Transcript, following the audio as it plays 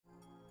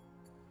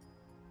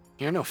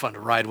You're no fun to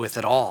ride with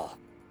at all.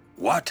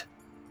 What?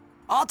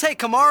 I'll take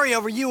Kamari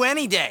over you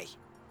any day.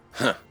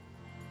 Huh.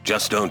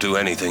 Just don't do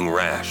anything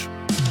rash.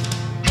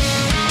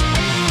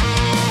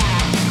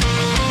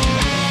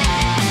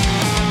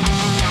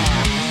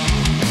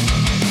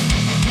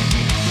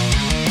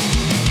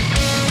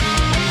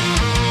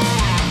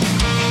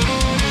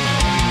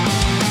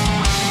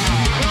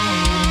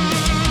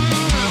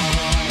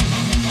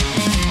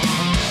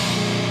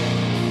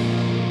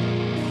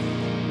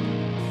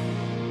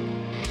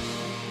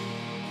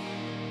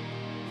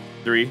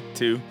 Three,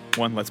 2,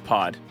 1, let's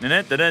pod.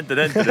 Every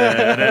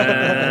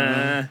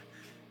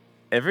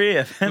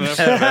FFX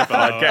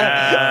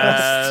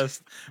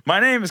podcast. My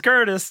name is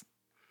Curtis.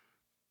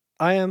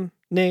 I am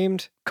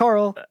named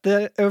Carl.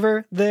 The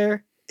over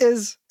there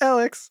is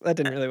Alex. That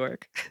didn't really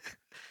work.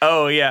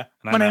 Oh, yeah.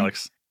 And I'm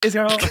Alex. Is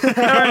Carl.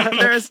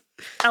 There's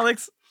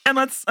Alex. And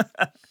let's...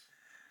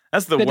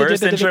 That's the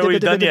worst intro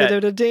we've done yet.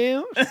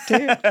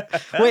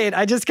 Wait,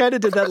 I just kind of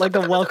did that like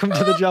the Welcome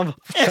to the Jungle.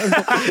 Is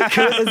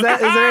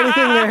there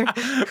anything there?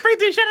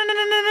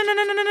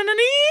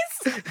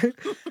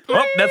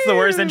 Well, that's the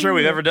worst intro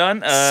we've ever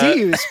done. See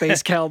you,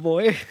 Space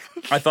Cowboy.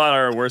 I thought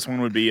our worst one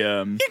would be...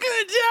 You're gonna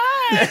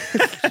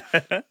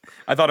die!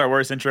 I thought our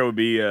worst intro would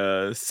be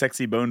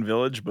Sexy Bone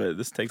Village, but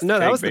this takes the No,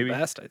 cake, that was baby. the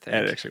best, I think.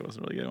 That actually was a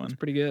really good one. It's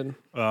pretty good.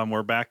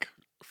 We're back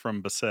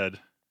from Besaid.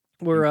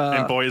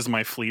 And boy, is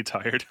my flea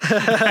tired.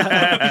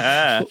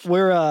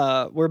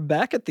 We're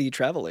back at the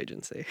travel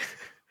agency.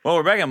 Well,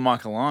 we're back at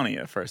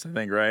Macalania first, I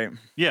think, right?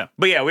 Yeah.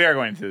 But yeah, we are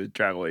going to the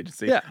travel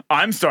agency. Yeah.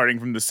 I'm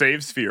starting from the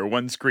save sphere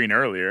one screen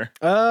earlier.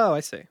 Oh, I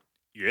see.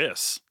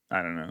 Yes.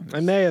 I don't know. I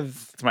may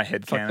have. It's my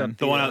head fucked canon. up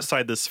The one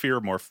outside the sphere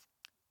morph.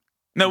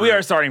 No,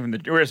 we're starting from the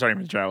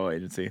travel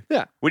agency.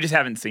 Yeah. We just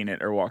haven't seen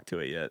it or walked to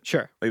it yet.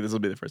 Sure. Like this will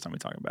be the first time we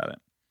talk about it.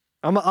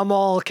 I'm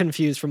all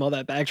confused from all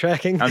that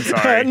backtracking. I'm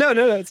sorry. No,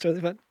 it's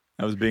totally fine.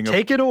 I was being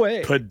Take it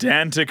away.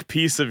 pedantic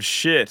piece of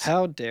shit.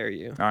 How dare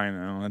you? I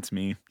know, that's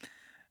me.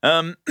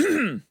 But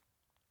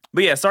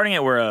yeah, starting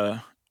at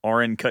where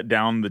Oren cut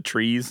down the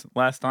trees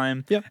last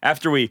time. Yep.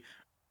 After we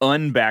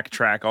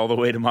unbacktrack all the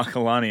way to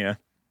Macalania.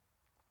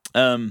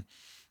 The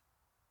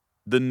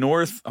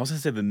north, I was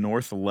gonna say the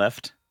north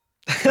left.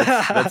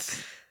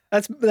 That's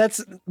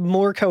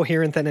more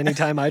coherent than any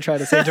time I try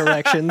to say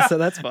directions, so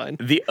that's fine.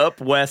 The up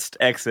west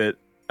exit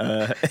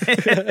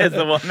is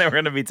the one that we're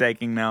gonna be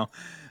taking now.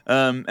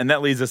 And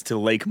that leads us to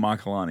Lake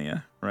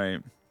Macalania, right?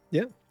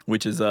 Yeah.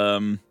 Which is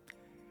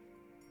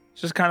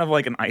just kind of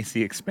like an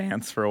icy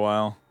expanse for a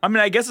while. I mean,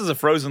 I guess as a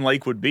frozen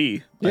lake would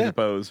be, I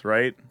suppose,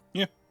 right?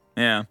 Yeah.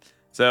 Yeah.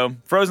 So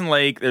frozen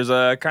lake, there's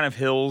kind of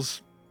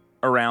hills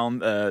around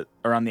the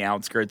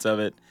outskirts of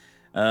it.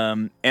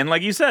 And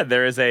like you said,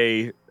 there is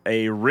a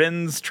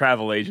Rin's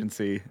travel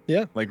agency.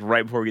 Yeah. Like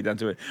right before we get down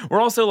to it.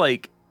 We're also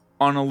like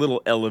on a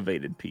little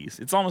elevated piece.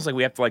 It's almost like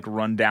we have to like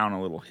run down a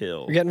little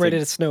hill. You're getting ready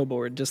to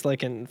snowboard, just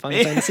like in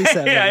Final Fantasy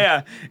VII.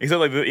 Yeah.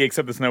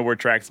 Except the snowboard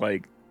track's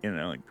like,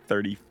 like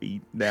 30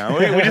 feet down.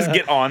 We just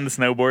get on the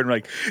snowboard and we're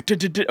like,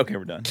 okay,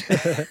 we're done.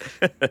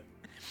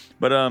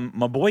 But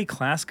my boy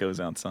Clasco's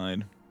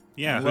outside.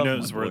 Yeah, who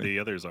knows where the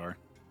others are?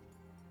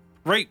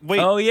 Right, wait.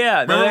 Oh,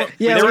 yeah.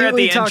 They were at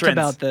we the talked entrance.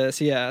 about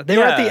this, yeah. They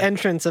were at the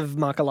entrance of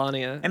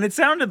Macalania. And it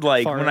sounded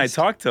like when I Forest.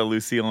 talked to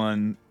Lucille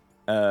and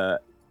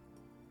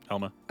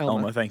Elma.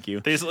 Elma, thank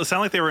you. They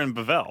sound like they were in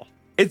Bavel.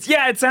 It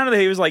sounded like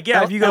he was like,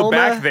 if you go Elma,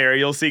 back there,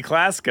 you'll see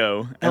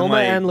Clasco. Elma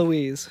and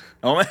Louise.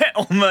 Elma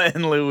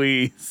and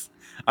Louise.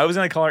 I was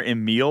going to call her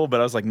Emile,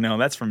 but I was like, no,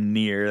 that's from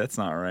Nier. That's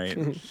not right.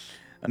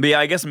 But yeah,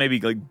 I guess maybe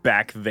like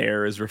back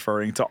there is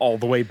referring to all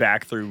the way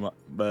back through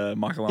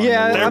Macalania.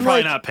 Yeah, They're I'm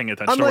probably like- not paying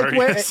attention I'm to like,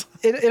 where he is.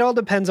 it all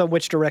depends on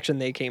which direction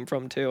they came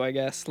from, too, I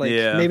guess. Like,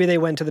 maybe they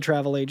went to the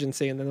travel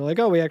agency and then they're like,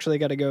 oh, we actually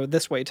got to go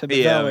this way to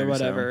Bavel or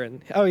whatever. So.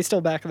 And oh, he's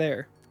still back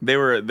there. They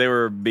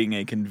were being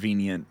a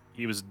convenient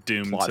He was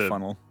doomed plot to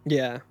funnel.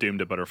 Yeah. doomed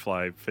to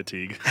butterfly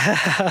fatigue.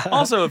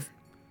 Also,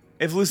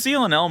 if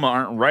Lucille and Elma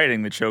aren't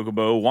riding the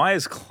Chocobo, why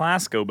is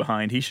Clasco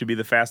behind? He should be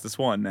the fastest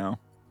one now.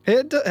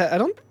 I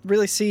don't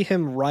really see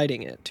him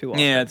riding it too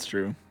often. Yeah, that's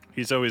true.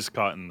 He's always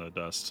caught in the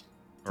dust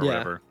or Yeah.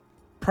 whatever.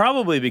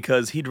 Probably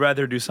because he'd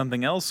rather do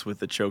something else with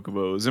the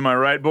Chocobos. Am I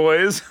right,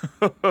 boys?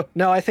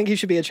 No, I think he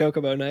should be a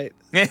Chocobo Knight.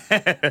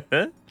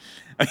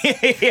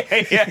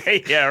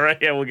 yeah, right.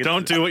 Yeah, we'll get.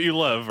 Don't do what you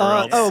love,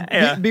 or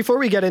else. Before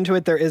we get into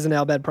it, there is an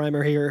Albed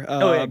primer here.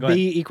 Go ahead.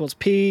 B equals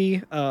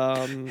P.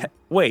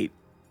 Wait,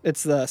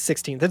 It's the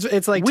 16th.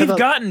 It's like we've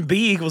gotten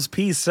B equals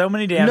P so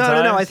many damn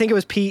times. No. I think it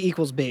was P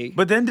equals B.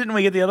 But then didn't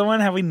we get the other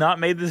one? Have we not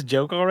made this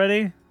joke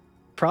already?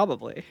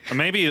 Probably. Or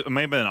maybe an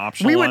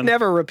optional We one would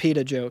never repeat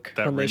a joke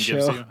that on Rin this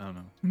gives show. you. I don't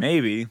know.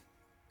 Maybe.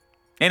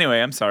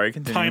 Anyway, I'm sorry.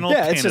 Continue. Final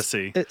It's just-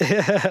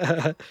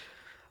 Fantasy.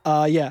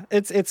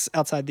 it's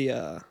outside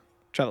the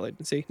travel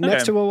agency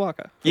next to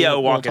Owaka. Yeah,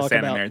 We'll Owaka's talk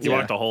standing about- there. You Yeah.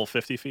 walked the whole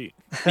 50 feet.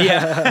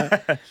 Yeah.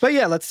 But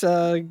yeah, let's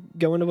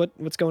go into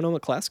what's going on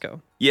with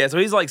Clasco. Yeah, so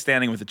he's like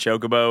standing with the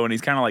chocobo and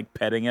he's kind of like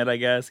petting it, I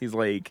guess. He's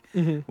like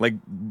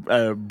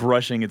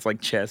brushing its like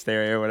chest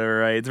area or whatever,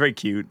 right? It's very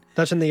cute.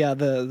 Touching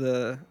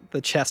the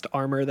chest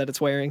armor that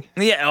it's wearing.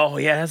 Yeah, oh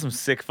yeah, it has some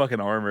sick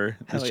fucking armor.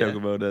 This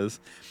chocobo does.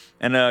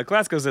 And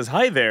Classico says,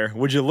 "Hi there.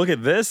 Would you look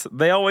at this?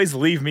 They always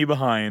leave me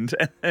behind."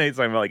 And he's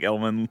talking about like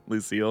Elma and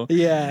Lucille.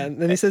 Yeah,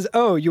 and then he says,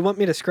 "Oh, you want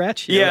me to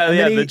scratch you?" Yeah,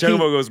 and the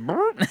chocobo goes.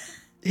 Brrr.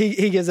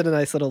 He gives it a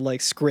nice little like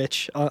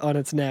scritch on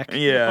its neck.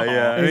 Yeah,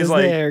 yeah. And he's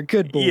like, "There,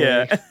 good boy."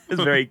 Yeah,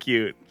 it's very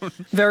cute.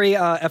 Very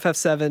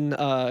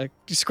FF7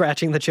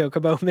 scratching the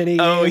chocobo mini.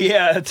 Oh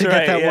yeah, that's to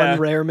right. get that one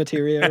rare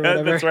material or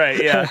whatever. That's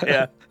right.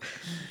 Yeah,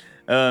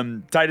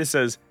 yeah. Titus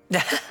says,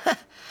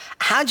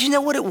 How'd you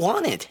know what it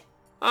wanted?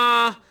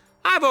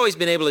 I've always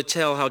been able to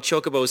tell how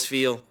chocobos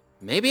feel.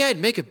 Maybe I'd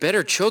make a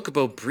better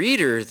chocobo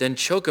breeder than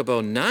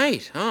chocobo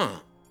knight,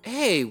 huh?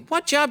 Hey,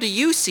 what job do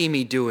you see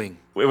me doing?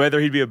 whether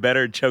he'd be a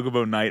better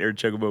chocobo knight or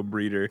chocobo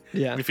breeder.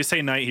 Yeah. If you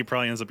say knight, he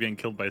probably ends up getting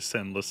killed by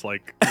Sin. Looks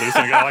like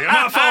losing a guy. Like, I'm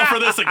not falling for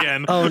this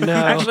again. Oh no.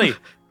 Actually,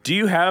 do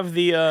you have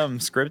the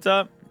script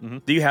up? Mm-hmm.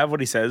 Do you have what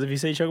he says if you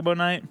say chocobo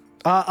knight?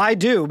 I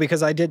do,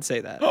 because I did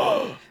say that.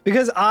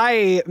 Because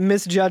I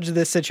misjudged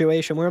this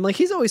situation where I'm like,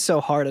 he's always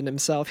so hard on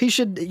himself. He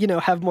should,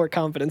 have more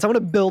confidence. I want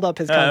to build up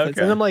his confidence.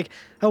 Okay. And I'm like,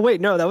 oh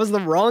wait, no, that was the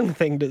wrong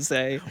thing to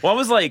say. Well, I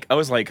was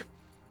like,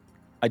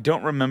 I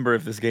don't remember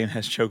if this game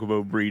has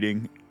chocobo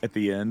breeding at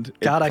the end.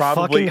 God, I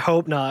fucking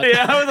hope not.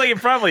 Yeah, I was like, it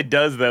probably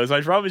does though, so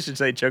I probably should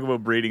say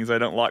chocobo breeding so I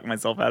don't lock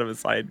myself out of a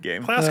side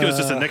game. Classico is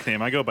just a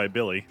nickname. I go by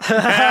Billy.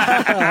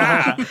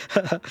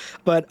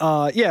 But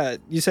yeah,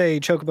 you say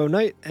chocobo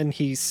knight, and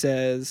he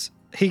says,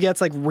 he gets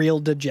like real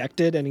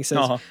dejected, and he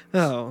says,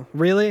 oh,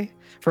 really?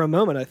 For a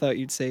moment, I thought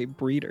you'd say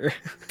breeder.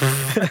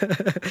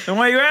 Then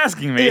why are you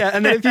asking me? Yeah,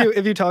 and then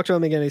if you talk to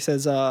him again, he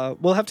says,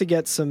 we'll have to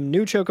get some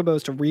new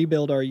chocobos to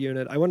rebuild our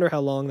unit. I wonder how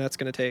long that's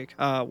going to take.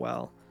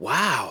 Well.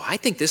 Wow, I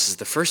think this is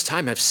the first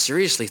time I've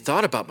seriously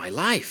thought about my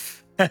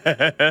life.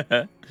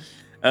 Did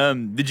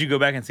you go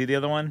back and see the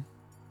other one?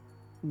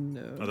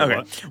 No. Okay.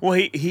 What? Well,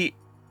 he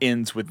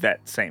ends with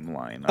that same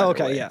line. Oh,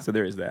 okay, way. yeah. So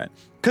there is that.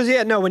 Because,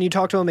 when you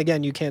talk to him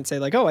again, you can't say,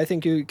 like, oh, I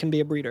think you can be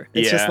a breeder.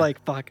 It's just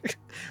like, fuck.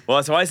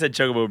 Well, so I said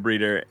chocobo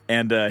breeder,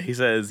 and he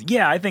says,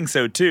 yeah, I think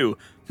so too.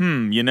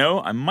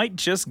 I might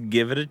just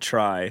give it a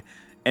try.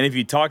 And if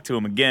you talk to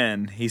him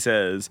again, he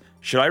says,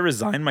 should I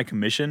resign my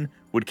commission?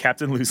 Would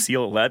Captain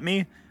Lucille let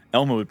me?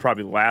 Elma would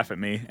probably laugh at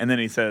me. And then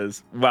he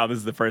says, wow, this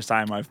is the first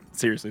time I've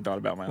seriously thought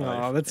about my life.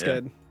 Oh, that's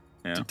good.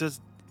 Yeah. Does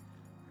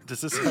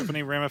this have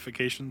any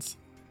ramifications?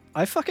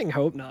 I fucking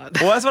hope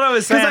not. Well, that's what I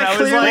was saying. I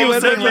was clearly like,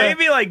 went so with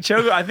maybe like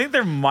chocobo. I think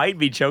there might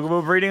be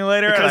chocobo breeding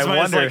later. Because and I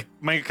wonder.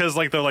 because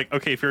they're like,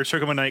 okay, if you're a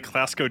chocobo knight,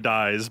 Classico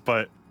dies,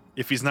 but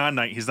if he's not a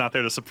knight, he's not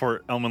there to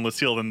support Elma and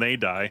Lucille, then they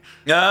die.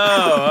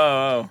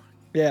 Oh.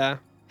 Yeah.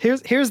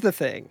 Here's the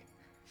thing.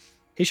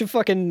 He should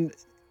fucking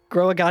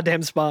grow a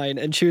goddamn spine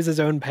and choose his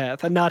own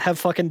path and not have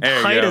fucking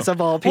Titus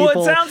of all people.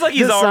 Well, it sounds like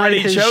he's decide already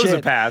his chose shit.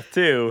 a path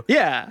too.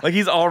 Yeah. Like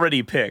he's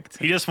already picked.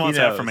 He just wants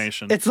knows.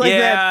 affirmation. It's like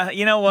that,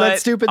 you know what? that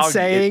stupid I'll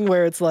saying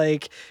where it's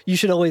like, you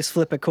should always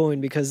flip a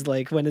coin because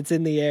like when it's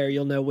in the air,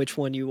 you'll know which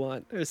one you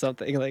want or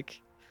something.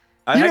 Like,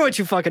 you know what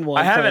you fucking want.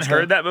 I haven't Classico.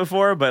 heard that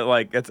before, but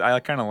like I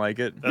kind of like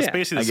it. That's Yeah.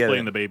 basically I the get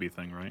splitting it. the baby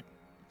thing, right?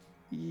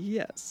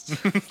 Yes.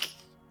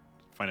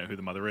 Find out who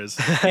the mother is.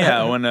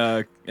 Yeah,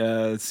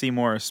 when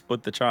Seymour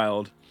split the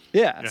child.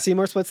 Yeah.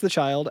 Seymour splits the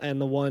child,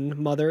 and the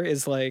one mother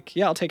is like,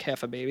 yeah, I'll take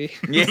half a baby.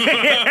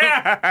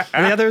 Yeah.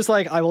 And the other's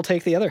like, I will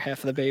take the other half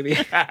of the baby.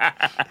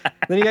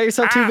 Then you got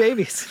yourself 2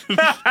 babies.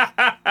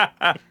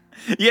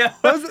 Yeah,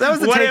 That was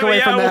the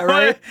takeaway from that,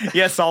 right?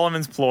 Yeah,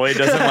 Solomon's ploy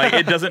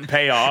doesn't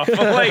pay off.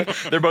 Like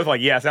they're both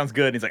like, yeah, sounds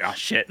good. And he's like, oh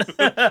shit,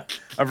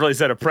 I've really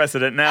set a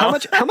precedent now.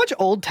 How much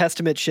Old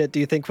Testament shit do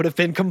you think would have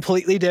been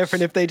completely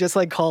different if they just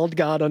like called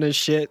God on his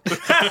shit,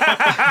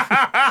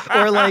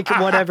 or like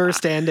whatever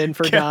stand-in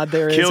for God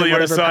there is? Kill in your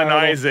whatever son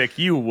parable. Isaac.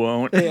 You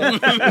won't.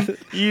 Yeah.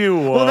 You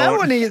won't. Well, that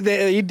one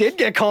he did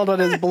get called on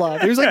his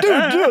bluff. He was like, dude,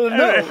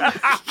 no,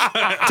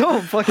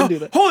 don't fucking do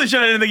that. Holy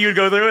shit! I didn't think you'd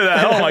go through with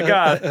that. Oh my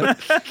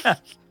god.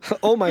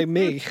 Oh my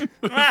me.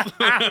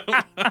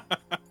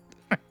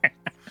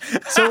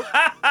 So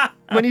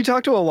when you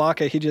talk to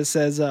Awaka, he just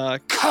says,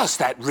 Curse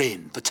that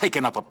Rin for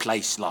taking up a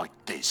place like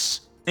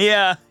this.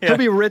 Yeah. he'll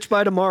be rich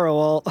by tomorrow,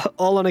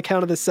 all on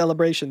account of this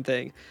celebration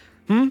thing.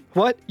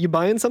 What? You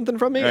buying something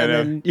from me? I know.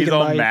 Then you He's can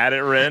all buy... mad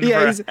at Rin.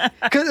 Yeah,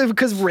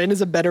 because Rin is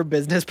a better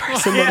business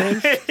person than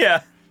him.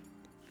 Yeah.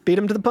 Beat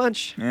him to the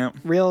punch. Yeah.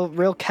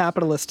 Real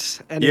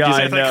capitalist energy. Yeah,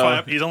 He's I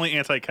know. He's only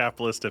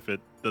anti-capitalist if it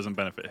doesn't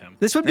benefit him.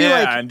 This would be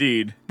Yeah,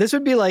 indeed. This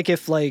would be like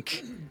if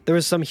like there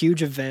was some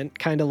huge event,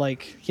 kind of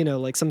like,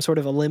 like some sort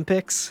of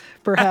Olympics,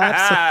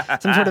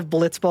 perhaps, some sort of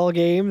blitzball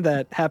game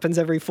that happens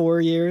every 4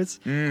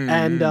 years,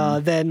 and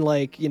then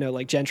like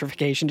like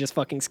gentrification just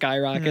fucking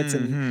skyrockets,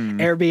 and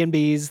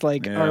Airbnbs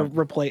like are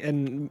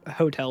and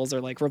hotels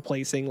are like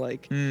replacing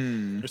like.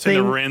 You're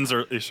saying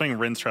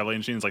Rin's travel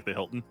agencies like the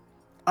Hilton.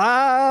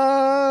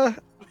 I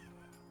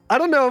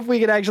don't know if we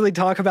could actually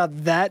talk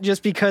about that,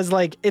 just because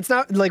like it's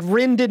not like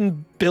Rin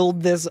didn't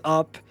build this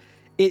up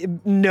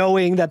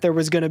knowing that there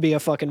was going to be a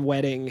fucking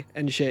wedding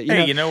and shit.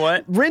 You know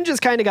what? Rin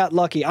just kind of got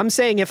lucky. I'm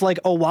saying if like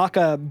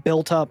Owaka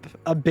built up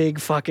a big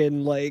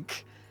fucking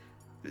like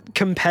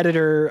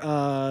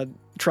competitor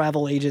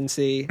travel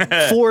agency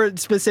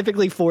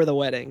specifically for the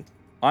wedding.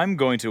 I'm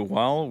going to,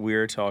 while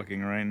we're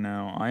talking right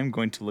now, I'm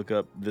going to look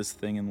up this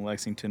thing in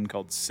Lexington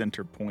called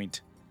Center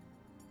Point.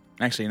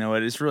 Actually, you know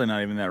what? It's really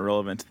not even that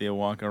relevant to the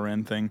Owaka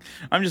Ren thing.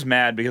 I'm just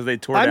mad because they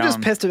tore down... I'm just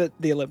pissed at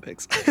the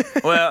Olympics.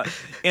 Well,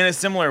 in a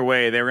similar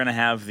way, they were going to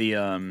have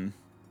the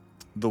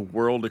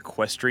World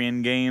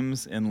Equestrian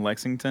Games in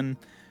Lexington.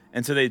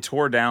 And so they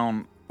tore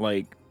down,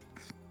 like,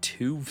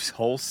 2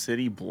 whole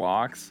city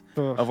blocks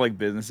of, like,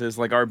 businesses.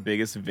 Like, our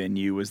biggest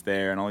venue was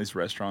there, and all these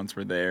restaurants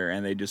were there.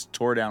 And they just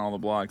tore down all the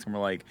blocks. And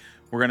we're like,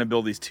 we're going to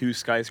build these 2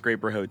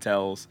 skyscraper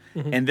hotels.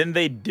 And then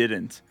they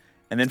didn't.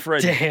 And then for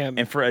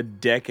a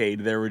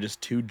decade, there were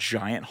just 2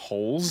 giant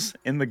holes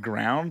in the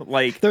ground.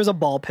 Like there's a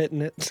ball pit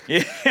in it.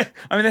 Yeah,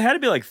 I mean, they had to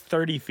be like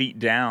 30 feet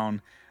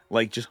down,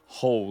 like just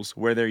holes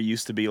where there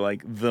used to be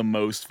like the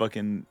most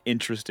fucking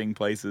interesting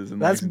places.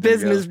 That's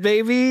business,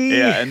 baby.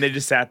 Yeah, and they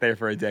just sat there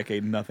for a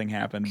decade, and nothing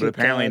happened. But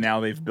apparently now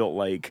they've built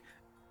like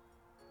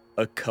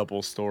a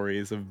couple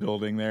stories of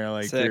building there,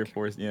 like Sick. 3 or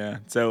 4. Yeah,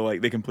 so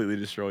like they completely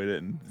destroyed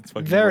it, and it's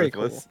fucking Very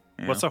worthless. cool.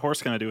 Yeah. What's a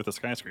horse gonna do with a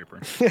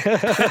skyscraper?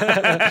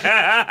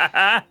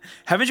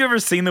 Haven't you ever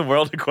seen the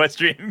World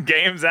Equestrian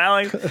Games,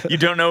 Alex? You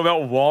don't know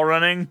about wall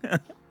running?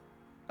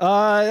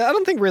 I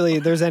don't think really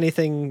there's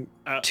anything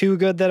too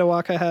good that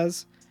Owaka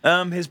has.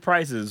 His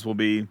prices will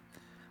be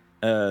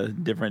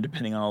different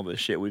depending on all the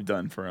shit we've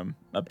done for him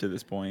up to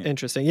this point.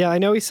 Interesting. Yeah, I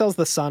know he sells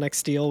the Sonic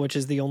Steel, which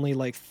is the only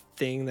like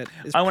thing that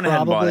is I went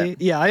ahead and bought probably.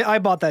 it. Yeah, I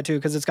bought that too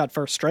because it's got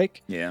First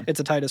Strike. Yeah. It's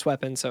a Titus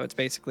weapon, so it's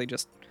basically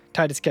just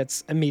Titus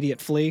gets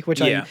immediate flee,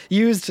 which Yeah. I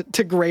used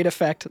to great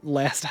effect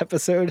last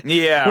episode.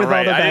 Yeah, with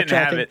right. All the I didn't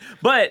have backtracking. it.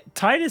 But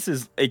Titus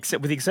is,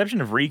 with the exception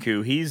of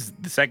Riku, he's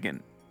the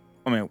second.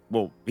 I mean,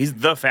 well, he's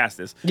the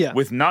fastest. Yeah.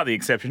 With not the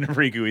exception of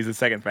Riku, he's the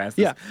second fastest.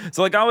 Yeah.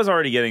 So, like, I was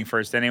already getting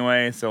first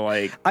anyway. So,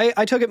 like,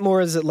 I took it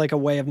more as like a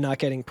way of not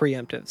getting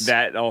preemptives.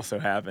 that also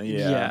happened.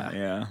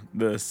 Yeah.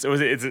 Is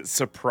it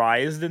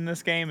surprised in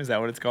this game? Is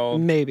that what it's called?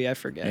 Maybe, I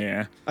forget.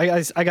 Yeah.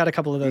 I got a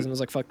couple of those and was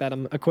like, fuck that,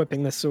 I'm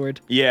equiping this sword.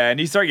 Yeah, and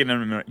you start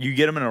getting them. You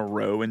get them in a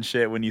row and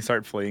shit when you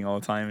start fleeing all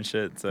the time and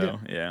shit. So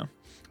yeah.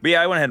 But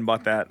yeah, I went ahead and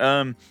bought that.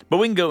 But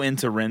we can go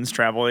into Rin's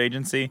travel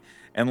agency,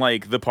 and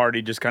like the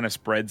party just kind of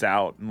spreads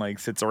out and like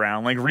sits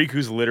around. Like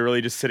Riku's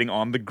literally just sitting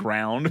on the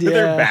ground with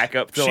their back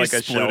up to She's like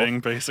a splitting,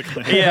 shelf.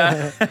 basically.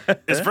 Yeah.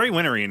 It's very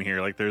wintry in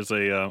here. Like there's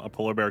a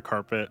polar bear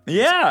carpet.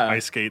 Yeah.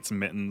 Ice skates,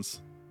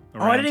 mittens. Oh,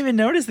 I didn't even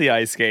notice the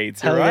ice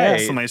skates. You're Hell yeah. right.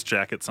 Some nice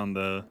jackets on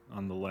the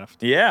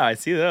left. Yeah, I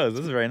see those.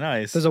 Those are very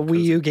nice. There's a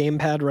Wii U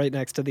gamepad right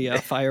next to the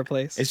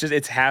fireplace.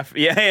 It's half.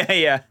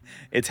 Yeah.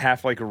 It's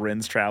half like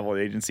Rin's travel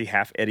agency,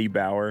 half Eddie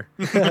Bauer.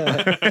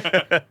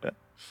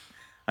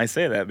 I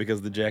say that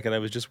because the jacket I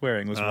was just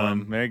wearing was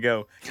one. There you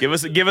go. Give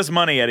us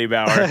money, Eddie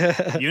Bauer.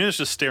 Yuna's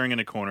just staring in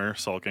a corner,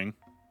 sulking.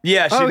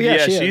 Yeah,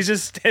 she she's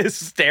just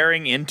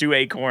staring into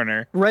a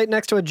corner. Right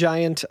next to a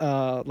giant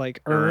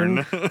like urn.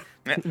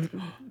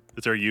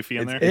 Is there a Yuffie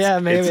in there? Yeah,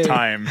 maybe. It's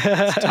time.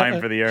 It's time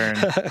for the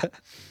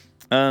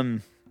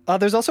urn.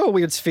 There's also a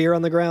weird sphere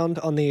on the ground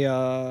on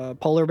the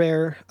polar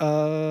bear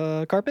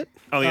carpet.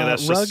 Oh, yeah,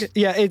 that's rug. just-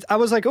 Yeah, I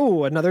was like,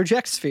 oh, another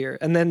Jex sphere,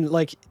 and then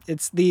like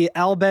it's the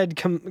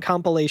Albed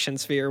compilation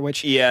sphere,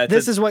 which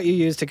this is what you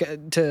use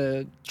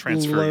to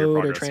Transfer your load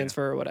or progress,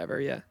 transfer or whatever.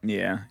 Yeah.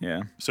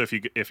 Yeah. So if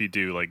you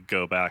do like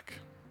go back,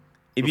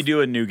 If you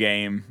do a new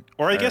game,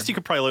 or I guess you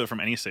could probably load it from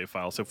any save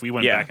file. So if we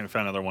went Yeah. back and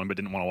found another one but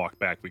didn't want to walk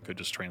back, we could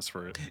just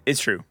transfer it it's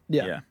true.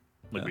 Yeah.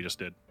 like we just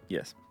did.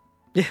 Yes.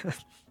 Yeah.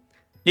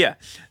 Yeah.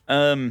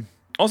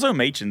 Also,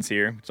 Machen's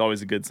here. It's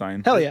always a good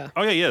sign. Hell yeah.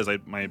 Oh yeah, he is.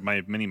 My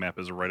mini map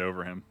is right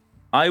over him.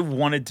 I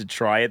wanted to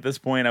try at this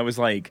point. I was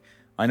like,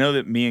 I know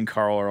that me and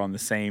Carl are on the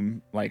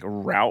same like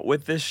route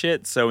with this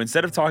shit. So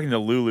instead of talking to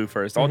Lulu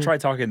first, I'll try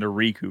talking to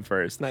Riku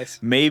first. Nice.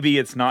 Maybe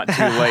it's not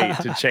too late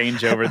to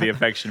change over the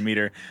affection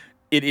meter.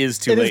 It is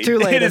too It late. is too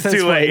late It is at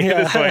this too late point, at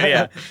this yeah. point.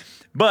 Yeah.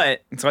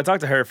 But so I talked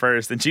to her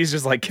first, and she's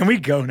just like, "Can we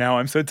go now?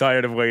 I'm so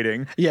tired of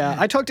waiting." Yeah,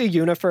 I talked to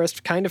Yuna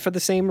first, kind of for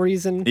the same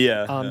reason.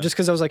 Yeah. Just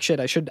because I was like,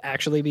 shit, I should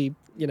actually be,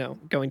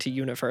 going to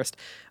Yuna first.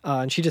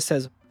 And she just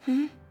says,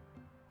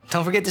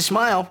 Don't forget to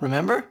smile,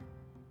 remember?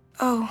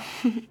 Oh,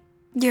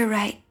 you're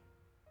right.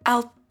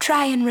 I'll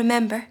try and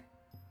remember.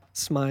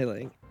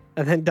 smiling.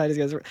 And then Titus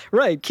goes,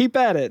 right, keep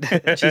at it.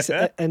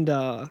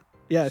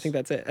 Yeah, I think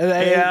that's it. And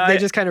they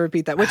just kind of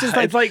repeat that, which is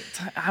like, it's like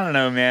I don't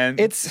know, man.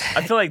 I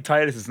feel like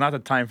Titus is not the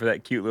time for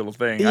that cute little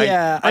thing.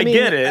 Yeah, I mean,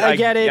 get it. I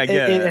get it. I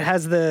get it. It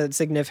has the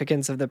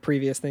significance of the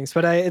previous things,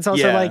 but it's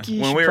also Yeah, like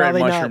you when should we were at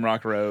probably Mushroom not,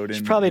 Rock Road, you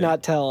should and probably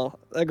not tell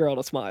a girl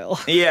to smile.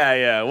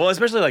 Yeah. Well,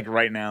 especially like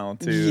right now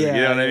too. Yeah,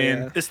 you know what I mean?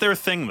 yeah. It's their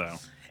thing though.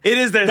 It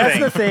is their That's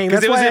thing. the thing. 'Cause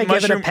That's it was why I in give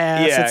it a Mushroom-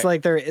 pass. Yeah. It's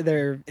like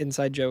their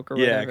inside joke or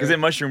whatever. Yeah, because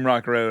in Mushroom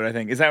Rock Road, I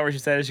think is that where she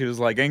said it? She was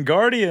like, "And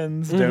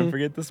Guardians, don't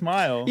forget to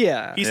smile."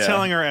 Yeah. He's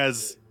telling her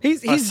as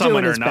He's a doing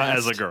summoner, his not best.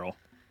 as a girl.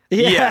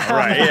 Yeah,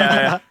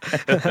 right.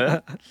 Yeah.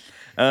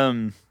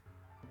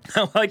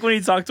 I like when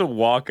he talked to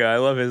Waka. I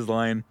love his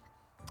line.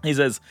 He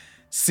says,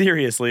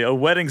 seriously, a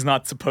wedding's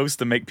not supposed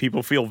to make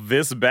people feel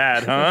this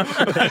bad,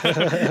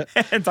 huh?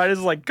 And Titus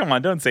is like, come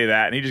on, don't say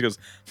that. And he just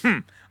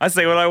goes, I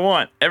say what I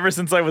want ever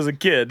since I was a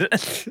kid.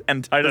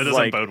 And Titus That is doesn't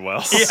like, bode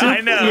well. yeah,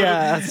 I know.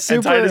 Yeah, And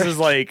super Titus is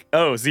like,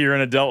 oh, so you're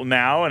an adult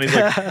now? And he's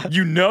like,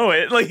 you know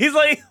it. Like, he's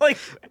like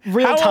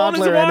real how old is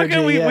toddler Waka?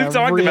 energy. We've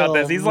talked about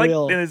this. He's like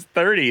real. in his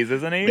 30s,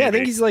 isn't he? Yeah, I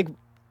think he's like,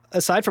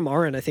 aside from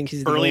Aaron, I think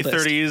he's the Early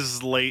oldest.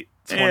 30s, late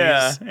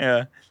 20s.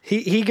 Yeah.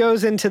 He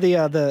goes into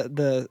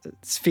the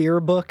Sphere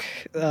book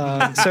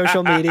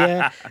social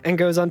media and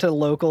goes onto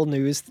local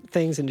news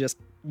things and just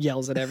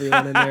yells at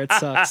everyone in there. It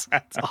sucks.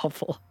 It's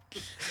awful.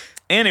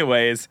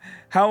 Anyways,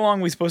 how long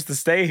are we supposed to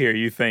stay here,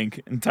 you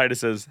think? And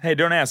Titus says, hey,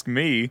 don't ask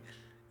me.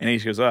 And he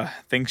goes,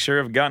 things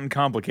sure have gotten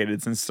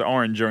complicated since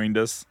Oren joined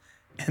us.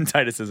 And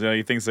Titus says, oh,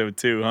 you think so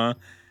too, huh?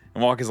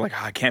 And Walker's like,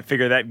 I can't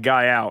figure that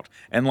guy out.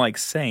 And like,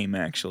 same,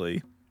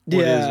 actually.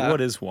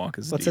 What is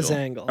Walker's deal? What's his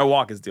angle? Or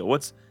Walker's deal.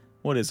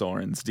 What is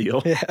Oren's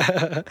deal?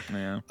 Yeah.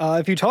 Yeah.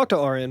 If you talk to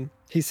Oren,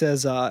 he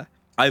says, I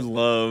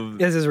love...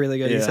 this is really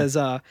good. Yeah. He says,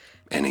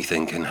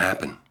 Anything can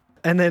happen.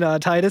 and then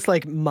Titus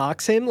like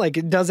mocks him,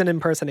 like does an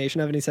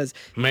impersonation of it. And he says,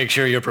 Make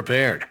sure you're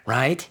prepared,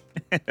 right?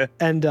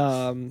 and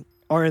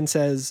Oren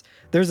says,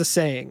 there's a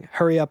saying,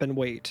 hurry up and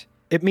wait.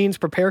 It means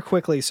prepare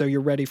quickly so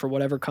you're ready for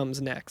whatever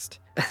comes next.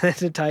 And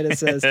then Titus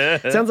says,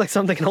 sounds like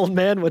something an old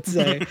man would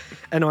say.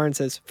 And Oren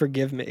says,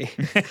 forgive me.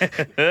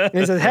 And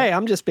he says, hey,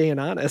 I'm just being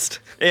honest.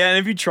 Yeah, and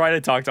if you try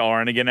to talk to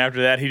Oren again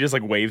after that, he just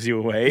like waves you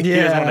away. He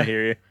doesn't want to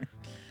hear you.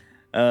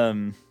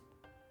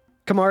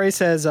 Kamari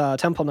says,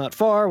 temple not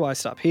far, why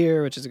stop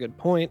here? Which is a good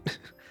point.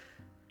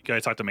 Can I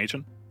talk to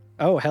Machen?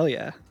 Oh, hell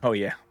yeah. Oh,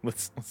 yeah.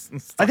 Let's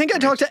I think I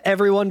talked to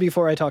everyone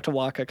before I talked to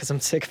Waka because I'm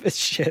sick of his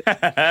shit.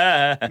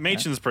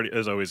 Machen's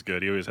is always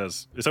good. He always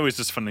has. It's always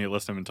just funny to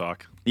listen to him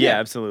talk. Yeah,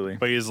 absolutely.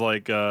 But he's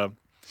like,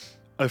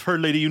 I've heard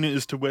Lady Una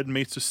is to wed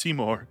Maester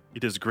Seymour.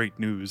 It is great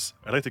news.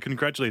 I'd like to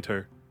congratulate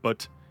her,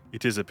 but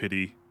it is a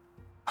pity.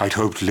 I'd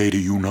hoped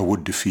Lady Una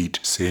would defeat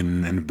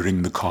sin and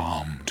bring the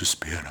calm to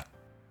Spira.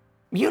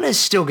 Yuna's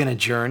still gonna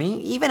journey,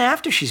 even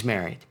after she's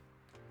married.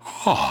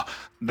 Ah,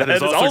 That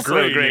is also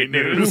great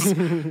news.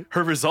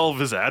 Her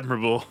resolve is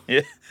admirable.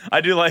 Yeah,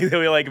 I do like that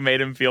we like made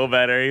him feel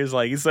better. He's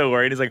so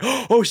worried. He's like,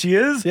 oh, she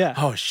is? Yeah.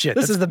 Oh, shit.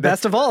 This is the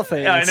best of all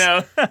things. Yeah, I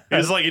know.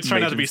 He's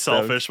trying not to be Machen's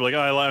stoked. selfish, but like,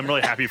 oh, I'm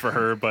really happy for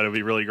her, but it'd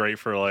be really great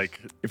for like.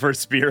 For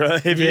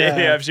Spira,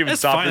 if she would It's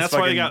stop fine. this That's why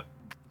fucking...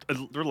 they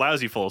got. They're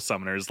lousy full of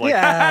summoners. Like,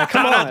 Yeah,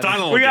 come on.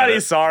 Donna will we got get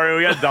it. Isaru,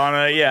 we got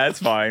Donna. Yeah, it's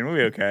fine. We'll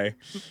be okay.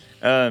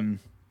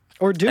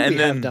 Or do And we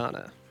then- have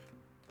Donna?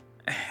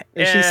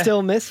 Is she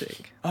still missing?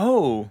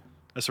 Oh,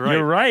 That's right.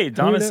 you're right.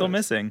 Donna's still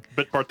knows? missing.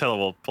 But Bartella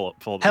will pull.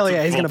 Hell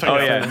yeah, he's gonna pull pull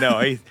Oh, it. yeah.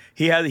 No,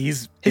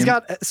 he's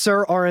Got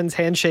Sir Oren's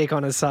handshake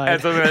on his side.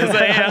 That's what I was gonna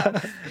say,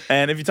 yeah.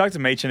 And if you talk to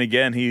Machen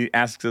again, he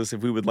asks us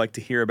if we would like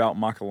to hear about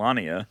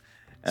Macalania.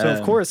 So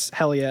of course,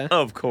 hell yeah.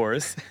 Of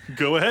course.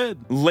 Go ahead.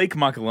 Lake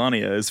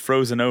Macalania is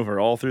frozen over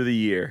all through the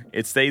year.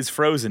 It stays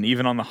frozen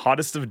even on the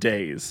hottest of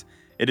days.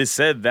 It is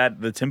said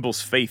that the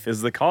temple's faith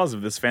is the cause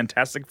of this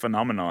fantastic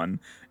phenomenon.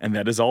 And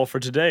that is all for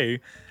today.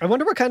 I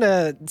wonder what kind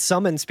of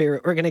summon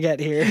spirit we're gonna get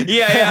here.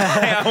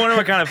 Yeah. I wonder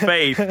what kind of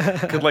faith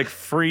could like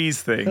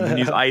freeze things and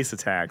use ice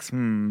attacks.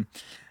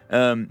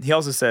 He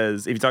also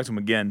says, if you talk to him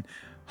again,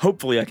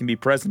 hopefully I can be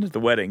present at the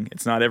wedding.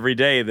 It's not every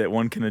day that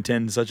one can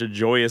attend such a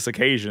joyous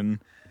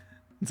occasion.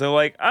 So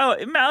like, I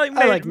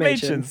like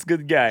Machen's a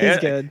good guy. He's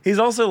good. He's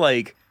also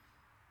like,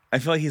 I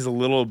feel like he's a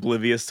little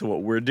oblivious to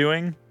what we're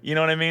doing. You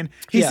know what I mean?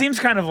 He Yeah. seems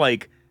kind of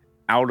like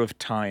out of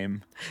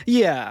time.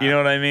 Yeah. You know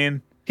what I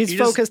mean? He's he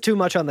just- focused too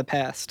much on the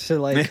past to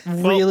like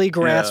really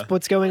grasp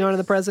what's going on in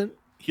the present.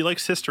 He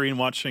likes history and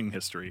watching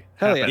history.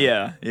 Hell happen.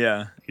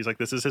 Yeah. He's like,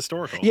 this is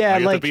historical. Yeah, I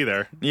get like- to be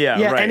there. Yeah,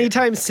 Yeah, right.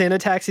 anytime Sin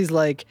attacks, he's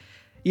like,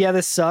 yeah,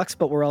 this sucks,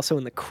 but we're also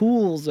in the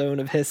cool zone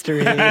of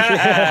history.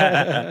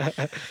 I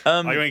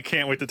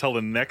can't wait to tell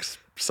the next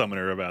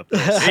summoner about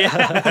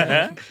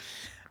this.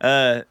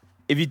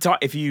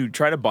 If you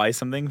try to buy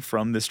something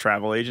from this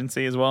travel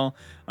agency as well,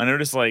 I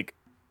noticed like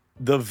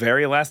the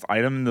very last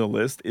item in the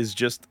list is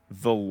just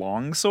the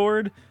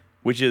longsword,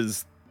 which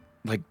is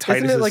like Isn't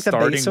Titus's it like the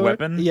starting base sword?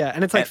 weapon. Yeah,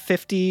 and it's like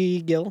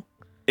 50 gil.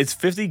 It's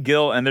 50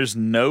 gil and there's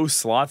no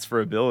slots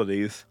for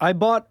abilities. I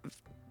bought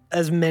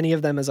as many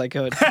of them as I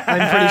could.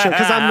 I'm pretty sure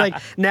because I'm like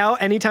now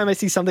anytime I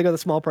see something with a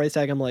small price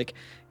tag, I'm like,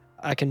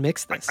 I can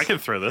mix this. I can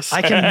throw this.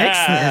 I can mix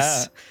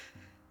this.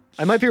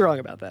 I might be wrong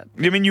about that.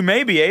 I mean, you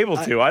may be able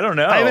to. I don't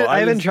know. I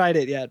haven't just- tried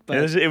it yet, but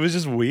It was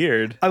just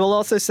weird. I will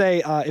also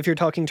say if you're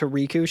talking to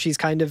Riku, she's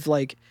kind of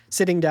like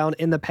sitting down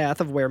in the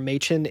path of where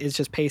Machen is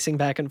just pacing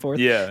back and forth.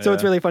 Yeah, So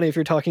it's yeah. really funny if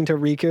you're talking to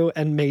Riku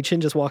and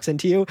Machen just walks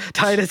into you.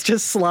 Titus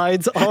just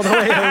slides all the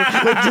way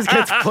over, like just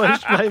gets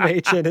pushed by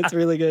Machen. It's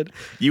really good.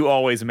 You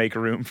always make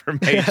room for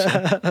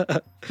Machen.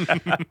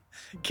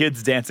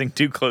 Kids dancing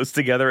too close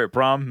together at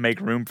prom,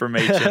 make room for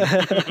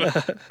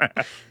Machen.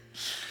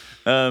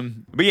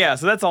 But yeah,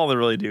 so that's all they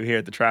really do here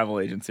at the travel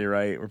agency,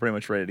 right? We're pretty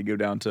much ready to go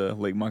down to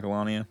Lake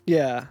Macalania.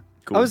 Yeah.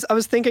 Cool. I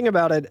was thinking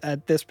about it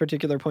at this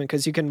particular point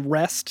because you can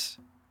rest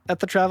at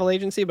the travel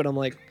agency, but I'm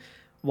like,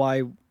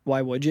 why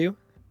would you?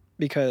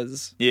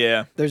 Because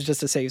there's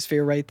just a safe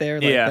sphere right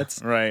there. Like,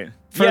 that's right.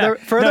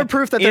 Further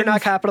proof that they're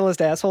not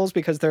capitalist assholes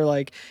because they're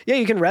like, yeah,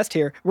 you can rest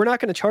here. We're not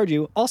going to charge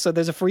you. Also,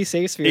 there's a free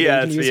safe sphere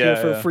that you can use here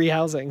for free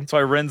housing. That's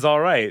why Ren's all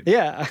right.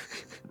 Yeah.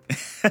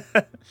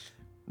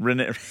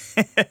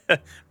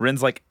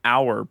 Ren's like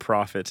our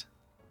prophet.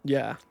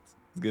 Yeah.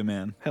 Good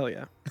man. Hell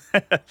yeah.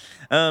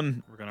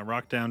 We're gonna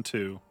rock down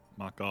to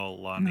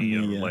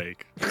Makalani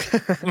Lake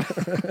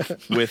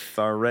with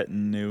our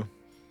retinue.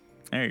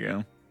 There you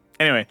go.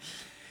 Anyway,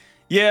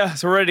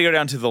 so we're ready to go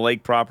down to the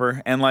lake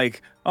proper, and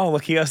like, oh,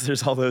 lucky us,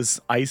 there's all those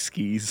ice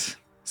skates,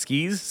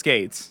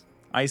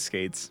 ice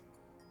skates.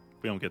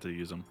 We don't get to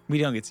use them. We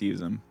don't get to use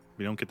them.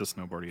 We don't get to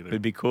snowboard either.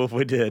 It'd be cool if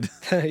we did.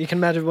 You can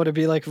imagine what it'd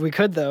be like if we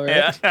could, though,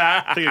 right?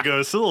 Yeah. I think it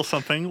goes a little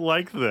something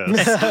like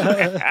this.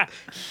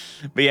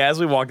 But yeah, as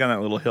we walk down that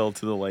little hill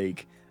to the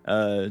lake,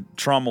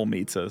 Trommel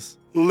meets us.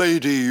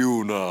 Lady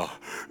Una,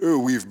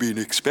 we've been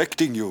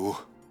expecting you.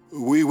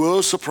 We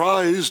were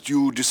surprised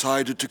you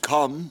decided to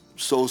come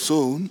so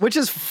soon. Which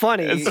is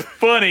funny. It's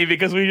funny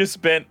because we just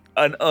spent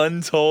an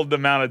untold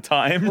amount of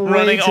time Way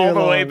running too all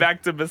the way long.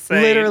 back to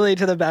Basane. Literally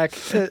to the back,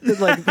 to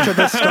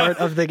the start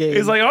of the game.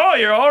 He's like, oh,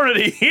 you're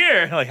already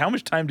here. Like, how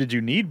much time did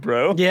you need,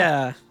 bro?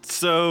 Yeah.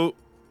 So,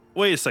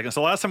 wait a second.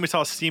 So last time we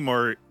saw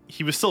Seymour,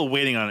 he was still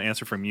waiting on an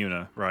answer from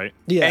Una, right?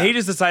 Yeah. And he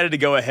just decided to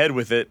go ahead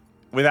with it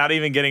without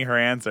even getting her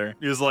answer.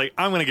 He was like,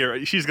 I'm going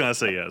to she's going to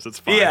say yes. It's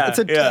fine. Yeah. It's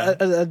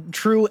a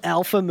true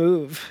alpha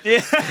move.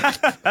 Yeah.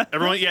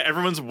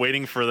 Everyone's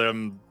waiting for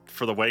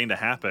the wedding to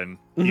happen,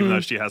 even though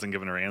she hasn't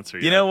given her answer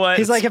yet. You know what?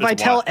 He's like, if I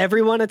tell wild.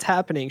 everyone it's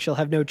happening, she'll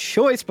have no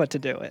choice but to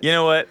do it. You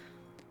know what?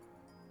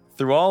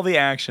 Through all the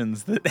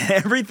actions,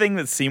 everything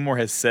that Seymour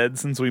has said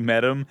since we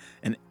met him,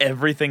 and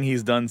everything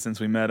he's done since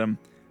we met him,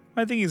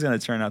 I think he's going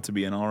to turn out to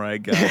be an all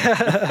right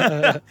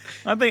guy.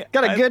 Got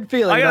a good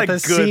feeling about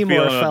this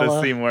Seymour fella.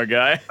 This Seymour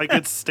guy. A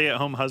good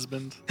stay-at-home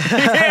husband.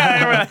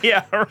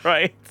 yeah,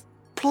 right.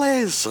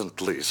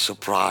 Pleasantly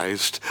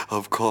surprised,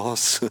 of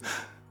course.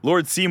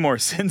 Lord Seymour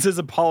sends his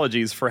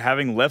apologies for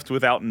having left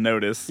without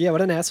notice. Yeah,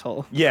 what an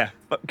asshole. Yeah,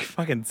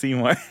 fucking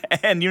Seymour.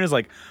 And Yuna's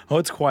like, oh,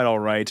 it's quite all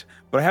right,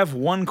 but I have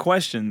one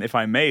question, if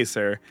I may,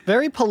 sir.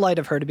 Very polite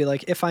of her to be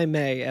like, if I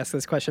may ask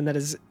this question that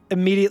is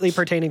immediately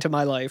pertaining to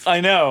my life.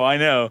 I know.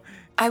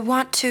 I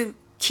want to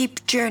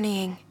keep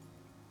journeying,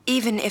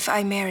 even if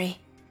I marry.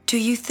 Do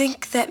you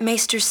think that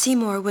Maester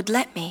Seymour would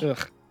let me?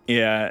 Ugh.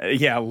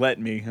 Yeah, let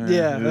me.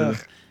 Yeah, ugh.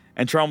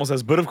 And Trommel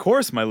says, but of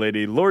course, my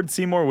lady, Lord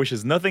Seymour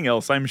wishes nothing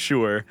else, I'm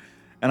sure.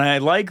 And I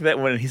like that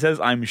when he says,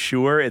 I'm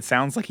sure, it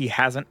sounds like he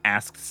hasn't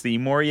asked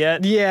Seymour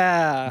yet.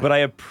 Yeah. But I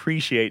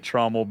appreciate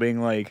Trommel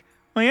being like,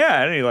 well,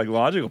 yeah, any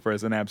logical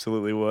person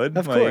absolutely would.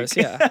 Of course,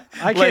 yeah.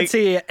 I can't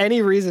see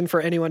any reason for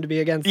anyone to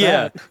be against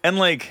that. And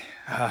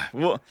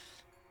well,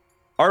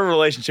 our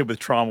relationship with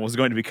Trommel is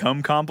going to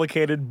become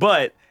complicated,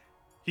 but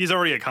He's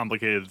already a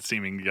complicated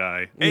seeming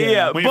guy.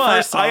 Yeah, when you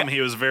first saw him, he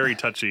was very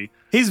touchy.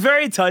 He's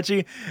very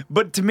touchy,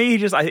 but to me,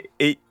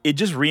 it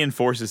just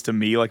reinforces to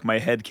me, like, my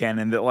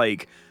headcanon that,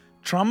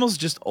 Trommel's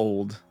just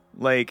old.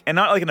 And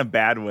not, in a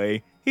bad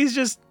way. He's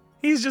just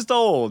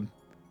old.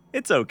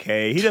 It's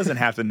okay. He doesn't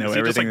have to know Is he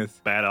everything. Just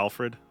like Bad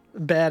Alfred?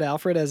 Bad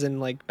Alfred as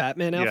in,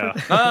 Batman Alfred?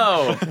 Yeah.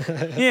 Oh,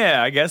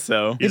 yeah, I guess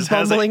so. He's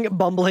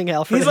bumbling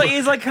Alfred.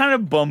 He's kind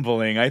of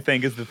bumbling, I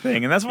think, is the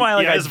thing. And that's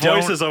why, his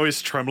voice is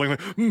always trembling,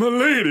 like, my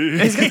lady.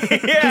 He's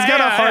got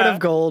a heart of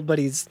gold, but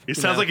he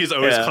sounds like he's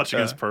always clutching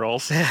his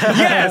pearls.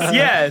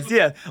 yes.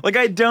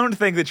 I don't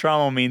think that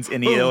Trommel means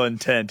any ill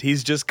intent.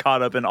 He's just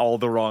caught up in all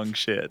the wrong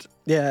shit.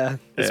 Yeah.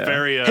 It's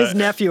very... his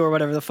nephew or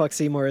whatever the fuck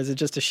Seymour is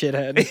just a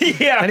shithead.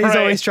 Yeah, and he's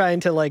always trying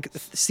to,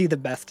 see the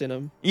best in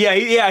him.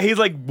 Yeah, he's,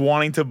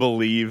 wanting to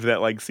believe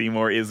that,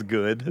 Seymour is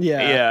good.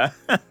 Yeah.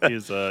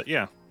 He's,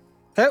 yeah.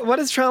 What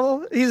is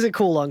Trommel? He's a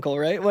cool uncle,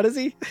 right? What is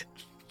he?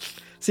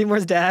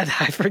 Seymour's dad?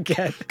 I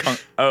forget.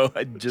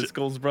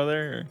 Jiskel's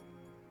brother?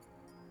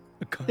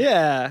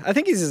 Yeah, I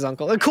think he's his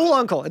uncle. A cool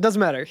uncle. It doesn't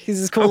matter. He's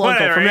his cool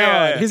uncle from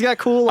now on. He's got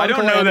cool uncle I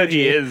don't know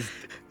energy. that he is.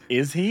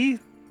 Is he?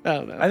 I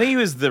don't know. I think he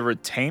was the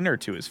retainer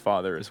to his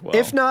father as well.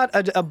 If not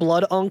a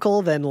blood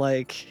uncle, then a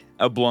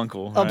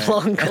blunkle. A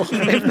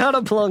blunkle. If not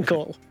a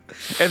blunkle.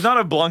 If not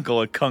a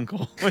blunkle, a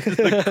kunkle. Which is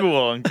a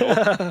cool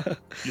uncle.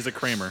 He's a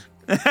Kramer.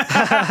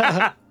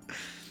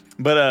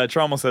 But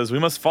Trommel says, we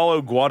must follow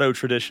Guado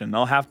tradition.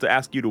 I'll have to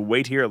ask you to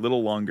wait here a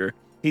little longer.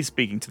 He's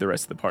speaking to the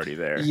rest of the party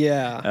there.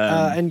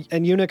 Yeah. And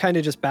Una kind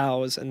of just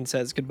bows and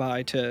says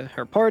goodbye to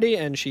her party,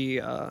 and she...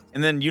 And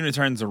then Una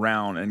turns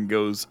around and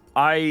goes,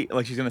 she's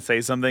going to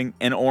say something,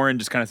 and Oren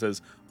just kind of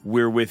says,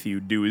 we're with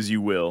you, do as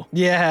you will.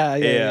 Yeah.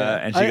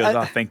 And she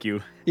goes, thank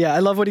you. Yeah, I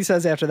love what he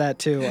says after that,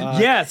 too.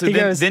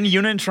 Then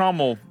Una and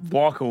Trommel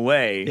walk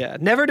away. Yeah,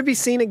 never to be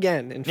seen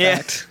again, in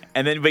fact.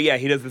 And then,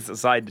 he does this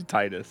aside to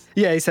Titus.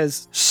 Yeah, he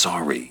says...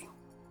 Sorry.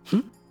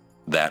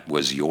 That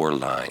was your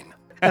line.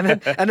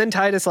 And then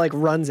Titus,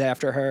 runs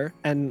after her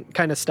and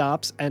kind of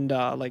stops and,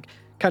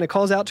 kind of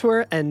calls out to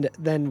her and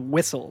then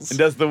whistles. And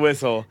does the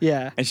whistle.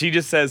 Yeah. And she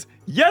just says,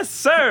 "Yes,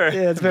 sir."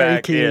 Yeah, it's very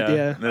back. cute.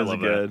 Yeah. That was love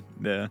good.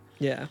 Yeah.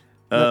 Yeah.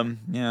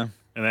 Yeah.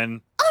 And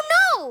then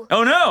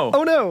Oh no.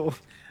 Oh no.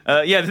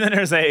 Yeah. Then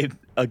there's a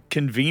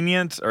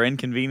convenient or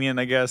inconvenient,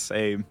 I guess,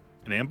 an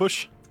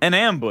ambush. an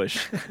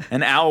ambush,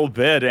 an owl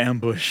bed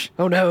ambush,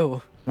 Oh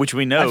no. which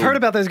we know. I've heard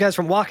about those guys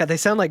from Waka. They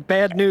sound like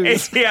bad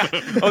news. Yeah, I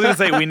was gonna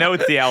say we know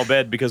it's the owl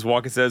bed because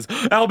Walker says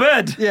owl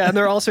bed. Yeah, and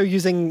they're also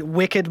using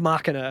Wicked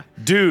Machina.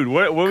 Dude,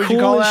 what would Cool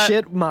you call as that?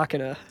 shit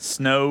Machina.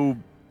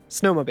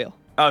 Snowmobile.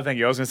 Oh, thank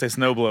you. I was gonna say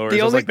snowblowers. The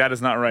I was only- like, that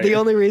is not right. The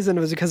only reason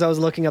was because I was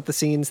looking up the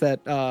scenes that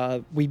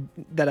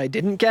I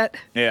didn't get,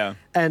 yeah.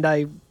 and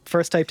I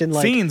first typed in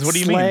like Scenes? What do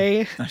you mean?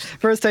 sleigh.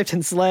 First typed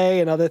in sleigh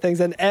and other things,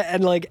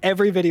 and like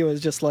every video is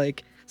just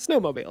like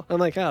snowmobile. I'm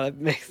like, oh, that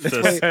makes It's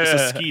that's a,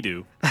 it's a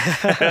ski-doo.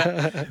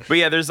 But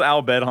yeah, there's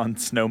owl bed on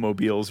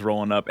snowmobiles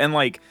rolling up, and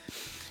like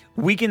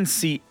we can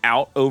see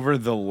out over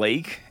the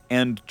lake,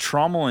 and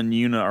Trommel and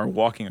Yuna are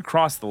walking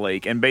across the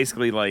lake, and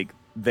basically like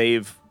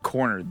they've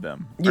cornered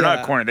them. Or not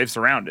Yeah. cornered, they've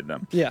surrounded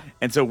them. Yeah.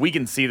 And so we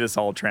can see this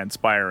all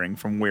transpiring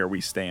from where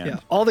we stand. Yeah,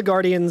 all the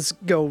Guardians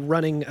go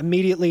running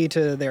immediately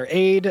to their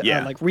aid.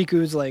 Yeah. Like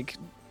Riku's like,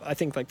 I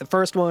think like the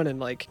first one, and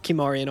like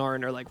Kimari and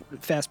Arin are like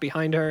fast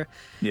behind her.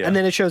 Yeah. And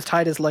then it shows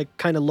Titus like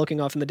kind of looking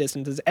off in the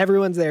distance as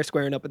everyone's there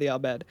squaring up with the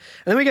Albed. And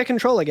then we get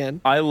control again.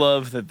 I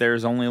love that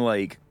there's only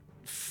like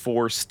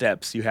 4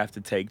 steps you have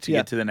to take to Yeah.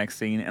 get to the next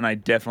scene, and I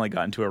definitely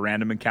got into a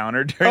random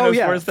encounter during Oh those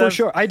yeah, 4 for steps.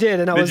 sure. I did,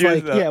 and I Did was you?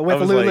 like, I with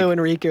was Lulu like-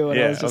 and Riku, and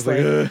I yeah, was just I was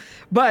like, like, ugh.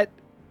 but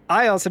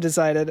I also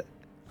decided, I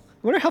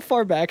wonder how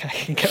far back I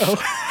can go.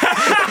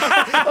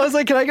 I was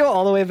like, can I go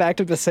all the way back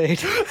to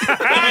Besaid?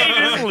 You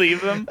just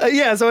leave them.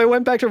 Yeah, so I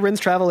went back to Rin's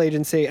travel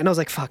agency, and I was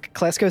like, fuck,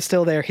 Klesko's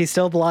still there. He's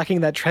still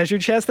blocking that treasure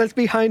chest that's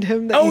behind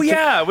him. that Oh he-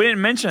 yeah, we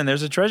didn't mention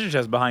there's a treasure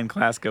chest behind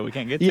Klasko. We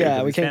can't get to it. Yeah,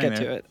 'cause we he's can't standing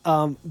get there.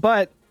 to it.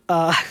 But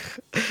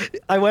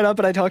I went up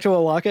and I talked to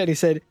Owaka, and he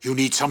said, You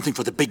need something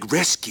for the big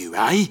rescue,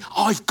 eh?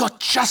 I've got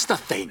just the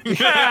thing.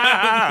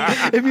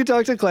 if you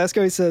talk to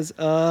Klesko, he says,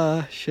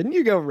 shouldn't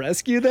you go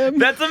rescue them?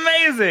 That's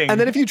amazing. And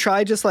then if you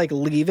try just like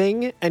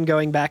leaving and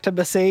going back to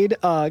Besaid,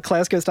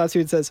 Klesko stops you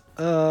and says,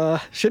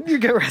 shouldn't you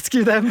go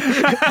rescue them?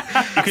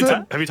 Have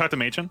you talked to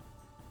Machen?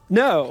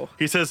 No.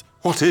 He says,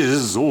 What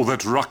is all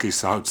that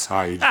ruckus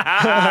outside?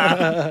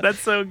 that's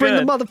so Bring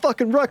good. the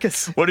motherfucking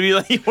ruckus. What if you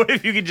like? What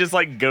if you could just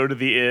like go to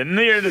the inn?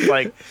 You're just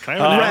like,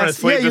 Can I I'm gonna rest?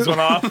 sleep Yeah, this you- one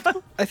off.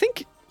 I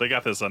think, they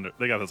got this under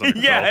Yeah, control.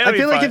 it'll I be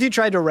feel like fine. if you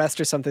tried to rest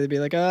or something, they'd be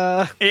like,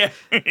 Yeah,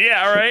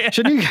 yeah, all right.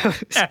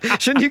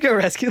 shouldn't you go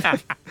rescue them?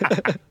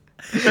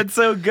 That's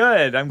so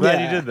good. I'm glad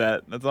Yeah. you did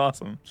that. That's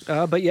awesome.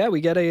 But yeah,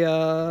 we get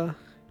another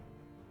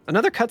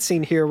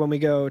cutscene here when we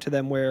go to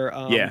them where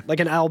Yeah. like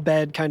an owl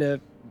bed kind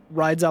of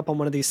rides up on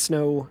one of these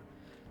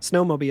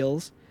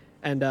snowmobiles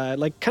and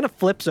like kind of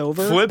flips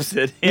over. Flips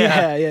it.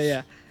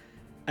 Yeah.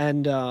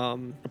 And A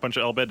bunch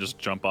of Elbed just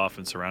jump off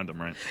and surround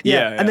him, right?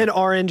 Yeah, and then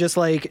Arin just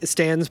like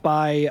stands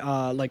by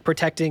like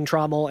protecting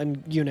Trommel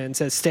and Yuna and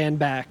says, stand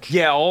back.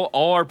 Yeah, all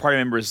our party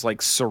members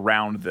like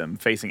surround them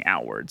facing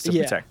outwards to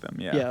protect them.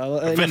 Yeah. Yeah, in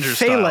a Avengers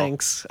style.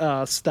 phalanx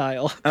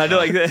style. And I do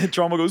like that.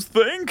 Trauma goes,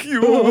 thank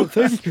you. Oh,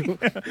 thank you.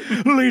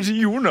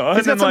 Lady Yuna.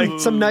 He's And got then, like,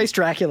 some nice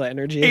Dracula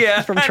energy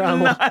yeah, from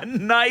Trommel.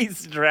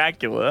 nice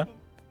Dracula.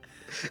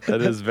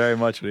 That is very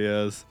much what he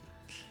is.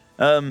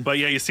 But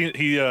yeah, you see,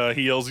 he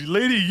yells,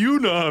 "Lady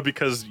Yuna,"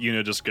 because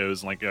Yuna just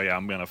goes like, "Oh yeah,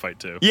 I'm gonna fight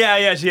too."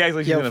 Yeah, she acts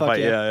like she's Yo, gonna fuck fight.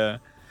 yeah.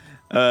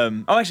 Yeah.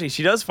 Oh, actually,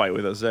 she does fight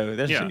with us. So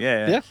doesn't Yeah. she?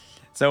 Yeah. Yeah.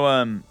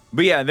 So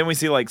but yeah, then we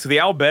see like, so the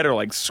Albed are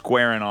like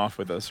squaring off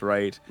with us,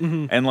 right?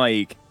 Mm-hmm. And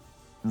like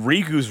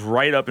Riku's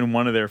right up in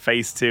one of their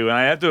face too, and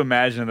I have to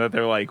imagine that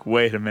they're like,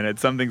 wait a minute,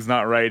 something's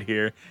not right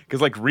here,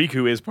 because like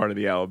Riku is part of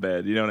the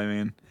Albed. You know what I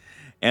mean?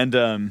 And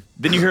then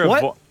you hear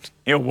What? what?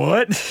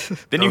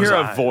 Then you Those hear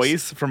eyes. a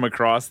voice from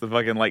across the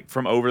fucking like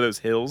from over those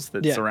hills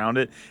that Yeah. surround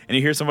it, and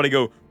you hear somebody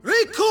go,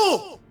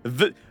 Riku!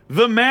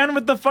 the man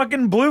with the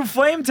fucking blue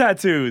flame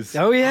tattoos.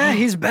 Oh yeah,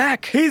 he's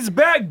back. He's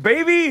back,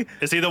 baby.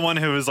 Is he the one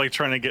who was like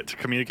trying to get to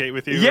communicate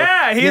with you?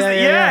 Yeah, he's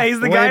Yeah. he's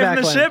the Way guy back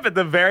from the when. ship at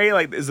the very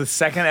like is the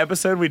second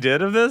episode we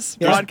did of this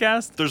Yeah.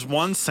 podcast. There's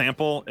one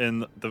sample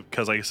in the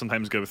because I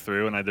sometimes go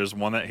through and there's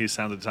one that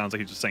sounds like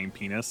he's just saying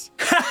penis.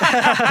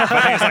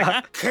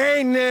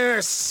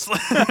 Penis!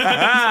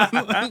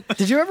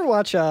 Did you ever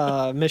watch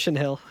Mission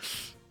Hill?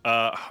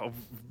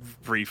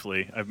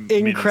 Briefly,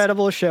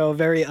 Incredible show,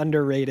 very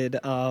underrated.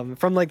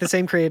 From like the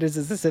same creators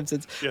as The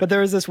Simpsons. But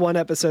there was this one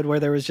episode where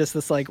there was just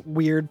this like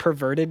weird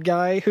perverted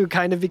guy who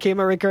kind of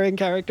became a recurring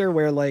character.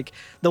 Where like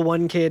the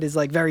one kid is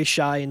like very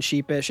shy and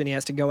sheepish, and he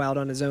has to go out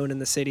on his own in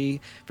the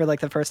city for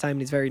like the first time,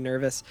 and he's very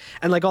nervous.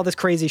 And like all this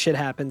crazy shit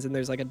happens, and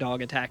there's like a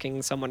dog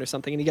attacking someone or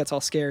something, and he gets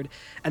all scared.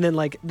 And then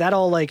like that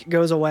all like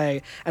goes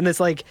away, and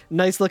this like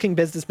nice looking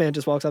businessman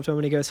just walks up to him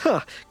and he goes,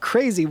 "Huh,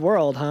 crazy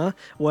world, huh?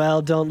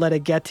 Well, don't let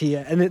it get to you."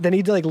 And then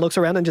he like looks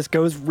around and just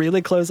goes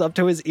really close up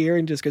to his ear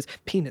and just goes,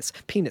 penis,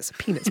 penis,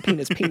 penis,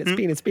 penis, penis,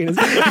 penis, penis,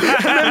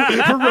 and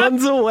then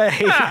runs away.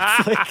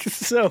 It's like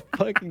so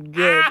fucking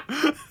good.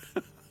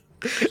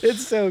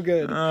 It's so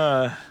good.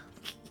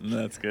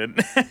 That's good.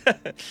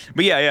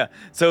 But yeah.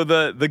 So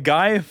the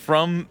guy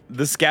from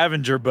the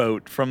scavenger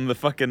boat from the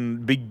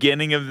fucking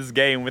beginning of this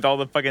game with all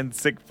the fucking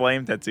sick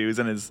flame tattoos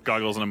and his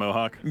Goggles and a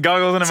mohawk.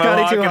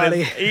 Scotty mohawk.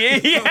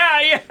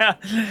 Yeah.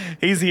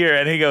 He's here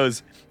and he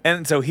goes,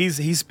 and so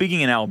he's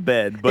speaking in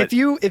Albed, but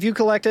if you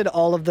collected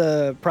all of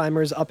the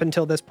primers up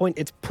until this point,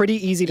 it's pretty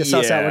easy to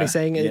suss out what he's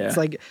saying. It's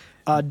like,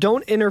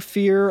 don't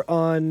interfere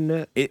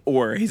on...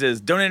 or he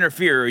says, don't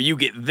interfere or you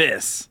get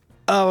this.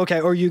 Oh, okay,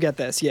 or you get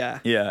this, yeah.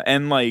 Yeah,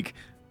 and like,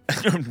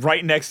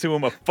 right next to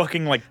him, a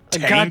fucking like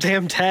tank. A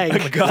goddamn tank.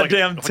 A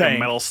goddamn like tank. a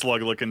metal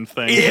slug looking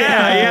thing.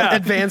 Yeah.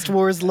 Advanced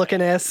Wars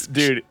looking ass.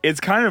 Dude, it's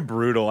kind of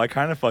brutal. I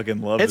kind of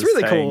fucking love It's this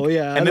really tank. cool,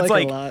 yeah. And I it's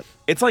like it a lot.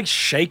 It's like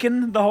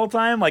shaking the whole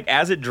time, like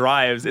as it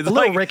drives. It's A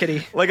little like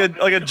rickety. like a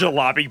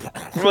jalopy.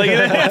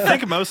 I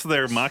think most of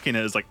their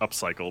Machina is like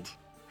upcycled.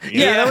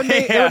 Yeah,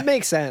 it would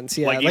make sense.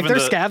 Yeah, Like, like even they're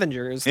the-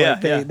 scavengers. Yeah,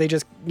 Like they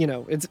just,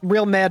 it's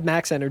real Mad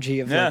Max energy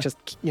of Yeah. like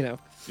just, Yeah.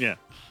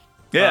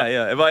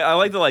 Yeah. But I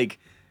like the like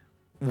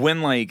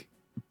when like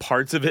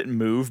parts of it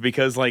move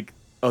because like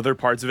other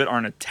parts of it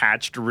aren't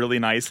attached really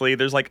nicely.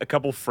 There's like a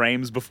couple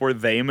frames before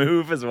they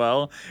move as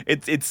well.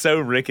 It's so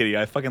rickety.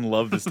 I fucking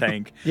love this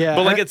tank. Yeah,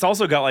 But like it's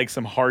also got like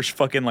some harsh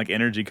fucking like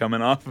energy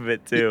coming off of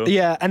it too.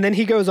 Yeah, and then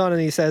he goes on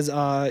and he says,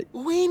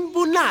 Win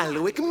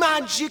bunalwick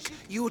magic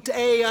yut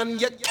aeon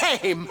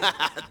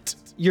yat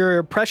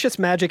your precious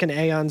magic and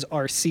aeons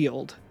are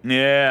sealed.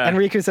 Yeah. And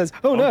Riku says,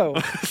 oh no.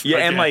 Yeah,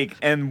 and Okay. like,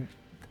 and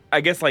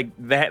I guess like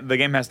that the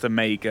game has to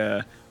make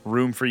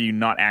room for you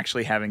not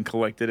actually having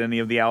collected any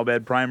of the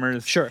Albed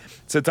primers. Sure.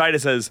 So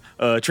Titus says,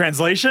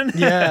 translation?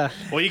 Yeah.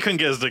 Well, you couldn't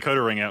get his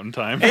decoder ring out in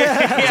time.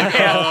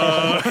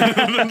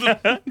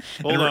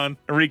 Hold on.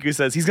 Riku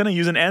says he's gonna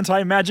use an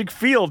anti-magic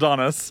field on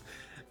us.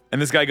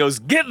 And this guy goes,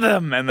 get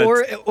them! And the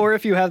Or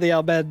if you have the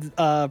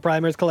Albed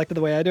primers collected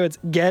the way I do, it's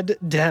get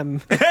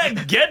dem.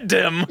 get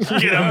them!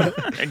 Get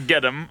him!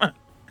 Get him!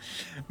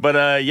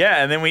 But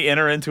yeah, and then we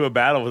enter into a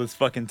battle with this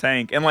fucking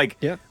tank. And like,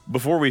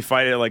 before we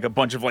fight it, like a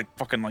bunch of like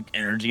fucking like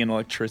energy and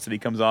electricity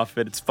comes off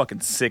it. It's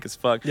fucking sick as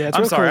fuck. Yeah, it's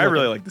I'm real sorry, cool I looking.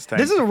 really like this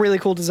tank. This is a really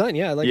cool design.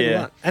 Yeah, I like it a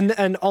Yeah. lot.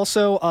 And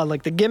also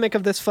like the gimmick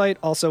of this fight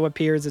also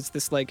appears. It's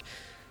this like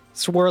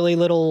swirly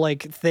little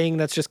like thing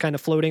that's just kind of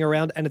floating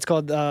around, and it's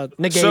called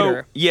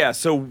Negator.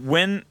 So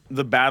when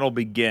the battle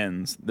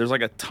begins, there's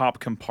like a top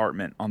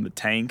compartment on the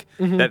tank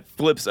that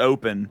flips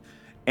open,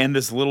 and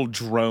this little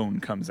drone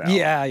comes out.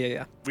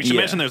 Yeah. We should Yeah.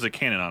 mention there's a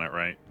cannon on it,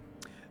 right?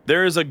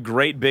 There is a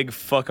great big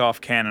fuck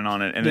off cannon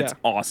on it, and it's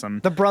Yeah. awesome.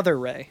 The brother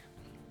Ray.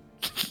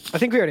 I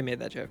think we already made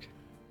that joke.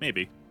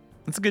 Maybe.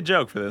 That's a good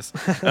joke for this.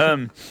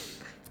 And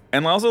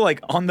also like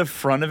on the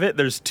front of it,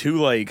 there's two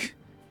like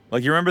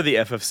you remember the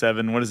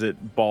FF7? What is it?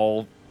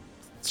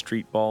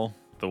 Street ball.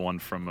 The one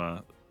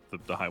from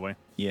the highway.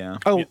 Yeah.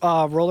 Oh,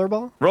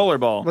 rollerball?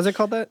 Rollerball. Was it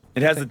called that?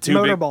 It has the two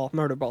big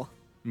Motorball.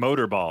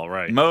 Motorball,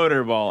 right.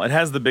 Motorball. It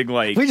has the big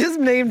like We just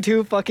named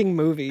two fucking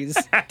movies.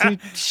 Two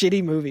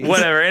shitty movies.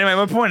 whatever. Anyway,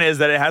 my point is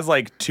that it has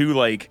like two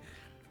like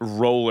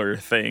roller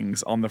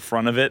things on the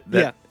front of it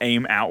that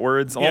aim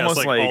outwards, Yeah, almost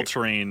it's like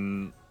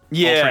all-terrain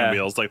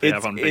wheels like they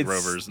have on big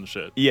rovers and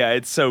shit. Yeah,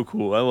 it's so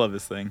cool. I love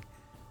this thing.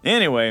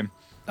 Anyway,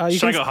 you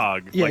can-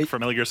 Shagohog, yeah, like from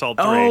Metal Gear Solid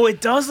 3. oh, it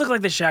does look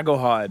like the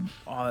Shagohod.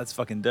 Oh, that's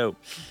fucking dope.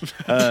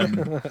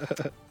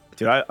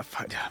 Dude,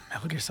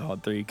 Metal Gear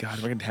Solid 3.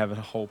 God, we're gonna have a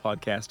whole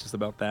podcast just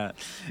about that.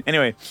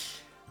 Anyway,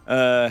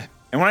 and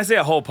when I say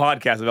a whole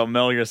podcast about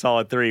Metal Gear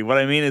Solid 3, what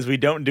I mean is we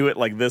don't do it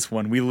like this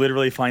one. We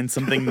literally find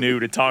something new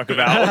to talk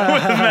about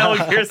with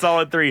Metal Gear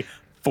Solid 3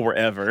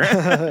 forever.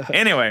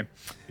 Anyway,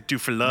 do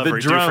for love the or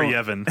drone.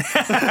 do for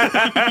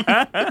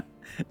Yevon.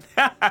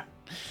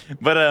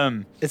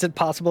 But is it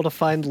possible to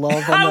find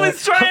love on I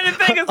was trying to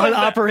think of on something.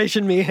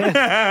 Operation Meehan?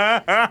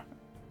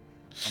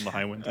 On the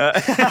high wind.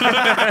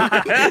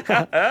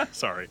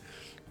 Sorry.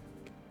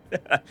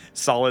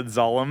 Solid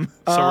Zolom.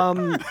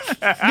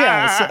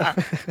 Yeah.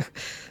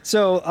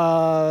 So,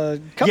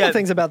 couple Yeah,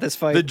 things about this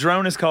fight. The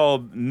drone is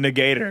called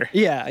Negator.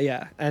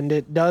 Yeah, and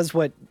it does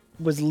what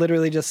was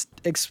literally just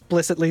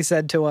explicitly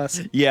said to us.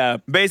 Yeah,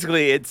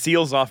 basically it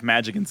seals off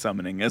magic and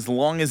summoning. As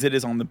long as it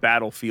is on the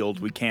battlefield,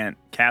 we can't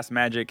cast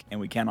magic and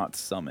we cannot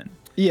summon.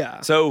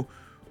 Yeah. So,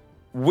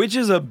 which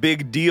is a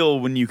big deal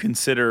when you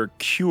consider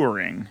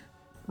curing,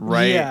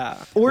 right?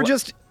 Yeah. Or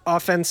just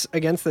offense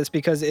against this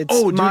because it's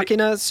Oh, dude,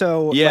 Machina,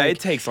 so Yeah, like, it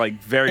takes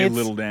like very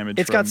little damage.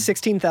 It's got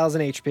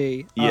 16,000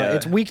 HP. Yeah.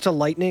 It's weak to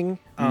lightning,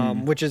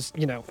 which is,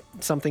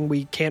 something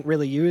we can't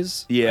really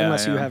use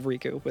unless you have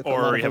Riku. With a lot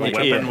Or of you have a electric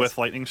weapon weapons. with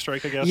lightning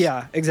strike, I guess.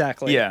 Yeah,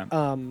 exactly. Yeah.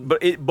 Um,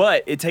 but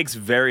it takes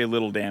very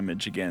little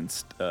damage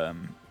against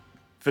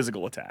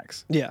physical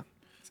attacks. yeah.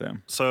 So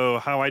So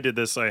how I did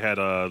this, I had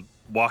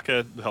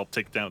Waka help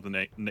take down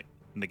the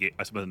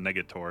I suppose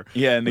Negator.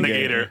 Yeah,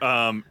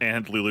 Negator.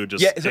 And Lulu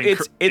just Yeah, so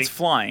it's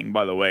flying,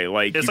 by the way.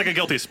 Like it's like a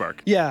guilty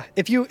spark. Yeah,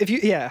 if you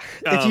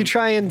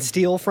try and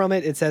steal from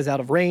it, it says out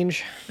of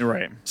range.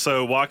 Right.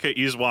 So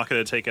use Waka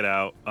to take it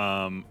out.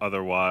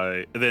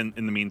 Otherwise, then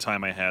in the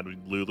meantime, I had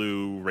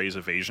Lulu raise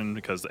evasion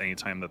because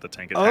anytime that the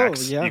tank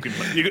attacks, yeah. you can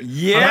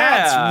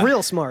That's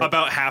real smart.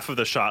 about half of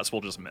the shots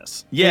will just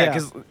miss. Yeah,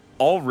 because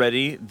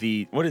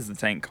already what is the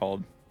tank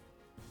called?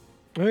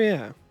 Oh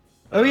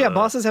yeah,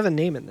 bosses have a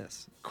name in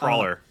this.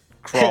 Crawler.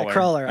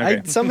 Crawler. Okay.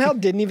 I somehow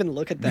didn't even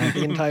look at that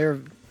the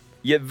entire.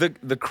 Yeah,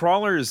 the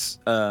crawler's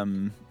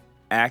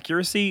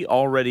accuracy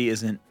already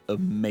isn't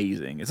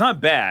amazing. It's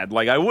not bad.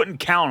 Like I wouldn't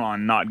count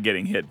on not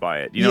getting hit by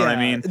it. You know what I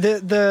mean?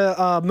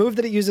 The move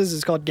that it uses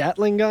is called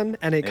Gatling gun,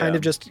 and it kind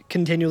of just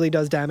continually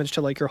does damage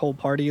to like your whole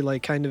party,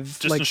 like kind of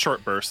just in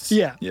short bursts.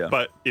 Yeah.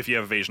 But if you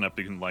have evasion up,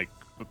 you can like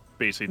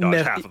basically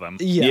dodge half of them.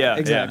 Yeah,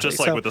 exactly. Just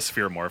like with the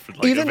sphere morph,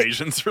 like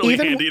evasion's really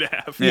handy to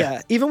have.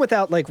 Yeah, even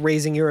without like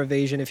raising your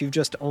evasion, if you've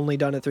just only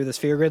done it through the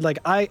sphere grid, like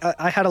I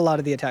had a lot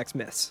of the attacks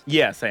miss.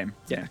 Yeah, same.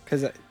 Yeah,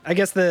 because I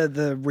guess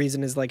the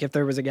reason is like if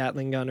there was a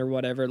Gatling gun or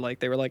whatever, like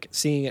they were like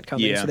seeing it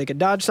coming, so they could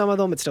dodge some of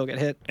them, but still get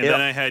hit. And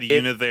then I had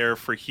Yuna there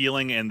for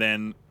healing, and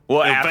then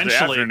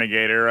eventually after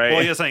Negator, right?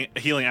 Well, saying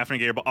healing after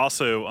Negator, but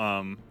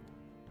also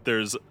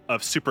there's a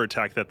super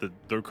attack that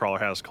the crawler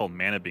has called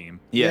Mana Beam.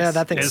 Yes. Yeah,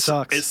 that thing And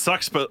sucks. It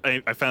sucks, but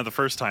I found it the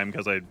first time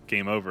because I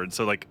game over, and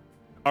so like,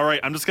 all right,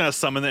 I'm just gonna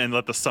summon it and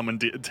let the summon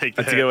take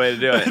the That's a good way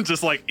to do it.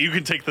 Just like you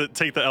can take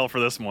the L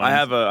for this one. I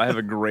have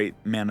a great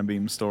Mana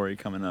Beam story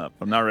coming up.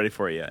 I'm not ready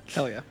for it yet.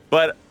 Hell yeah.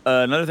 But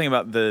another thing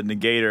about the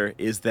Negator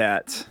is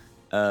that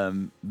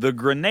the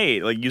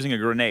grenade, like using a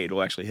grenade,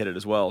 will actually hit it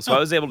as well. So I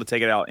was able to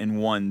take it out in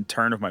one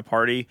turn of my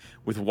party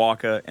with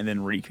Waka and then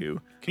Riku.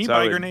 Can you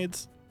buy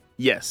grenades?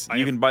 Yes,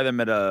 you can buy them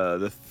at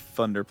the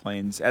Thunder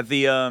Plains at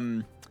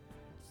the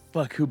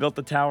who built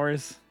the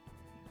towers?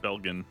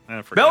 Belgian.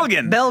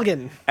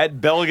 Belgian. At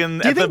Belgian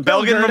Do you at the think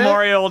Belgian Belgerda-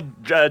 Memorial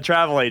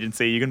Travel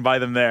Agency. You can buy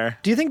them there.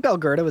 Do you think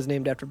Belgerda was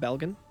named after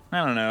Belgian?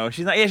 I don't know.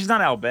 She's not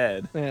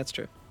Albed. Yeah, that's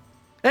true.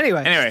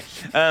 Anyway,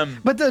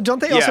 but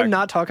don't they also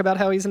not talk about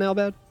how he's an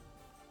Albed?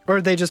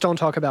 Or they just don't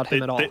talk about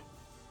him at all?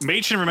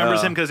 Machen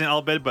remembers him because he's an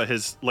Albed, but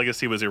his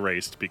legacy was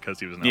erased because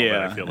he was an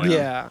Albed, I feel like.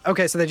 Yeah.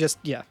 Okay, so they just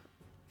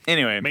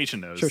Anyway,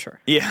 Machen knows. Sure.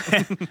 Yeah,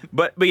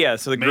 but yeah.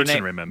 So the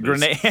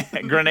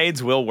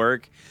grenades will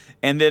work,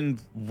 and then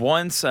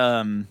once,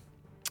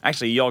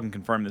 actually, y'all can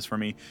confirm this for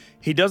me.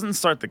 Does he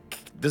start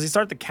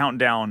the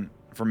countdown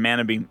for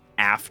Mana Beam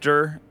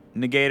after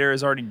Negator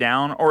is already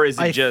down, or is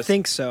it I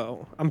think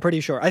so. I'm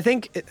pretty sure. I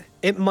think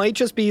it might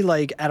just be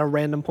like at a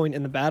random point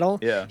in the battle.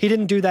 Yeah. He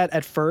didn't do that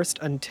at first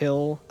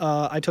until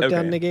I took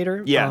down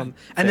Negator. Yeah.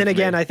 And then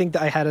again, I think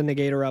that I had a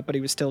Negator up, but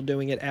he was still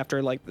doing it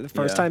after like the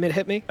first time it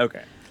hit me.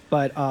 Okay.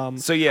 But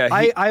so yeah,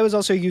 I was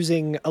also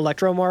using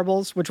Electro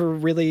Marbles, which were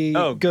really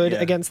good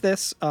against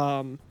this.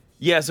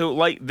 Yeah. So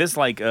like this,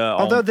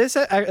 although this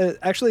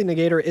actually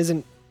Negator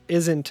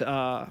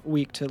isn't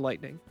weak to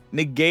lightning.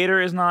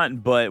 Negator is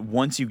not, but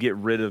once you get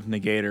rid of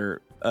Negator,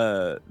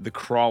 the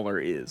crawler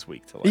is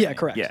weak to lightning. Yeah,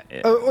 correct. Yeah.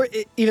 Or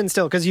even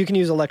still, because you can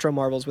use Electro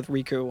Marbles with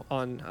Riku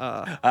on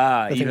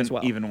the thing as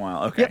well. Even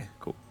while. Okay,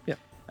 cool. Yeah.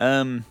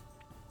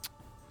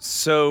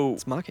 So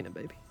it's Machina,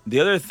 baby. The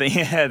other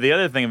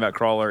thing about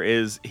Crawler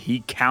is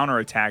he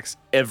counterattacks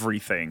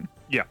everything.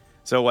 Yeah.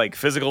 So like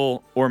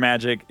physical or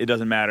magic, it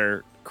doesn't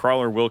matter.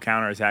 Crawler will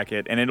counterattack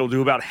it, and it'll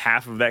do about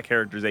half of that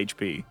character's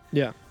HP.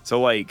 Yeah.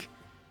 So like,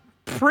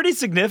 pretty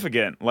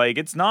significant. Like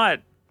it's not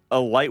a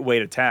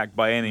lightweight attack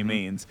by any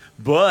means,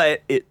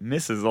 but it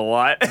misses a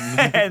lot.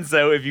 And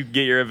so if you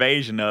get your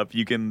evasion up,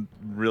 you can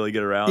really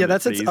get around. Yeah,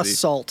 that's its easy.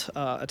 assault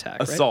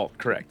attack. Assault,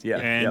 correct? Yeah.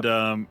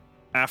 And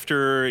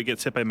after it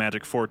gets hit by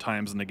magic 4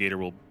 times, the Negator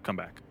will come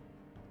back.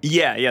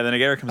 Yeah, the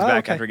Negator comes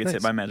back after it gets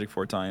hit by magic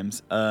 4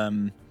 times.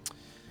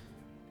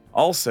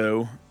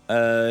 Also,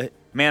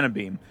 Mana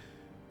Beam.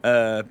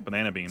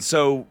 Banana Beam.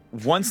 So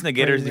once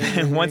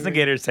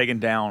Negator's taken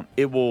down,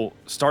 it will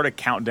start a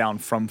countdown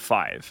from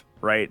 5,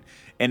 right?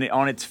 And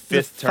on its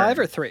 5th turn. 5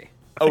 or 3?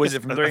 Oh, is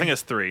it from 3? I think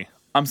it's 3.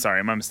 I'm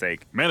sorry, my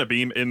mistake. Mana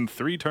Beam in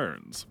 3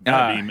 turns.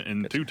 Mana Beam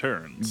in 2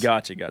 turns.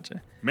 Gotcha.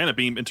 Mana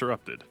Beam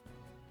interrupted.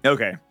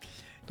 Okay.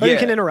 Oh, you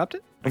can interrupt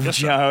it? I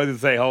was going to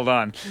say, hold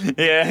on.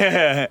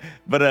 Yeah.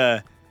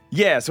 But,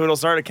 yeah, so it'll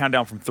start a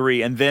countdown from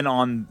 3, and then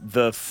on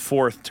the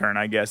 4th turn,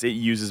 I guess, it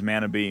uses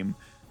Mana Beam.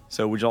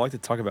 So would y'all like to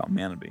talk about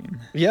Mana Beam?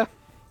 Yeah.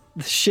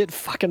 This shit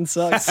fucking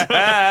sucks.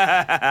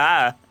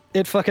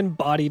 It fucking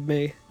bodied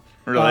me.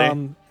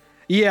 Really?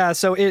 Yeah,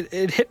 so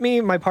it hit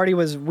me. My party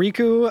was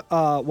Riku,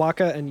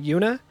 Waka, and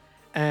Yuna.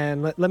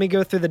 And let me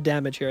go through the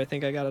damage here. I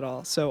think I got it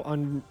all. So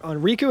on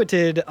Riku, it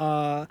did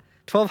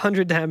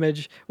 1,200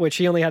 damage, which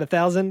she only had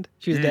 1,000.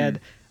 She was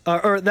dead.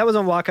 Or that was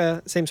on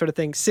Waka, same sort of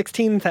thing.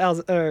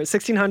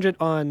 1,600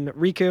 on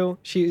Riku.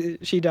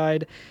 She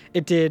died.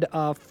 It did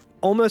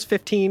almost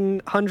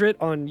 1,500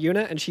 on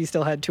Yuna, and she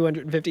still had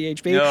 250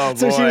 HP. Oh,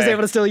 so she was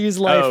able to still use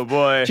life. Oh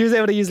boy, she was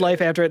able to use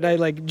life after it,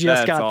 and I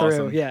just got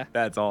awesome. through. Yeah,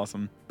 that's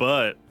awesome.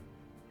 But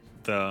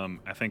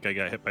I think I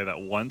got hit by that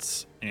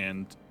once,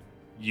 and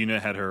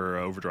Yuna had her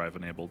overdrive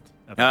enabled.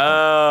 At that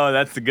Oh,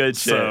 that's the good point.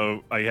 shit.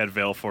 So I had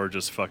Veilfor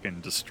just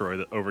fucking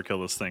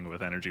overkill this thing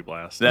with energy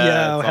blast.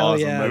 That's hell awesome.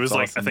 yeah. It That's was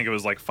like awesome. I think it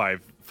was like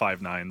five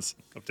nines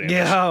of damage.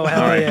 Yeah, oh,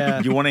 hell All right,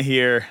 yeah. you want to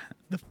hear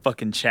the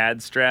fucking Chad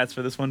strats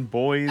for this one,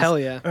 boys? Hell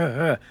yeah.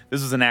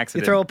 This was an You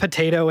accident. throw a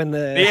potato in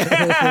the Yeah.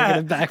 thing and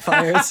it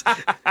backfires.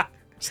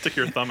 Stick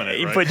your thumb in it.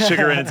 You right? put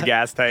sugar in its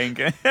gas tank.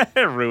 It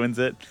ruins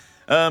it.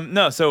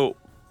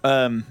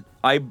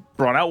 I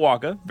brought out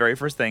Waka, very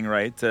first thing,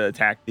 right, to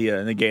attack the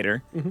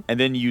Negator, and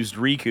then used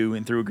Riku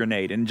and threw a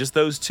grenade. And just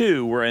those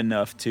two were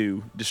enough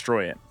to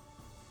destroy it.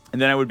 And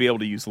then I would be able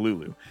to use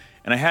Lulu.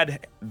 And I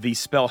had the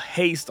spell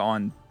Haste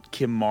on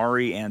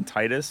Kimari and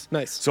Titus.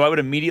 Nice. So I would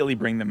immediately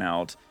bring them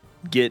out,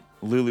 get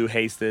Lulu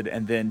hasted,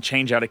 and then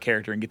change out a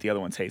character and get the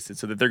other ones hasted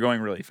so that they're going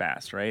really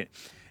fast, right?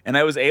 And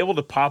I was able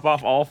to pop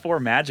off all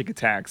 4 magic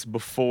attacks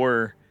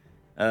before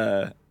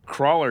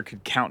Crawler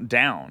could count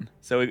down.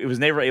 So it was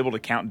never able to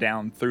count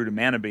down through to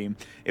Mana Beam.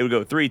 It would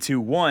go 3, 2,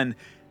 1.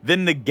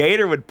 Then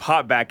Negator would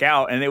pop back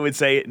out and it would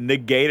say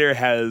Negator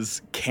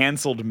has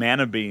canceled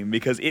Mana Beam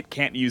because it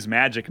can't use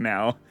magic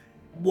now.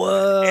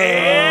 Whoa.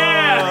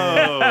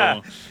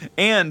 Yeah.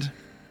 And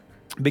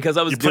because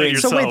I was You put it doing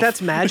So wait, yourself.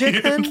 that's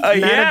magic then? yeah,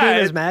 Mana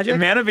Beam is magic?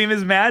 Mana Beam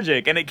is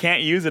magic, and it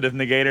can't use it if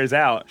Negator's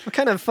out. What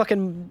kind of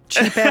fucking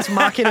cheap-ass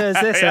Machina is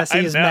this? Yeah, I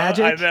see is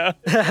magic? I know.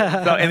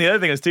 So, and the other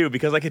thing is, too,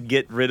 because I could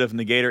get rid of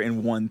Negator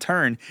in one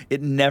turn,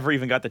 it never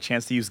even got the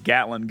chance to use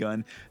Gatling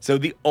Gun. So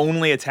the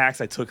only attacks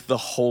I took the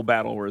whole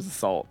battle was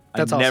Assault.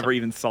 That's I awesome. never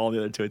even saw the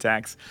other 2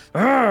 attacks.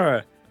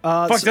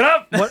 Fucked So it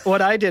up!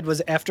 what I did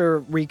was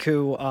after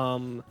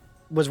Riku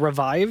was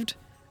revived,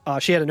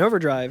 she had an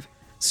overdrive,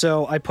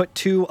 so I put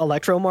 2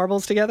 Electro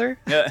Marbles together.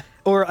 Yeah.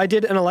 Or I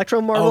did an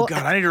Electro Marble. Oh,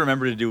 God, I need to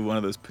remember to do one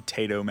of those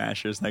potato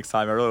mashers next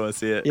time. I really want to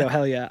see it. Yo,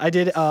 hell yeah. I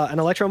did an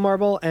Electro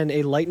Marble and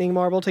a Lightning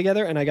Marble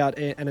together, and I got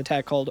an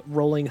attack called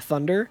Rolling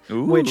Thunder,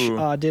 which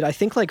did, I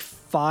think, like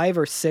 5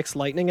 or 6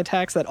 lightning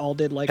attacks that all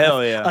did like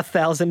Hell yeah.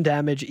 1,000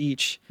 damage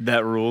each.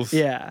 That rules.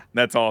 Yeah.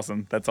 That's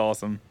awesome. That's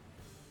awesome.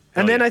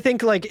 And then yeah. I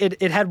think like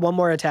it had one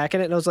more attack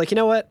in it, and I was like, you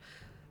know what?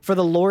 For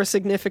the lore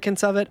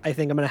significance of it, I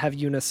think I'm going to have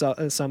Yuna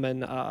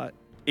summon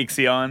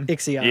Ixion.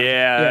 Ixion.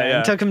 Yeah.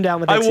 And took him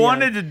down with I Ixion.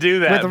 wanted to do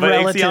that, With but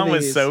relative Ixion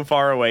was ease. so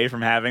far away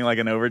from having like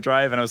an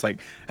overdrive, and I was like,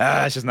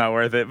 it's just not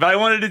worth it. But I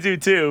wanted to do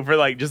 2 for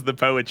like just the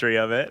poetry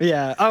of it.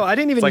 Yeah. Oh, I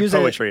didn't even like use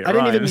poetry, it I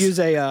didn't even rhymes. use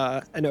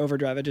an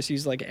overdrive. I just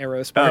used like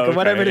Arrow Spark Oh, or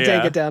whatever okay, to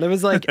take yeah. it down. It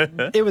was like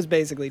it was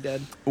basically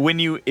dead.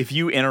 If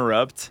you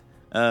interrupt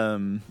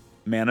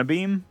Mana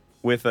Beam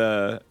with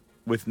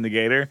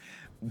Negator,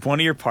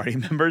 one of your party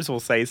members will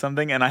say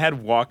something, and I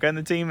had Waka in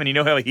the team, and you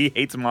know how he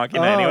hates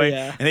Machina Oh, anyway?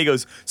 yeah. And he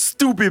goes,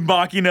 "Stupid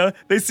Machina,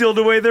 they sealed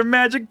away their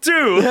magic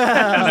too." And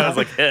I was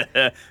like,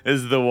 this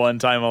is the one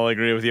time I'll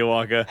agree with you,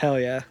 Waka. Hell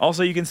yeah.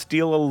 Also, you can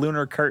steal a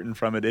lunar curtain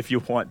from it if you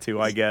want to,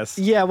 I guess.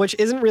 Yeah, which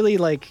isn't really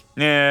like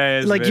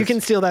Yeah, like you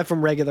can steal that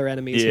from regular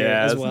enemies here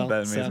yeah, as isn't well.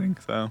 that so. amazing?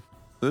 So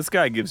this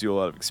guy gives you a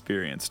lot of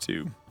experience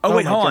too. Oh, Oh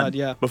wait, my hold God, on.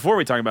 yeah. Before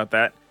we talk about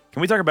that, can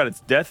we talk about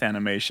its death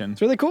animation?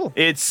 It's really cool.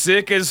 It's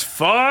sick as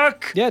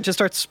fuck. Yeah, it just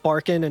starts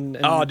sparking and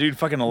Oh, dude,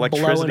 fucking blowing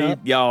electricity. up.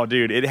 Yo,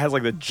 dude, it has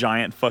like the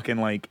giant fucking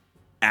like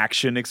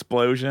action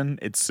explosion.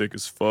 It's sick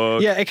as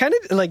fuck. Yeah, it kind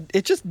of like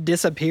it just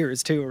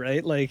disappears too,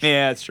 right? Like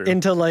Yeah, that's true.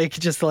 into like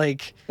just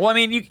like Well, I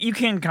mean, you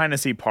can kind of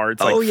see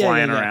parts like Oh, yeah,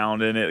 flying yeah, yeah.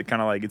 around, and it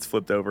kind of like gets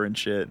flipped over and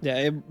shit. yeah,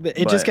 it But-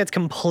 just gets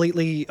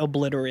completely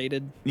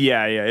obliterated.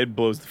 Yeah, it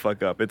blows the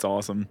fuck up. It's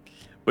awesome.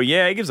 But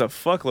yeah, it gives a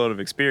fuckload of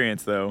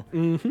experience though.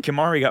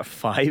 Kimari got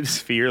 5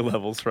 sphere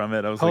levels from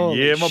it. I was Holy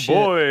like, yeah, my shit.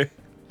 boy. Yeah,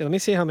 let me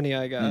see how many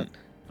I got.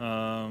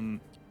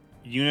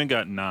 Yuna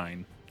got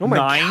 9. Oh my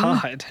 9?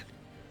 god.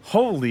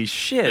 Holy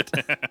shit.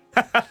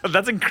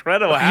 That's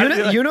incredible. How did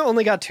Yuna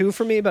only got 2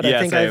 for me, but Yeah, I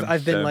think same,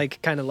 I've been same.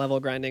 like kind of level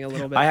grinding a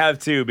little bit. I have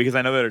too, because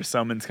I know that her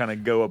summons kind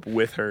of go up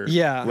with her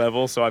Yeah.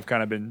 level, so I've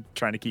kind of been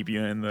trying to keep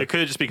you in the. It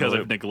could just because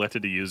loop. I've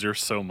neglected to use her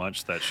so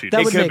much that she.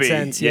 That It would could make be,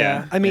 sense,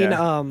 yeah. I mean,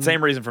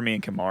 same reason for me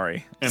and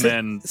Kimari. and si-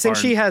 then since our-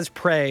 she has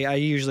prey, I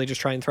usually just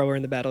try and throw her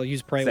in the battle,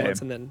 use prey Same.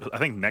 once, and then I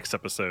think next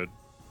episode,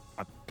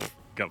 I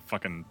got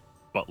fucking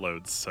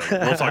buttloads. So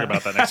we'll talk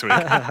about that next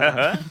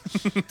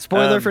week.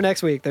 spoiler for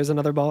next week. There's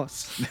another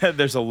boss.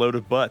 There's a load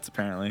of butts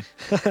apparently.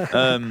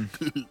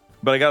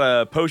 But I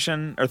got a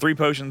potion or 3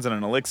 potions and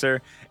an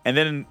elixir, and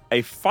then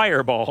a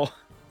fireball.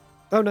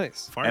 Oh,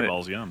 nice.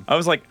 Fireball's yum. I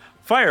was like,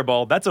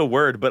 fireball, that's a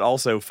word, but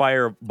also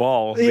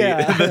fireball,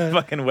 Yeah. the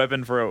fucking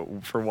weapon for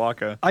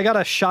Waka. I got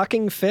a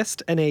shocking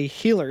fist and a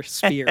healer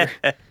spear.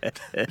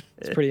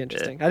 It's pretty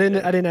interesting. I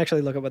didn't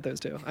actually look up what those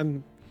do.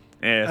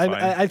 Yeah,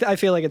 it's fine. I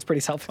feel like it's pretty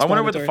I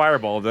self-explanatory. wonder what the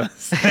fireball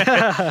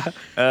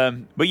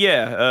does. But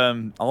yeah,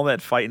 all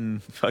that fighting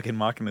fucking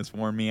Machina's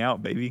worn me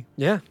out, baby.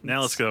 Yeah.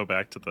 Now let's go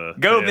back to the.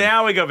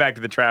 Now we go back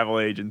to the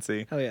travel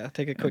agency. Oh yeah.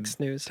 Take a quick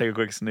snooze. Take a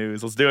quick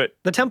snooze. Let's do it.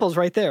 The temple's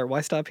right there.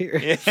 Why stop here?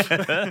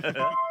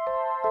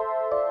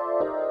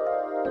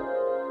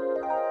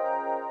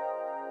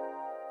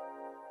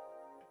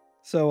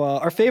 So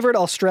our favorite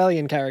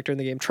Australian character in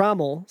the game,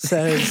 Trommel,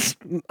 says,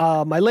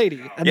 "My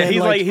lady." And Yeah,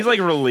 then, he's like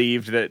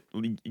relieved that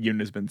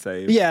Yuna's been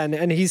saved. Yeah,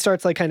 and he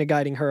starts like kind of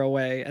guiding her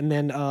away, and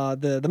then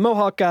the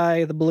Mohawk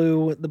guy, the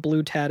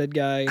blue tatted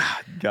guy,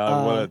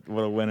 God,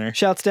 what a winner!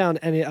 shouts down,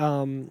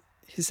 and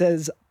he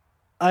says,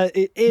 "Do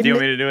you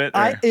want me to do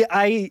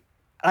it?"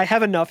 I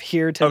have enough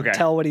here to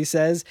tell what he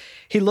says.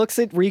 He looks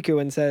at Riku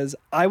and says,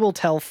 "I will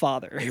tell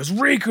father." He goes,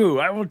 "Riku,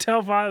 I will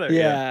tell father."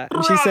 Yeah,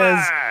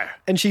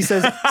 and she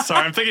says,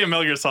 Sorry, I'm thinking of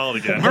Metal Gear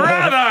Solid again.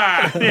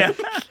 "Brother."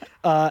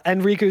 Yeah.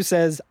 And Riku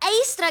says,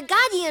 Aistra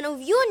guardian of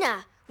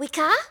Yuna,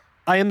 Wika?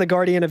 "I am the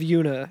guardian of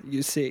Yuna,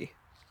 you see."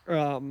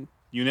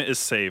 Yuna is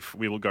safe.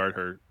 We will guard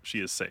her. She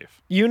is safe.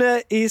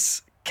 Yuna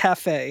is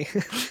cafe.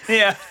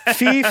 Yeah.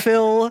 Fi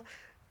Phil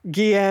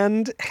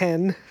Giand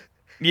Hen.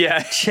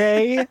 Yeah.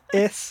 Che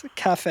is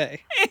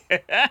cafe.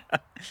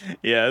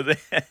 Yeah.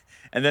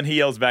 And then he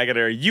yells back at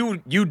her, You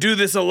do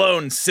this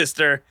alone,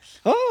 sister."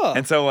 Oh.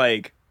 And so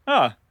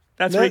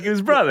that's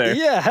Riku's brother.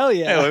 Yeah, hell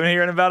yeah. Hey, we've been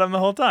hearing about him the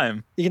whole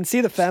time. You can see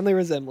the family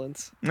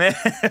resemblance.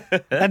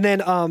 And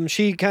then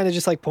she kind of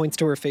just like points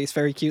to her face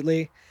very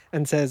cutely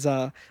and says,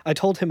 "I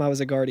told him I was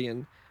a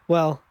guardian.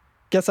 Well,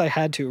 guess I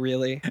had to,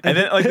 really." And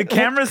then like the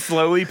camera's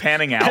slowly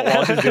panning out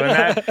while she's doing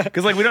that,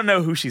 because like we don't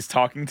know who she's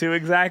talking to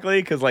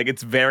exactly, because like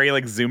it's very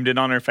like zoomed in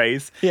on her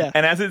face. Yeah.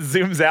 And as it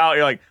zooms out,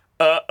 you're like,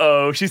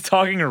 uh-oh, she's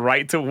talking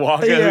right to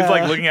Waka, who's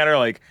like looking at her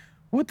like,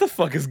 what the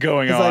fuck is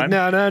going He's on? like,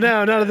 no,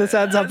 none of this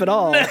adds up at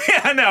all.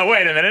 Yeah, no,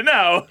 wait a minute,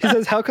 no. He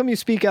says, "How come you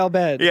speak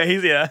Albed?" Yeah,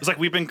 It's like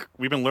we've been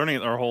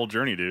learning our whole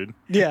journey, dude.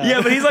 Yeah.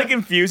 Yeah, but he's like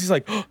confused. He's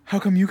like, how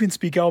come you can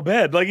speak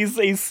Albed? Like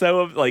he's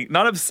so like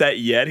not upset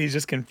yet. He's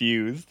just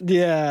confused.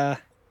 Yeah.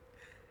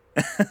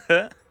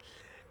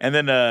 And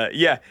then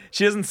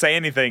she doesn't say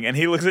anything, and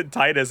he looks at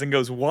Titus and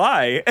goes,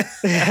 "Why?"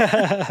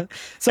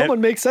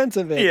 Someone makes sense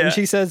of it. Yeah. And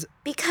she says,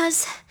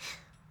 Because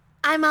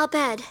I'm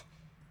Albed,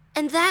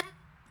 and that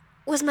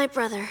was my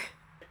brother.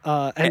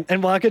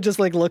 and Waka just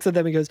like looks at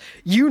them and goes,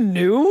 "You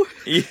knew?"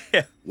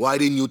 Yeah. Why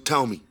didn't you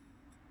tell me?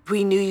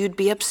 We knew you'd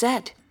be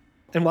upset.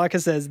 And Waka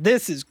says,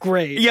 "This is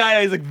great."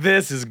 Yeah, he's like,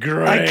 "This is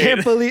great." I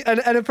can't believe, and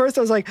at first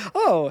I was like,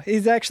 "Oh,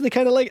 he's actually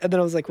kind of like," and then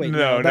I was like, "Wait,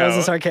 no, that was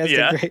a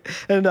sarcastic great."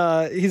 And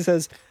he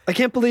says, "I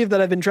can't believe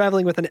that I've been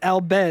traveling with an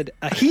Albed,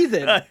 a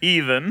heathen." A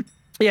heathen.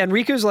 Yeah, and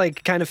Riku's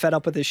like kind of fed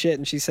up with his shit,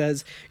 and she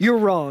says, "You're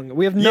wrong.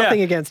 We have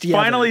nothing against Yevon."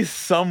 Finally,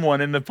 someone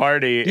in the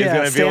party is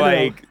gonna be standing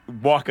like,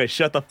 "Waka,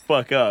 shut the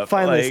fuck up."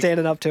 Finally like,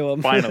 standing up to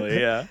him. Finally,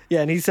 yeah.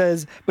 Yeah, and he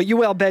says, "But you,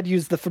 Albed,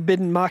 used the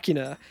forbidden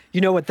Machina.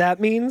 You know what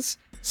that means?"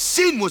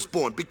 Sin was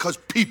born because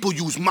people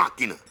use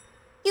Machina.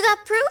 You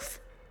got proof?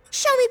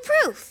 Show me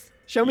proof.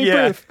 Show me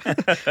proof.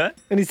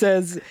 And he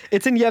says,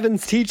 "It's in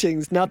Yevon's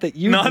teachings, not that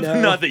you know."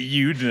 Not that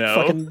you know.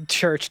 Fucking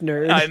church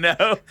nerd. I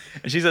know.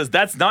 And she says,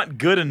 "That's not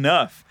good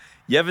enough.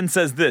 Yevon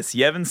says this.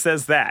 Yevon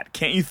says that.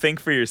 Can't you think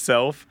for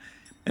yourself?"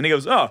 And he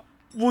goes, "Oh,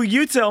 well,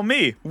 you tell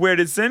me. Where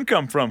did sin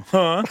come from,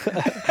 huh?"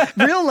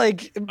 Real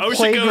like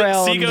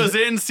playground. C goes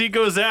in, C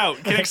goes out.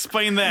 Can't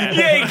explain that.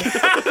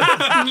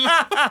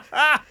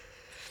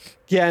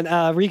 Yeah, and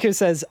Riku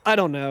says, "I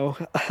don't know."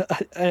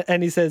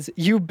 And he says,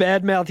 "You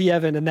badmouth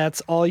Yevon, and that's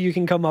all you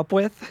can come up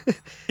with?"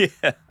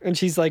 Yeah. And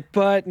she's like,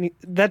 "But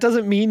that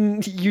doesn't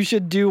mean you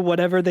should do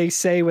whatever they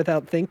say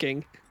without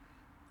thinking.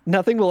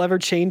 Nothing will ever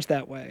change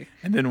that way."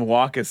 And then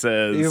Waka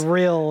says,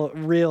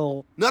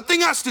 real.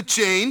 Nothing has to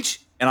change.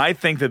 and I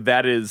think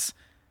that is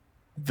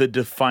the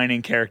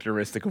defining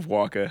characteristic of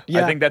Waka.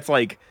 Yeah. I think that's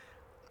like,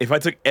 if I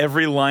took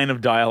every line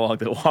of dialogue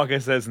that Waka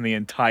says in the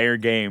entire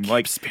game,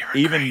 like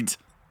even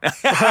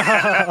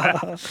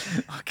oh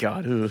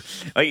god, ugh.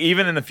 Like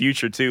even in the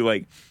future too,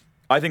 like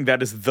I think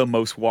that is the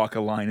most Waka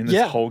line in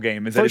this whole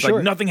game. Is that it's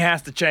like nothing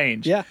has to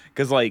change. Yeah,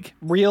 because like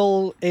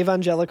real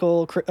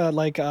evangelical,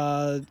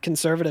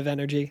 conservative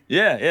energy.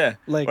 Yeah, yeah.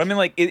 Like but I mean,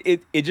 like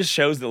it just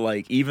shows that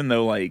like even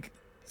though like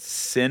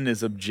sin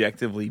is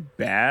objectively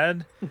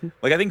bad,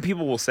 like I think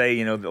people will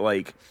say that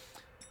like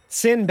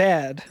sin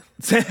bad,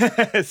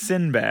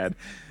 sin bad.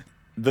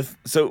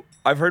 So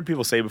I've heard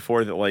people say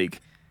before that like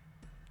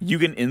you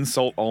can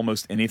insult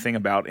almost anything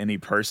about any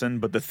person,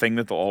 but the thing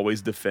that they'll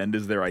always defend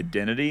is their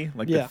identity,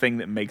 like the thing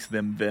that makes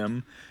them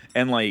them.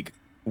 And like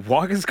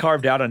Waka's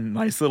carved out a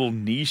nice little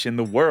niche in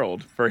the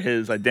world for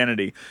his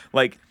identity.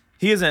 Like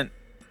he isn't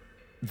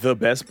the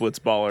best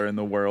blitzballer in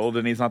the world,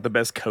 and he's not the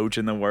best coach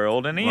in the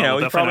world, and he's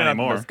probably not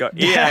the best guy.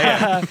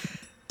 Yeah.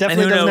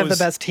 Definitely doesn't have the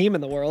best team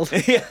in the world.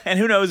 Yeah, and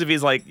who knows if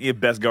he's like the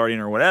best guardian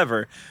or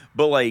whatever,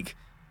 but like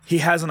he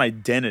has an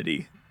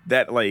identity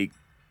that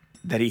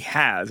he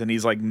has, and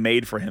he's like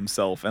made for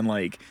himself, and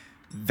like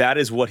that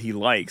is what he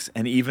likes.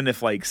 And even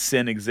if like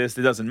sin exists,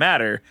 it doesn't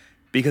matter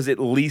because at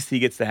least he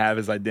gets to have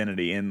his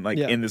identity in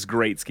in this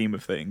great scheme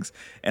of things.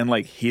 And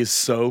like he is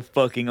so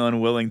fucking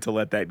unwilling to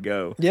let that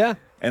go. Yeah.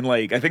 And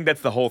like I think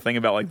that's the whole thing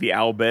about like the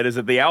Albed is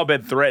that the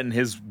Albed threaten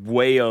his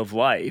way of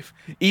life.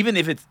 Even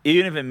if it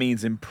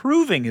means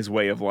improving his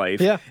way of life,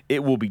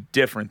 it will be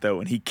different though,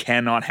 and he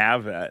cannot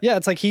have that. Yeah,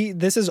 it's like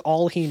this is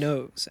all he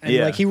knows. And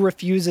like he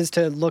refuses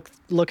to look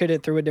at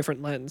it through a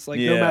different lens, like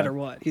no matter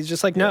what. He's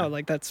just like, no,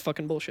 like that's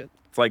fucking bullshit.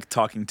 It's like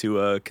talking to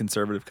a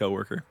conservative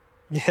coworker.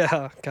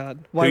 Yeah,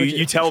 God. Why would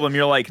you tell them,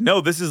 you're like, no,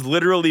 this is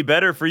literally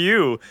better for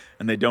you.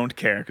 And they don't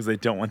care because they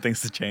don't want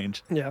things to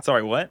change. Yeah.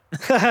 Sorry, what?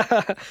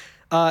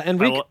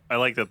 And I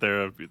like that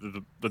the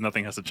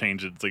nothing has to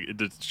change. It's like it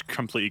just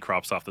completely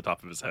crops off the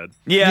top of his head.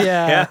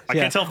 Yeah. I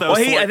can't tell if that was.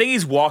 I think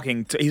he's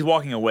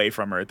walking away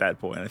from her at that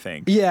point. I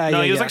think. Yeah. No,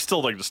 yeah, he was yeah. like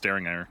still like just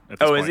staring at her. At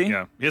this point. Is he?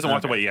 Yeah, he hasn't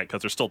walked away yet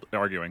because they're still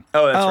arguing.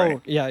 Oh, that's right.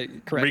 Yeah,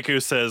 correct.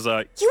 Riku says, You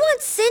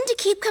want Sin to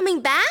keep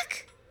coming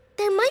back?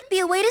 There might be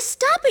a way to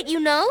stop it, you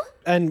know?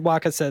 And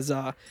Waka says,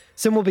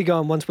 Sin will be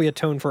gone once we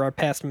atone for our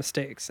past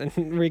mistakes. And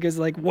Riku's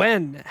like,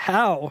 when?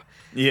 How?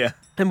 Yeah.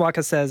 And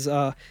Waka says,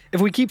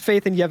 if we keep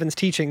faith in Yevon's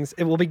teachings,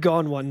 it will be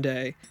gone one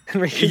day.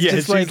 And Riku's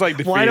just she's like,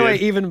 defeated. why do I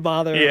even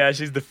bother? Yeah,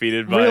 she's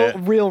defeated by it.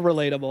 Real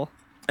relatable.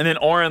 And then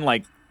Oren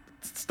like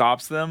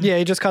stops them. Yeah,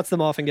 he just cuts them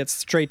off and gets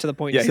straight to the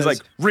point. Yeah, He he's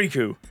says, like,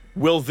 Riku,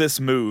 will this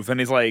move? And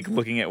he's like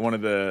looking at one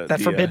of the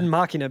forbidden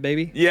Machina,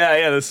 baby.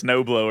 Yeah, the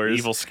snow blowers.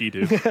 evil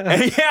ski-doo.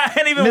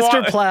 and even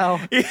Mr. Plow.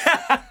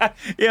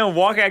 Yeah,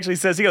 Walk actually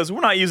says, he goes,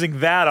 we're not using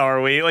that,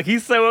 are we? Like,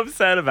 he's so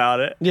upset about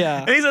it.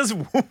 Yeah. And he says,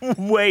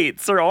 wait,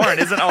 Sir Oren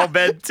isn't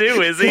Albed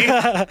too, is he?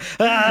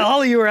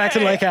 All of you are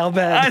acting like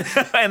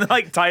Albed. And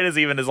like Titus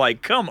even is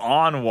like, come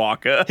on,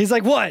 Waka. He's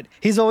like, what?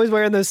 He's always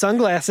wearing those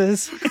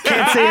sunglasses.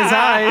 Can't see his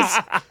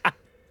eyes.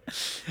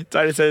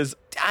 Titus says,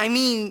 I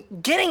mean,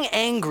 getting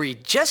angry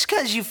just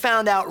because you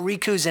found out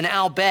Riku's an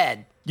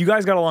Albed. you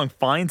guys got along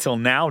fine till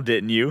now,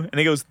 didn't you? And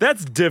he goes,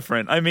 that's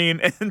different. I mean,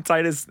 and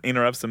Titus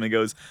interrupts him and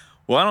goes,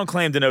 well, I don't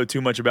claim to know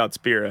too much about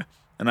Spira,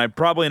 and I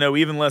probably know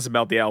even less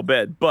about the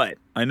Albed, but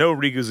I know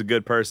Riku's a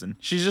good person.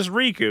 She's just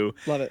Riku.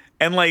 Love it.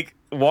 And like,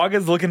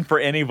 Waga's looking for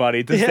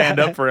anybody to stand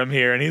up for him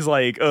here, and he's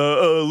like,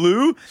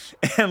 Lou?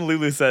 And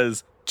Lulu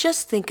says,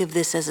 just think of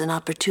this as an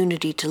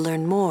opportunity to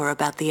learn more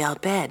about the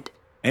Albed.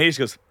 and he just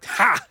goes,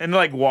 ha! And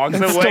like walks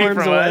away storms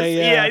from away, us.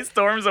 yeah. He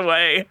storms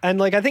away. And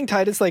like, I think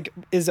Titus like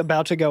is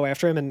about to go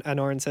after him, and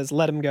Oren says,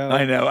 let him go.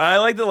 I know. I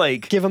like that,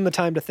 like, Give him the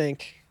time to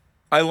think.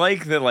 I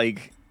like that,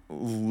 like,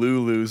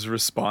 Lulu's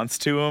response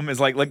to him is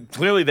like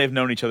clearly they've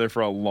known each other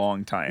for a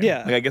long time.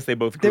 Yeah. Like, I guess they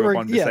both grew up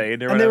on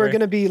Besaid or and they were whatever.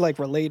 gonna be like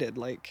related,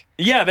 like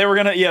they were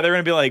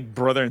gonna be like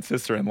brother and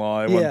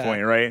sister-in-law at one Yeah.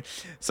 point, right?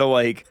 So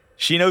like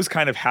she knows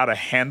kind of how to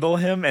handle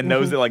him and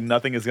knows that like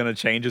nothing is gonna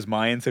change his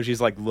mind. So she's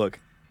like, look,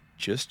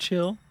 just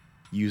chill.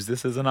 Use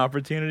this as an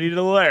opportunity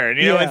to learn,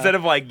 you know, Yeah. instead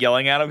of like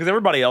yelling at him, because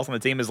everybody else on the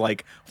team is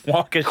like,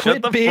 Waka, shut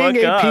quit the being fuck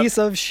a up. piece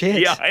of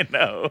shit. Yeah, I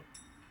know.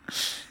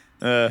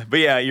 But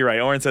yeah, you're right.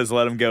 Oren says,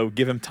 let him go.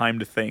 Give him time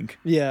to think.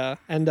 Yeah.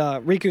 And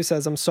Riku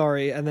says, I'm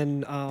sorry. And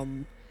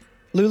then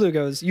Lulu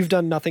goes, you've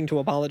done nothing to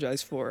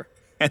apologize for.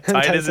 And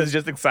Titus is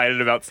just excited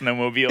about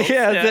snowmobiles.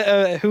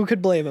 Yeah, who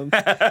could blame him?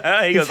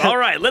 He goes, all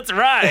right, let's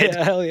ride.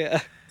 Yeah, hell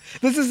yeah.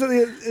 This is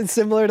it's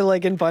similar to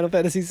like in Final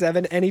Fantasy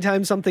VII.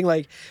 Anytime something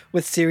like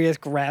with serious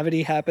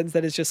gravity happens,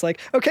 that is just like,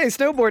 okay,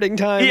 snowboarding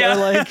time, or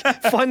like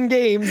fun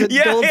games at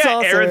Gold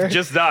Saucer. Aerith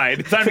just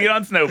died. It's time to get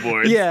on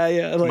snowboards.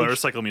 Yeah. Like,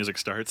 Motorcycle music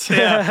starts.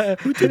 Yeah.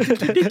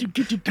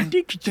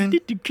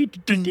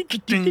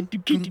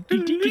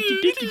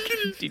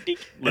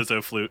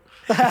 Lizzo flute.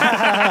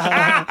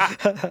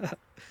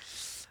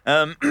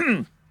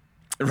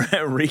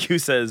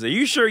 Riku says, are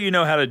you sure you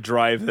know how to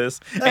drive this?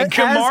 And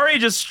Kamari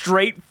just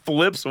straight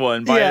flips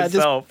one by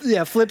himself.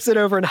 Flips it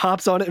over and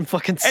hops on it and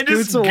fucking And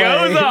scoots just away.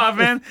 goes off,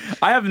 man.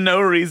 I have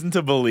no reason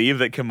to believe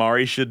that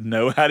Kamari should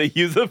know how to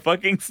use a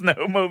fucking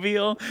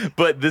snowmobile,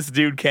 but this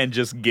dude can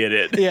just get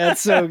it. Yeah,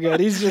 it's so good.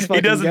 He's just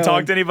fucking He doesn't going.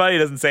 talk to anybody. He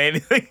doesn't say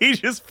anything. He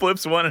just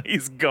flips one and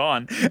he's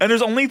gone. And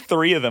there's only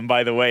 3 of them,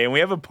 by the way. And we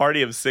have a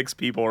party of 6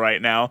 people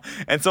right now.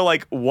 And so,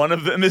 like, one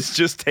of them is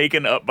just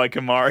taken up by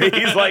Kamari.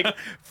 He's like,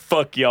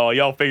 fuck y'all.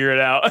 Y'all figure it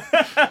out.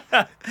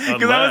 Because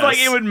I was like,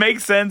 it would make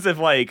sense if,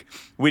 like,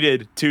 we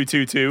did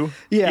 2-2-2.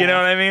 Yeah. You know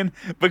what I mean?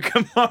 But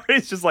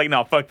Kamari's just like,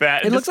 no, fuck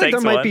that. It looks like there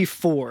takes might one. be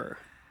 4.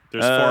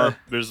 There's 4.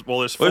 There's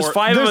 4. There's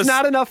 5 of There's us.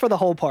 not enough for the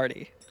whole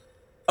party.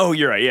 Oh,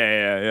 you're right.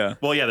 Yeah.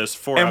 Well, yeah, there's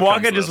 4. And outcomes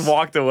Waka to just this.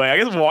 walked away. I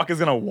guess Waka's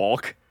going to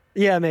walk.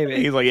 Yeah, maybe.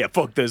 He's like, yeah,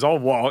 fuck this. I'll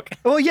walk.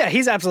 Well, yeah,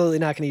 he's absolutely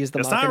not going to use the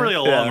It's Machina. not really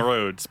a long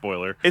road,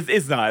 spoiler.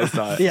 It's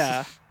not.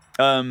 Yeah.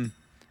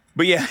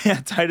 But yeah,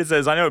 Titus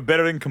says, I know it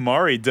better than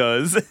Kamari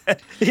does.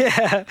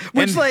 Yeah.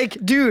 Which, And- like,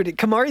 dude,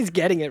 Kamari's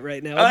getting it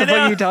right now. What the fuck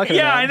are you talking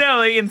about? Yeah, I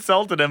know. They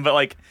insulted him, but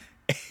like,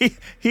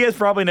 he has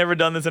probably never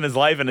done this in his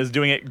life and is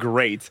doing it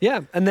great.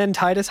 Yeah, and then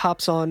Titus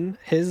hops on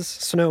his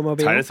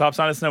snowmobile. Titus hops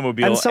on a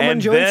snowmobile, And someone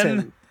joins then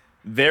him.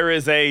 there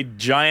is a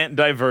giant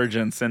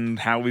divergence in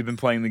how we've been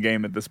playing the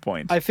game at this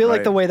point. I feel like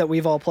right? the way that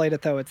we've all played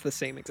it, though, it's the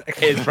same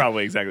exactly. It's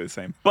probably exactly the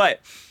same.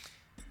 But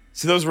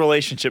So those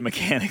relationship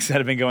mechanics that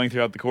have been going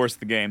throughout the course of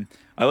the game,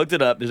 I looked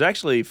it up. There's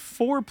actually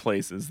 4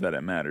 places that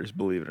it matters,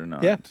 believe it or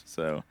not. Yeah.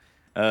 So,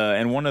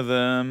 and one of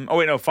them,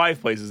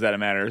 5 places that it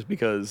matters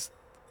because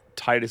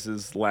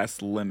Titus's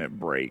last limit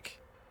break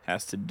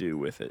has to do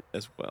with it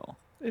as well.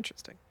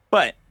 Interesting.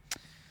 But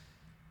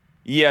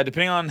yeah,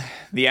 depending on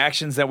the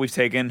actions that we've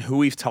taken, who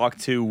we've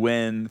talked to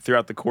when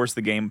throughout the course of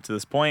the game to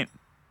this point,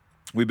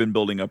 we've been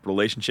building up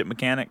relationship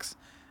mechanics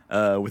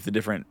with the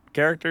different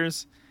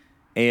characters,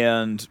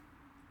 and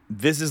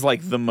this is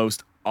like the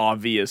most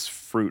obvious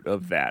fruit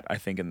of that, I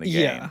think, in the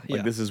game.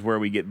 Like this is where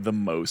we get the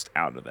most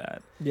out of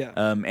that. Yeah.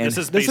 And this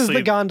is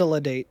the gondola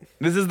date.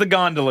 This is the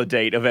gondola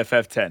date of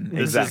FF10.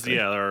 This Exactly.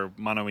 is our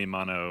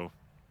mano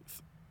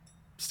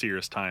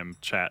serious time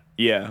chat.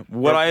 Yeah.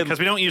 Because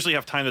we don't usually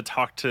have time to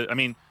talk to. I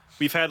mean,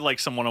 we've had like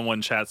some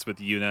one-on-one chats with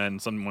Yuna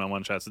and some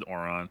one-on-one chats with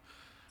Oron,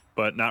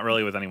 but not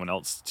really with anyone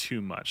else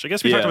too much. I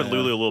guess we talked with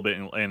Lulu a little bit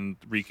and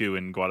Riku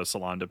and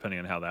Guadasalon, depending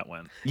on how that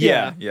went.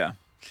 Yeah.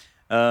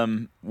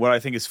 What I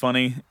think is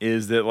funny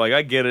is that, like,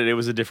 I get it. It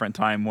was a different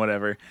time,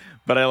 whatever.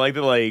 But I like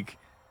that, like,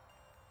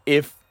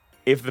 if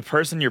the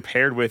person you're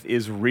paired with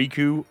is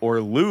Riku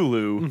or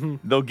Lulu,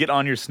 they'll get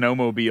on your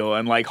snowmobile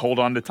and, like, hold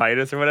on to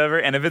Titus or whatever.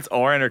 And if it's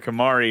Orin or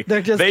Kamari,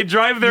 they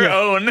drive their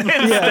own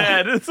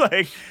instead. It's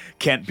like,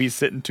 can't be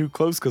sitting too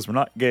close because we're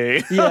not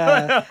gay.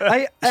 Yeah.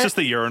 It's just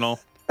the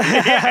urinal.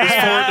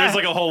 There's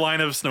like a whole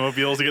line of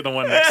snowmobiles to get the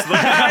one next to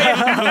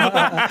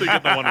them. To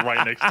get the one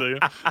right next to you.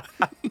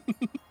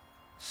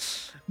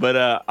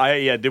 But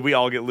did we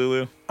all get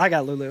Lulu? I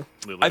got Lulu.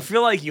 I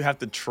feel like you have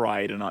to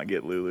try to not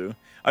get Lulu.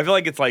 I feel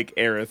like it's like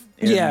Aerith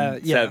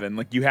in 7.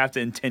 Like you have to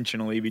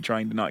intentionally be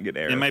trying to not get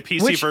Aerith. In my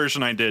PC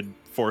version, I did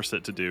force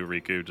it to do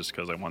Riku just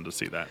because I wanted to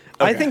see that.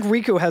 Okay. I think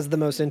Riku has the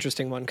most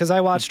interesting one because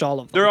I watched all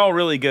of them. They're all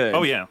really good.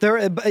 Oh yeah.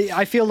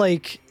 I feel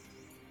like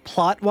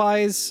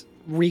plot-wise,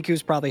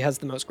 Riku's probably has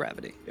the most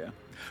gravity. Yeah.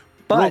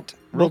 But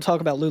we'll talk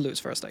about Lulu's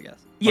first, I guess.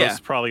 Yeah.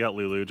 Most probably got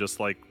Lulu, just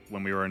like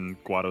when we were in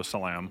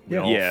Guadasalam. We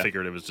all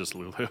figured it was just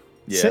Lulu.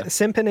 Yeah.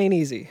 Simpin' ain't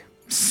easy.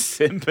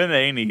 Simpin'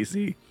 ain't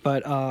easy.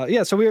 But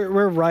so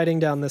we're riding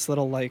down this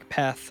little like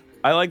path.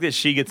 I like that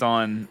she gets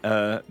on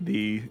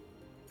the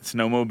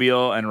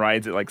snowmobile and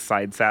rides it like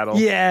side saddle.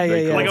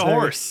 Yeah. Like a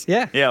horse.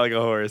 Yeah. Yeah, like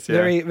a horse. Yeah.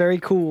 Very, very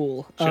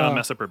cool. She don't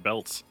mess up her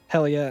belts.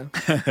 Hell yeah.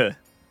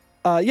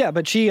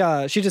 But she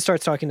just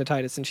starts talking to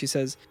Titus and she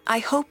says, I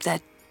hope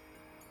that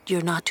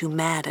you're not too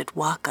mad at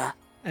Waka.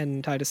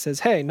 And Titus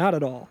says, hey, not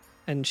at all.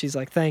 And she's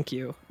like, thank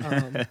you.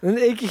 And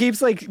it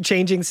keeps like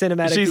changing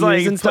cinematic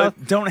views and stuff.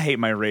 Don't hate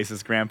my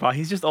racist grandpa.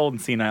 He's just old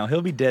and senile.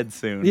 He'll be dead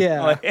soon.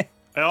 Yeah.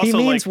 He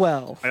means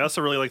well. I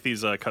also really like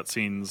these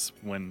cutscenes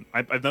when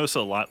I've noticed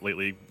a lot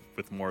lately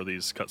with more of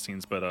these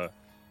cutscenes, but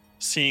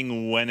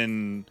seeing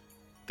when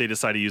they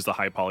decide to use the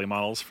high poly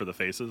models for the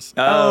faces.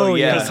 Oh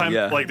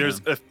yeah. Like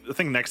there's I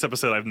think next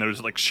episode I've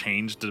noticed like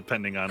changed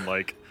depending on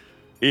like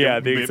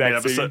the exact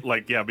episode,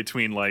 like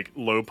between like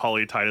low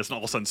poly Titus and all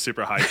of a sudden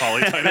super high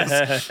poly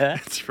Titus.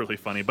 It's really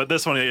funny. But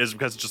this one is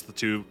because it's just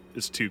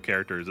it's two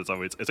characters. It's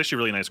actually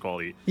really nice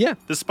quality. Yeah.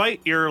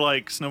 Despite your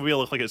like snowmobile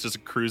look like it's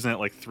just cruising at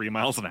like 3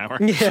 miles an hour.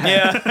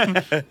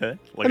 Yeah.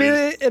 Like, I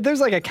mean,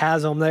 there's like a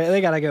chasm. They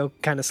gotta go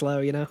kind of slow,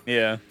 you know.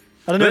 Yeah.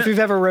 I don't know if you've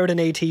ever rode an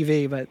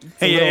ATV, but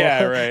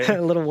it's right.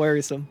 a little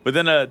worrisome. But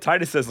then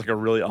Titus says like a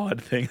really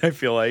odd thing, I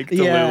feel like, to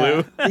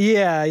Lulu.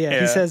 Yeah.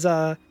 He says,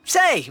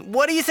 say,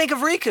 what do you think of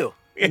Riku?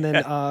 And then,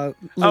 I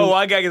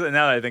guess now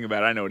that I think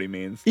about it, I know what he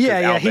means.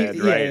 Yeah.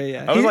 Right?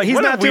 I was like,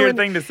 what a weird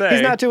thing to say.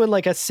 He's not doing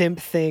like a simp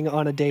thing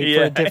on a date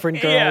for a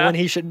different girl when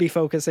he should be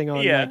focusing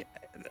on like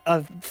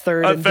a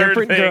third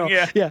different thing,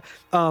 girl. Yeah.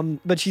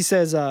 But she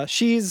says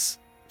she's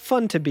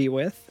fun to be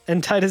with.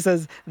 And Titus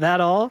says,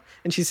 that all?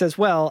 And she says,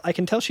 well, I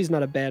can tell she's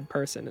not a bad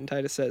person. And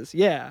Titus says,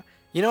 yeah.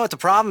 You know what the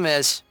problem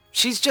is?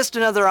 She's just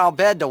another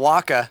Albed to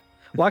Waka.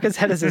 Waka's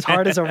head is as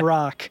hard as a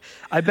rock.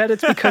 I bet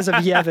it's because of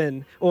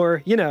Yevon,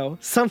 or,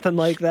 something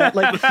like that.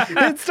 Like,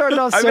 it started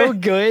off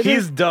good.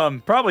 He's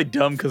dumb. Probably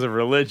dumb because of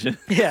religion.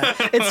 Yeah,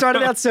 it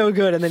started out so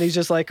good, and then he's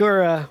just like,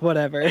 or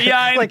whatever. Yeah,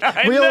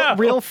 I know.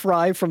 Real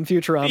Fry from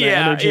Futurama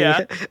energy.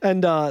 Yeah.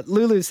 And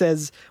Lulu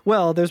says,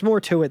 well, there's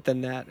more to it than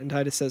that. And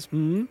Titus says,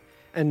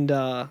 And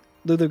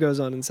Lulu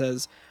goes on and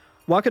says,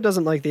 Waka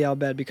doesn't like the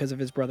Albed because of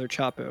his brother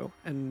Chapu.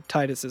 And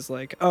Titus is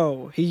like,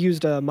 oh, he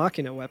used a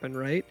Machina weapon,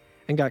 right?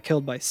 And got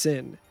killed by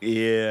Sin.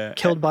 Yeah.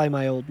 Killed by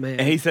my old man.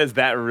 And he says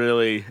that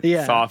really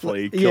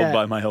softly, killed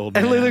by my old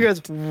man. And Lulu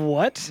goes,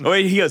 what? Oh,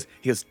 wait, he goes,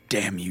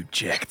 damn you,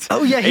 Jekt.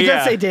 Oh, yeah, he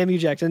does say damn you,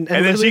 Jekt. And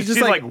then she's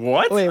just like,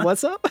 what? Wait,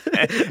 what's up?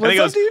 And he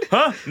goes, dude?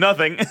 Huh?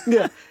 Nothing.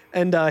 Yeah.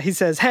 And he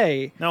says,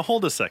 hey. Now,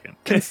 hold a second.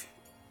 I'm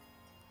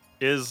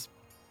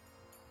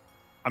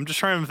just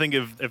trying to think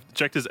if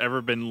Jekt has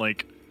ever been,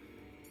 like,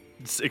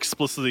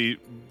 explicitly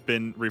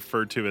been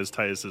referred to as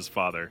Titus's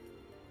father.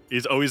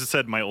 He's always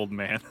said my old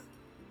man.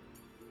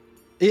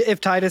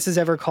 If Titus is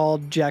ever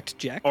called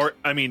Jekt. Or,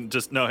 I mean,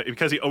 just, no,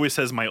 because he always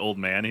says my old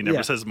man. He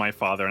never says my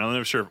father. And I'm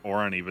not sure if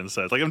Oren even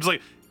says. Like, I'm just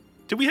like,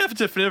 do we have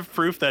definitive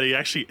proof that he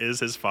actually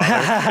is his father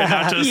and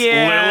not just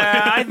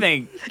I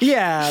think.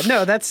 Yeah,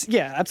 no,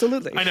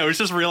 absolutely. I know, it's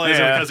just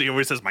realizing because he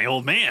always says, my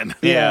old man.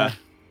 Yeah.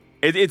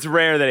 It's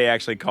rare that he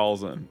actually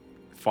calls him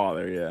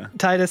father, yeah.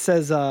 Titus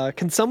says,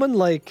 can someone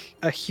like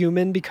a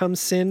human become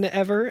Sin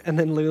ever? And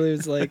then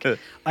Lulu's like,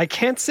 I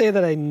can't say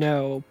that I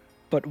know,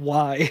 but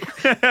why?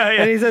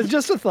 And he says,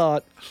 just a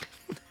thought.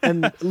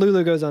 And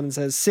Lulu goes on and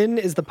says, sin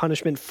is the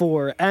punishment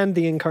for and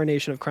the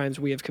incarnation of crimes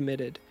we have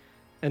committed.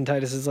 And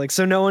Titus is like,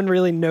 so no one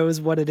really knows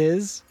what it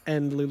is?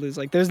 And Lulu's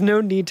like, there's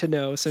no need to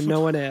know, so no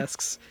one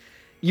asks.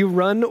 You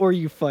run or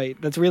you fight.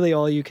 That's really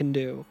all you can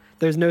do.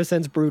 There's no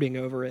sense brooding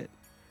over it.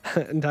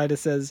 And Titus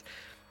says,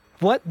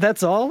 what?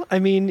 That's all? I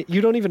mean, you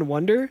don't even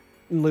wonder?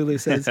 And Lulu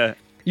says,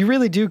 you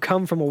really do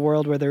come from a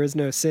world where there is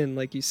no sin,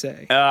 like you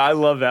say. I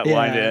love that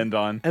line to end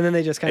on. And then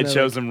they just kind of... It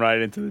shows them right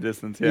into the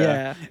distance,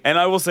 yeah. And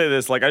I will say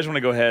this, like, I just want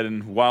to go ahead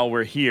and, while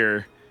we're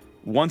here,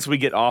 once we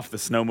get off the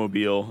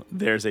snowmobile,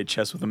 there's a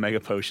chest with a mega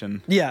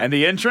potion. Yeah. And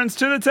the entrance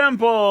to the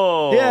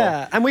temple!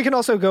 Yeah, and we can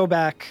also go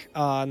back,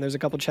 and there's a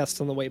couple chests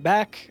on the way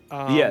back.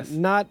 Yes.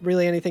 Not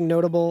really anything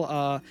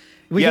notable.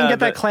 We can get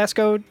that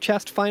Classco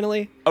chest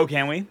finally. Oh,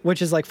 can we?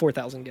 Which is like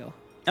 4,000 gil.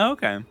 Oh,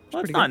 okay.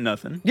 Well, that's not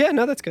nothing. Yeah,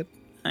 no, that's good.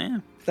 Oh, yeah.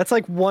 That's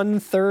like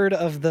 1/3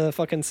 of the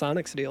fucking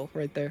Sonic's deal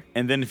right there.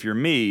 And then if you're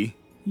me,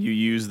 you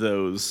use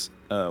those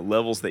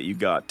levels that you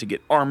got to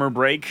get armor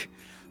break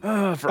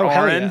for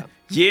RN.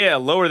 Yeah,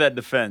 lower that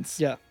defense.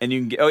 Yeah. And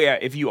you can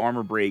get, if you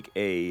armor break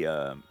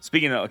a,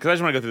 speaking of, because I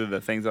just want to go through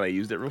the things that I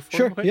used it for.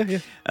 Sure, yeah.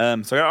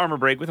 So I got armor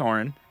break with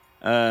RN,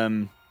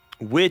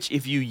 which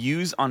if you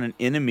use on an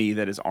enemy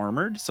that is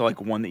armored, so like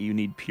one that you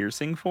need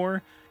piercing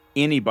for,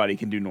 anybody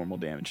can do normal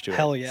damage to it.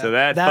 Hell yeah. So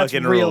that's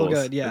fucking real rules.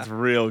 good, yeah. That's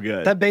real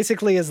good. That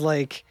basically is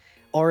like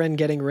RN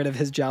getting rid of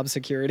his job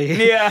security.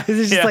 Yeah.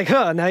 He's just like,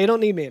 now you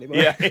don't need me anymore.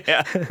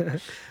 Yeah.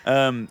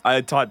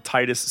 I taught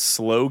Titus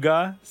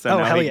Slowga, so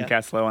now he can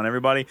cast slow on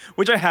everybody,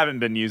 which I haven't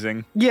been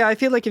using. Yeah, I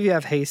feel like if you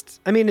have haste,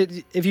 I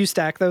mean, if you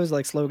stack those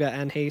like Slowga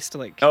and haste,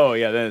 like oh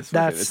yeah,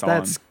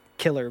 that's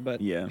killer.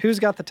 But who's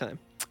got the time?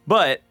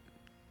 But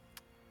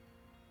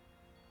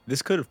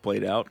this could have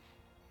played out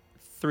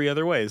 3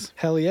 other ways.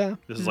 Hell yeah.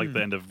 This is like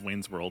the end of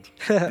Wayne's World.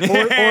 or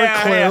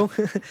Clue.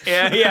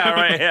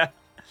 Yeah.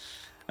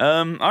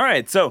 All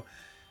right, so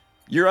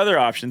your other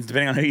options,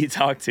 depending on who you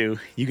talk to,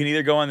 you can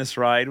either go on this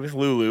ride with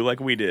Lulu, like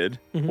we did,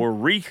 or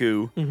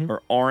Riku,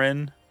 or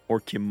Auron,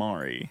 or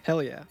Kimari.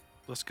 Hell yeah.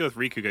 Let's go with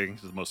Riku. I think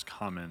is the most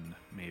common,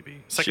 maybe.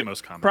 Second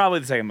most common. Probably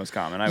the second most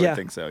common. I would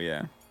think so,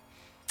 yeah.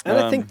 And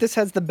I think this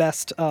has the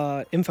best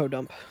info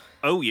dump.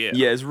 Oh, yeah.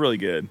 Yeah, it's really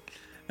good.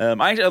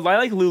 I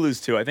like Lulu's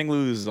too. I think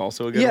Lulu's is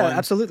also a good one. Yeah,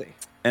 absolutely.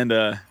 And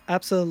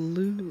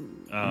absolutely.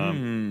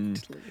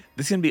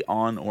 This can be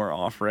on or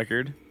off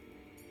record.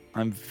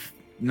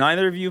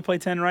 Neither of you play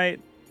 10, right?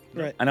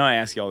 Right. I know I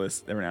ask y'all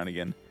this every now and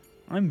again.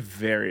 I'm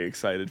very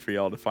excited for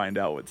y'all to find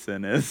out what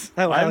sin is.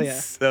 Oh, hell I'm yeah.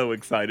 so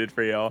excited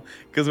for y'all.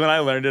 Because when I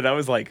learned it, I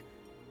was like,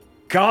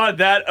 God,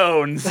 that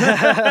owns.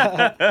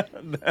 Yeah,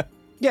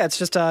 it's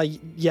just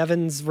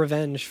Yevon's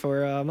revenge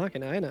for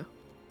Machina, I know.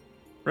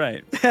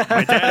 Right.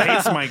 My dad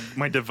hates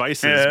my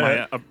devices,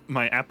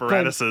 my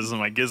apparatuses,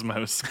 and my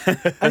gizmos.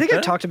 I think I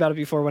talked about it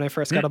before when I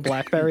first got a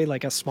BlackBerry,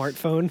 like a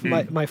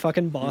smartphone. My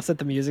fucking boss at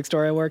the music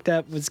store I worked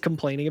at was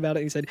complaining about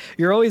it. He said,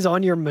 "You're always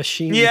on your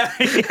machine."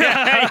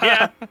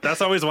 Yeah. That's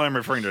always what I'm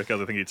referring to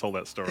because I think he told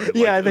that story.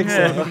 Yeah, I think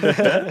so.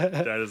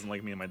 Dad doesn't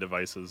like me and my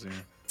devices. Yeah.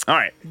 All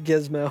right.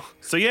 Gizmo.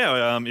 So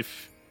yeah,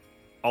 if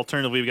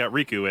alternatively we got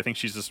Riku, I think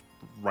she's just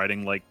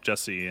riding like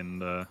Jessie in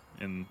FF7.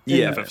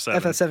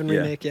 FF7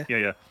 remake.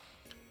 Yeah.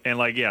 And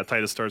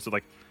Titus starts with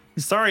like,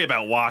 sorry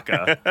about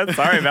Waka.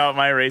 Sorry about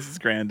my racist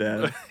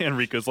granddad. And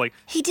Riku's like,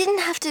 he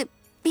didn't have to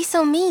be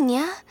so mean,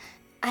 yeah?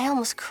 I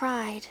almost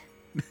cried.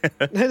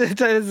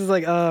 Titus is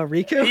like,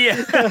 Riku? Yeah.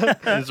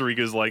 And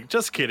Riku's like,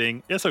 just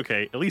kidding. It's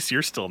okay. At least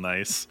you're still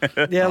nice.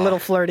 Yeah, a little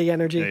flirty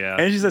energy. Yeah.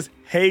 And she says,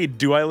 hey,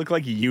 do I look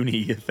like Uni,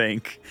 you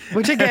think?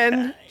 Which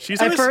again,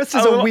 she's at first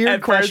is a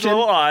weird question. A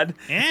little odd.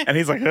 And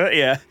he's like,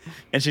 yeah.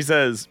 And she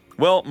says,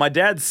 well, my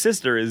dad's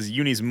sister is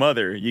Uni's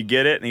mother. You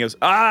get it? And he goes,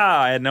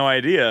 I had no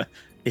idea.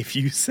 If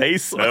you say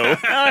so.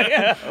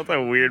 Yeah. That's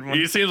a weird one.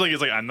 He seems like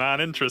he's like, I'm not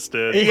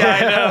interested. Yeah,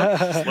 I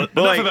know.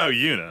 Enough about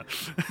Yuna.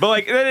 But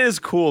like, that is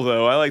cool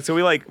though.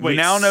 We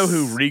now know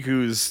who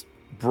Riku's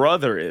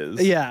brother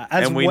is. Yeah,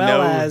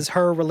 as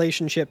her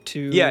relationship to...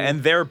 Yeah,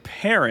 and their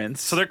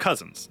parents. So they're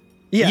cousins.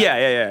 Yeah.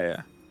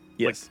 Yeah.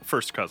 Yes. Like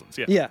first cousins,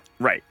 yeah. Yeah.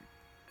 Right.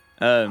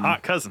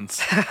 Hot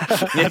cousins.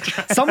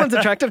 Someone's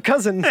attractive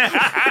cousin.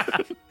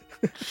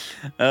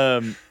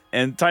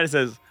 And Titus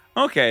says,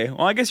 okay,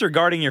 well, I guess you're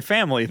guarding your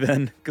family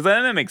then, because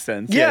that makes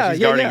sense. Yeah, she's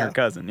guarding her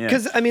cousin. Yeah,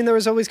 because I mean, there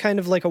was always kind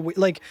of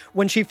like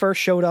when she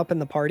first showed up in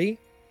the party,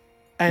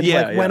 and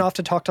went off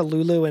to talk to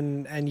Lulu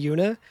and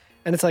Yuna,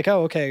 and it's like,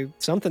 oh, okay,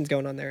 something's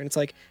going on there, and it's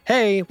like,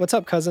 hey, what's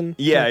up, cousin?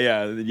 Yeah,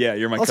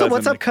 you're my cousin. Also,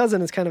 what's up,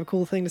 cousin is kind of a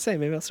cool thing to say.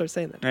 Maybe I'll start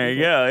saying that. There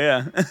you go.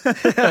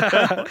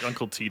 Yeah.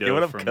 Uncle Tito. Yeah,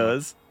 what up,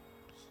 cuz?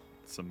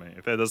 something.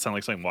 That does sound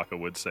like something Waka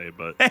would say,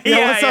 but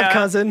Yeah, what's up,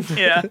 cousin?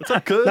 Yeah. what's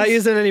up, cuz? Not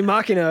using any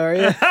Machina, are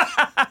you?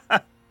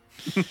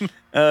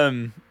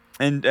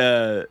 And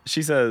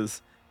she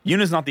says,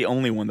 Yuna's not the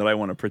only one that I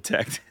want to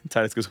protect.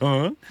 Titus goes,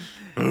 huh?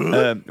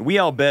 We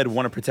Al Bhed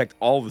want to protect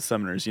all the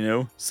summoners, you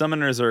know?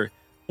 Summoners are,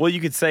 well, you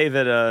could say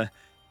that,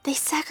 They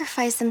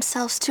sacrifice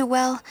themselves to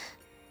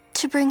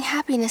bring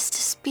happiness to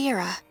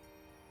Spira.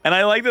 and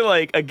I like that,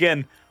 like,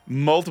 again,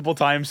 multiple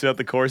times throughout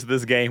the course of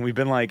this game, we've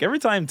been like, every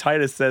time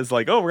Titus says,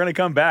 like, oh, we're going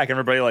to come back,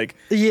 everybody, like,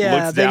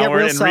 Yeah, looks they get downward,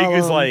 real and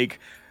Riku's solemn. like,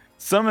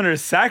 summoners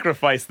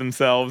sacrifice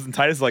themselves, and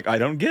Titus is like, I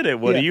don't get it.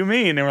 What do you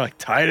mean? And we're like,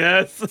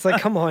 Titus. It's like,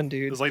 come on,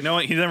 dude. It's like no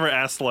one. He never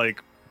asked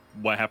like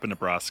what happened to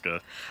Braska.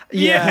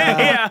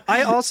 Yeah.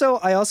 I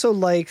also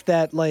like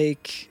that,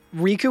 like,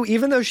 Riku,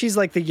 even though she's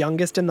like the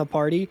youngest in the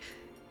party,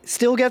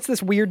 still gets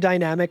this weird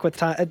dynamic with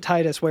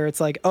Titus where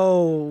it's like,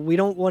 oh, we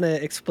don't want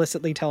to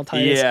explicitly tell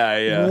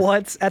Titus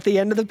what's at the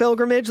end of the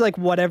pilgrimage, like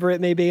whatever it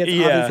may be. It's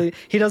obviously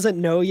he doesn't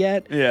know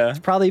yet. Yeah. It's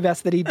probably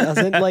best that he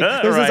doesn't. Like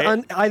there's Right.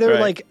 this either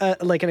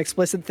Right. like an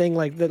explicit thing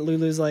like that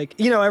Lulu's like,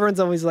 you know, everyone's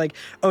always like,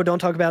 oh, don't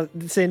talk about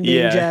Sin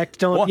being jacked.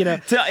 Don't, Well, you know.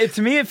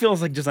 To me, it feels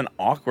like just an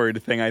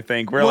awkward thing, I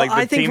think, where Well, like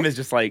I the think team is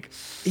just like,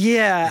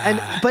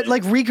 but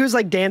like Riku's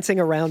like dancing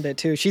around it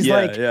too. She's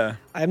like,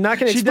 I'm not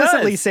going to She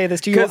explicitly does, say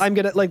this to you. 'cause- I'm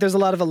going to like, there's a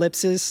lot of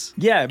ellipses.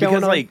 yeah, going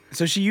because on. like,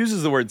 so she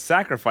uses the word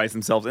sacrifice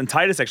themselves, and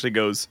Titus actually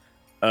goes,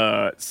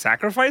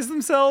 sacrifice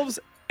themselves?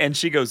 And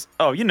she goes,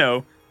 oh, you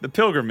know, the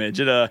pilgrimage,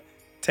 it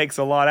takes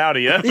a lot out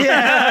of you.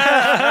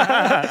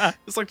 Yeah.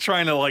 It's like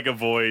trying to like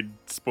avoid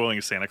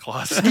spoiling Santa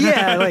Claus.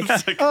 Yeah, like,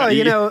 It's like, oh,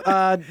 you know,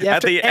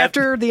 after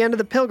the the end of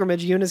the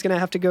pilgrimage, Yuna's going to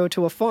have to go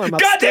to a farm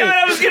God upstate. damn it,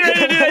 I was getting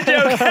ready to do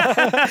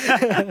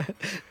that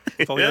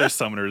joke. all the other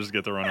summoners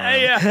get to run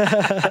around.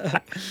 Yeah.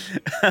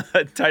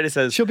 Titus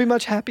says, She'll be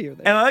much happier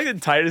then. and I like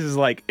that Titus is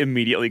like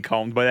immediately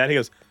calmed by that. He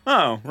goes,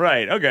 oh,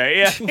 right, okay,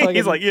 yeah. Fucking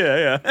He's like,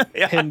 yeah.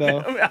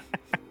 Himbo.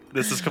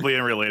 This is completely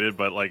unrelated,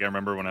 but like I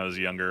remember when I was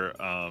younger,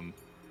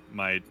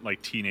 my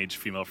like teenage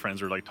female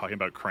friends were like talking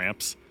about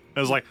cramps. I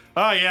was like,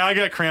 oh yeah, I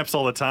got cramps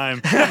all the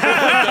time.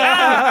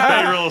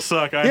 They real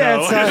suck. I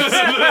know. It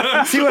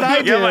sucks. See what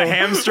I do? You have a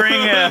hamstring.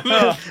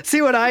 Yeah.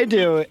 See what I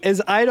do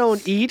is I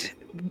don't eat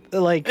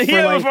like for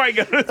Before I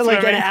go to like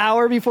swimming. an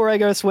hour before I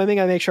go swimming.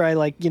 I make sure I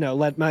like, you know,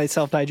 let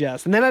myself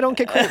digest, and then I don't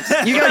get cramps.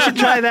 You guys should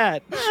try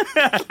that.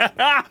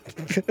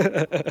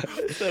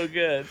 So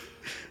good.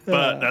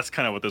 But that's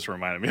kind of what this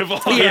reminded me of.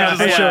 Yeah, Just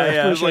like, for I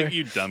sure. was like,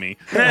 you dummy.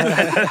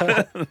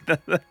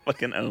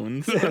 Fucking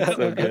owns. That's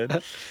so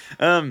good.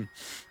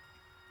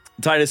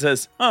 Titus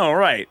says, oh,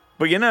 right.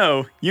 But you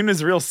know,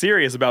 Yuna's real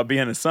serious about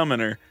being a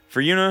summoner.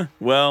 For Yuna,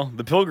 well,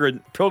 the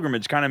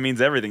pilgrimage kind of means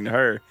everything to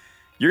her.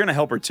 You're going to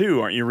help her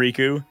too, aren't you,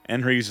 Riku?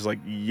 And Riku's just like,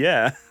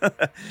 yeah.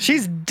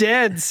 She's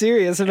dead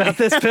serious about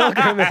this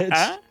pilgrimage.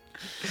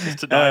 Just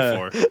to die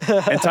for.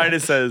 And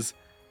Titus says,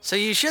 So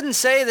you shouldn't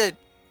say that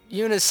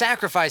Yuna's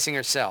sacrificing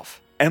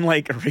herself. and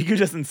like Riku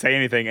doesn't say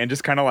anything and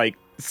just kind of like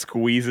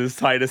squeezes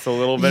Titus a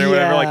little bit or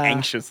whatever, like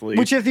anxiously.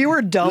 Which, if you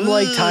were dumb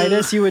like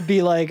Titus, you would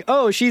be like,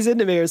 "Oh, she's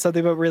into me" or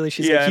something. But really,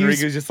 she's like, and "You,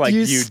 Riku's just like,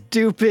 you you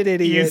stupid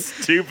idiot, you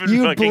stupid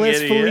you fucking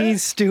blissfully idiot."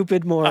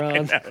 stupid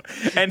moron."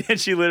 And then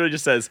she literally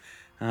just says,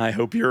 I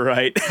hope you're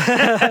right.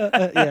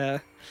 Yeah.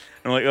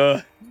 I'm like,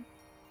 oh,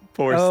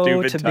 poor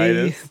stupid to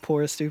Titus. be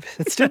poor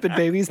stupid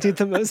babies need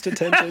the most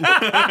attention.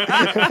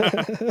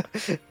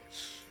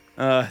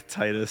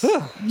 Titus.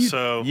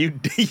 So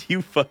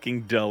you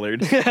fucking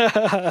dullard.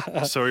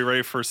 So are we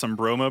ready for some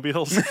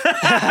bromobiles?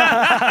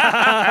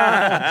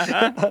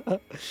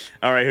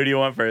 All right, who do you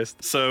want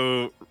first?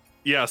 So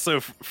yeah, so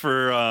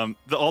for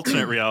the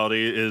alternate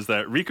reality is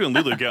that Riku and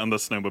Lulu get on the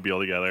snowmobile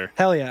together.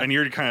 Hell yeah. And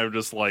you're kind of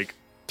just like,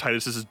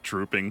 Titus is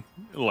drooping.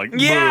 Like,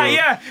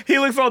 Yeah. He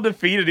looks all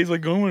defeated. He's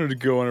like, I wanted to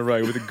go on a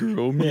ride with a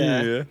girl.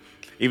 Yeah.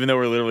 Even though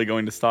we're literally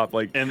going to stop,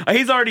 like, and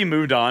he's already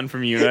moved on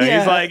from Yuna. Yeah.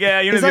 He's like,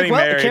 yeah, Yuna's He's like, getting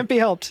well, married. it can't be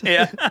helped.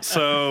 Yeah.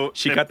 So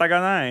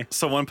Shikataganai.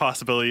 So one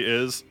possibility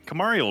is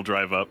Kamari will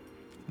drive up.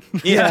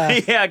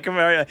 Yeah,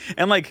 Kamari.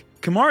 And like,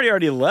 Kamari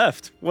already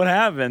left. What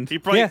happened? He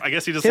probably, I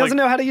guess he just He like, doesn't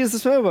know how to use the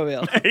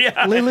snowmobile.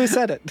 Yeah. Lulu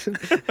said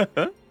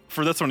it.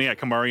 For this one, yeah,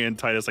 Kamari and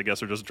Titus, I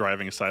guess, are just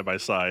driving side by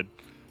side,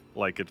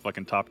 like it's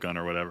fucking Top Gun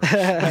or whatever.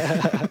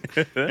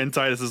 And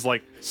Titus is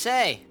like,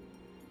 Say,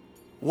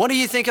 what do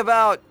you think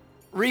about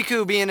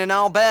Riku being an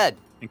Al Bhed?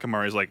 and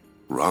Kamari's like,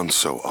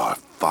 Ronso are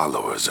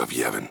followers of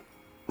Yevon.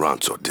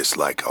 Ronso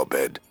dislike Al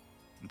Bhed.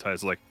 and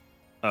Titus is like,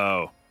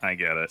 oh, I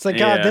get it. It's like,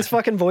 God, this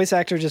fucking voice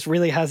actor just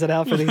really has it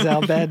out for these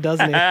Al Bhed,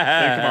 doesn't he?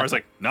 And Kamari's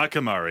like, not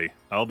Kamari.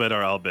 Al Bhed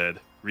are Al Bhed.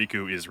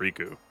 Riku is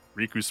Riku.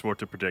 Riku swore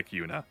to protect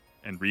Yuna,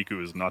 and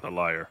Riku is not a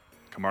liar.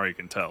 Kamari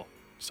can tell,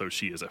 so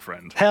she is a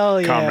friend. Hell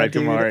yeah, Comrade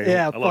dude. Kamari.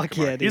 Yeah, I love fuck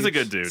Kamari. yeah, dude. He's a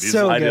good dude. He's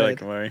So I good. do like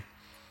Kamari.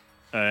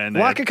 And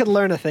Waka could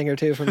learn a thing or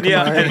two from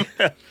Kamari.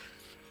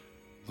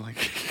 like,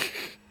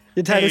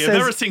 Your Titus hey, I've says,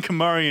 never seen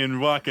Kamari and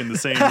Waka in the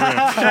same room.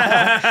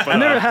 I've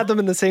never had them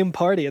in the same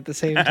party at the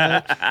same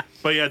time.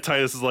 But yeah,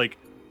 Titus is like,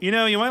 you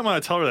know, you might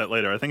want to tell her that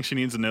later. I think she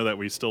needs to know that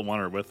we still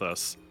want her with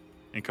us.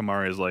 And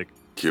Kamari is like,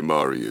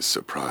 Kimari is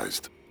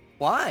surprised.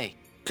 Why?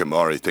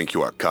 Kimari think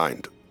you are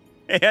kind.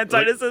 And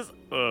Titus says,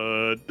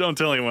 don't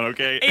tell anyone,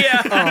 okay?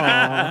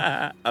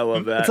 yeah. I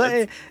love that. It's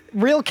like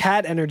real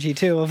cat energy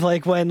too, of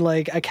like when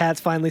like a cat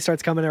finally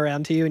starts coming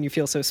around to you and you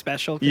feel so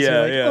special. 'Cause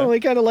you're like, oh, he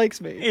kind of likes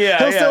me. Yeah,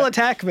 he'll still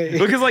attack me.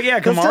 Because like, yeah,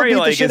 He'll still beat Kimari the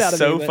like shit is out of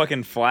so me, but-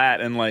 fucking flat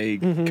and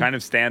like kind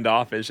of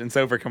standoffish, and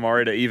so for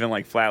Kimari to even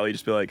like flatly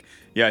just be like,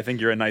 yeah, I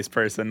think you're a nice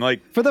person.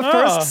 Like For the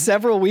first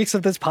several weeks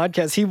of this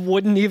podcast, he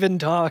wouldn't even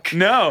talk.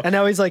 No. And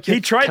now he's like,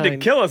 he tried to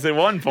kill us at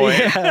one point.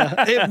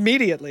 Yeah,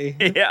 immediately.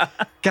 Yeah.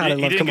 God, I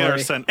He love didn't get our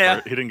Kimari. scent.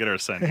 Yeah. He didn't get our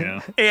scent,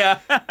 yeah. Yeah.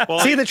 Well,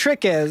 See, the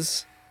trick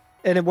is,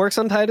 and it works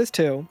on Titus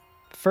too,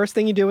 first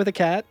thing you do with a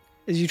cat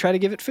is you try to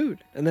give it food,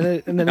 and then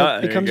it There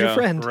you becomes your go.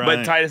 friend. Right.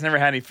 But Titus never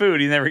had any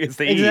food. He never gets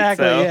to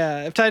Exactly, eat. So.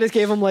 yeah. If Titus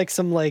gave him like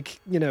some like,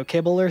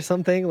 kibble or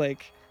something,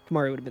 like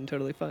Kimari would have been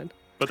totally fine.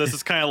 But this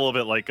is kind of a little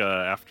bit like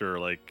after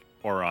like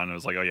Oron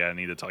was like, oh yeah, I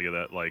need to tell you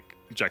that like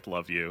Jack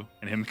loved you,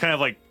 and him kind of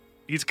like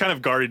he's kind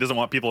of guarded, doesn't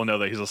want people to know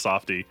that he's a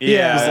softie.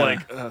 Yeah. He's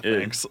like,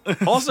 thanks.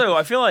 Also,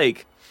 I feel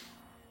like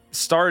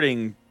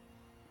starting.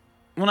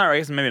 Well, not I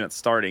guess maybe not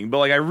starting, but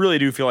like I really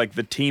do feel like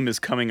the team is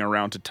coming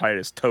around to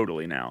Titus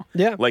totally now.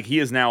 Yeah. Like he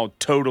is now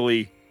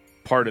totally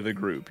part of the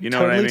group. You know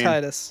Totally what I mean?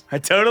 Titus.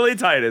 Totally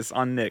Titus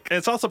on Nick. And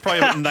it's also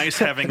probably nice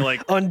having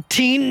like, On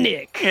Teen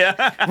Nick.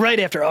 Yeah. Right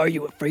after Are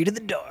You Afraid of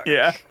the Dark?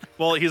 Yeah.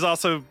 well, he's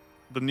also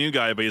the new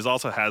guy, but he's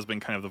also has been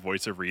kind of the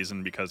voice of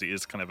reason because he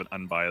is kind of an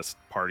unbiased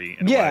party.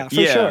 In a Yeah, way. for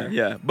yeah. sure.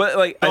 Yeah. But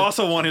like, But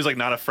also one who's like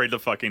not afraid to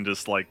fucking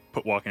just like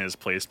walk in his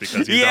place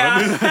because he's Yeah.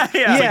 done it. It's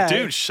Yeah. like,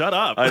 dude, shut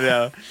up. I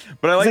know.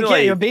 But I like, It's to, like,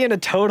 like you're being a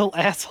total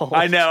asshole.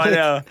 I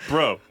know.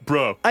 bro.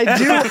 I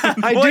do.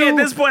 Well, at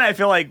this point, I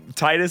feel like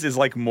Titus is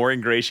like more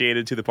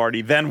ingratiated to the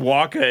party than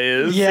Waka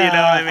is. Yeah, You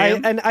know what I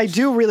mean? and I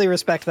do really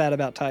respect that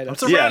about Titus.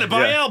 Surrounded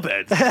by yeah.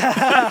 Albed.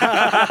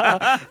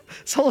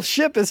 This whole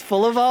ship is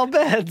full of all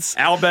beds.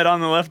 Albed on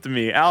the left of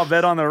me,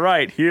 Albed on the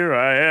right. Here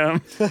I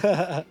am.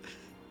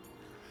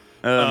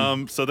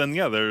 So then,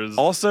 yeah, there's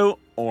Also,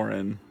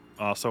 Orin.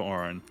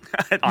 Oren.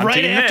 On Right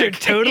Team after Nick.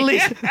 totally.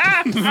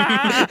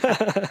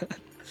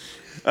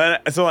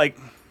 So like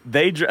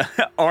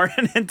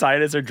Orin and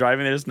Titus are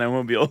driving their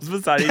snowmobiles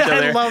beside each I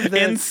other love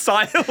this. in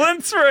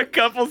silence for a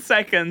couple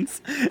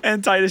seconds,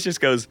 and Titus just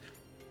goes,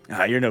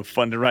 "You're no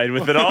fun to ride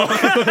with at all."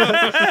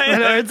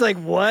 And it's like,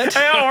 what?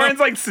 And Orin's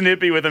like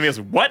snippy with him. He goes,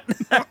 "What?"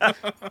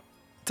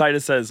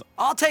 Titus says,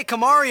 I'll take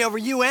Kamari over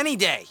you any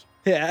day.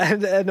 Yeah,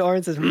 and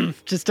Orin says,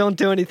 just don't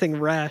do anything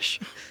rash.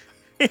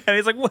 and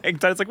he's like, "What?"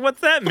 Titus like,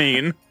 "What's that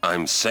mean?"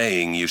 I'm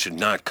saying you should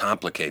not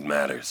complicate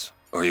matters,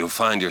 or you'll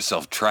find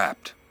yourself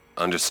trapped.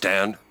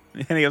 Understand?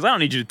 And he goes, "I don't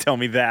need you to tell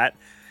me that."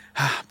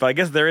 But I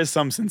guess there is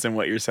some sense in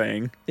what you're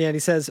saying. Yeah, and he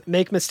says,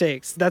 make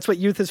mistakes. That's what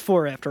youth is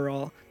for, after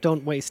all.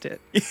 Don't waste it.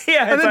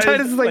 Yeah, And then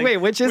Titus is like, wait,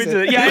 which is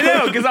it? Yeah, I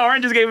know, because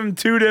Orin just gave him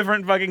two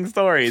different fucking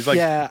stories. Like,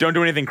 Yeah. don't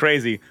do anything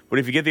crazy, but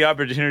if you get the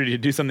opportunity to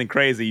do something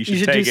crazy, you should, You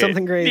should take do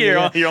something crazy. You're,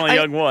 yeah. you're only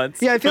young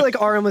once. Yeah, I feel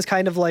like Orin was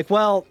kind of like,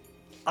 well,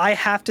 I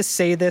have to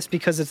say this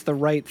because it's the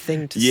right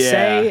thing to Yeah,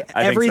 say. I think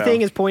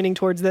Everything so. is pointing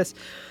towards this.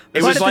 It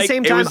But was at the like-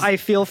 same it time, was- I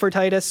feel for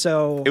Titus,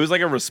 so... It was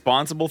like a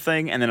responsible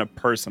thing and then a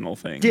personal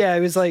thing. yeah,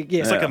 it was like,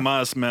 yeah. It's like a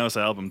Modest Mouse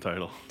album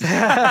title.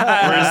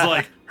 Where it's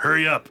like,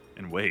 hurry up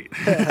and wait.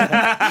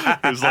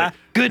 It was like,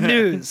 Good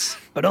news,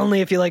 but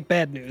only if you like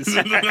bad news.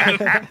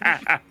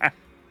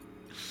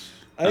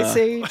 Ice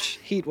Age,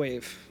 Heat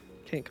Wave.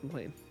 Can't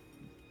complain.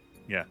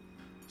 yeah.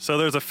 So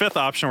there's a fifth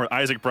option where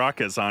Isaac Brock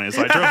gets on it.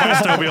 So I drove my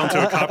snowmobile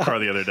into a cop car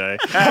the other day.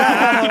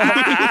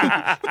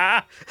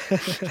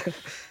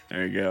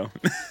 There you go.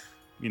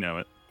 You know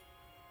it.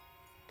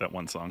 That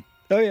one song.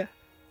 Oh, yeah.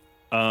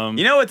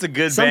 You know it's a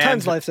good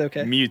Sometimes band? life's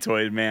okay.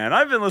 Mutoid Man.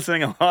 I've been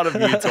listening a lot of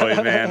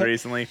Mutoid Man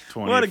recently.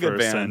 21st What a good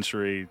band.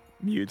 century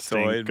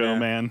Mutoid Stinko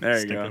Man. There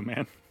you Stinko go.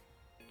 Man.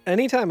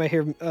 Anytime I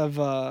hear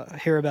about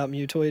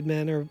Mutoid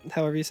Man, or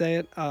however you say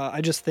it,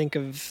 I just think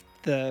of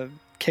the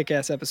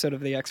kick-ass episode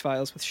of The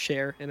X-Files with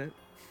Cher in it.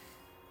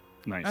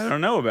 Nice. I don't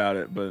know about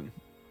it, but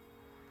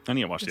I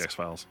need to watch the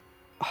X-Files.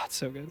 Oh, it's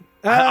so good.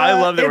 I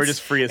love that we're It's-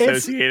 just free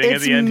associating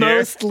at the end It's here.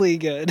 mostly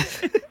good.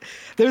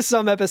 There's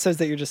some episodes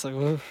that you're just like,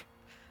 ugh.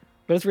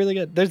 But it's really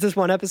good. There's this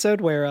one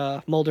episode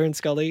where Mulder and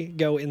Scully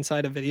go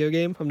inside a video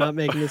game. I'm not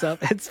making this up.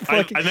 It's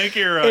fucking... I think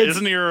you're, it's-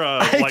 isn't your,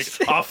 like,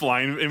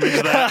 offline image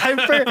of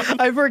that?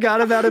 I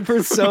forgot about it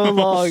for so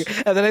long,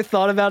 and then I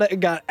thought about it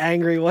and got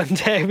angry one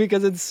day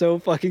because it's so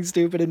fucking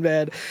stupid and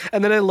bad.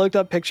 And then I looked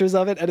up pictures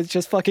of it, and it's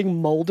just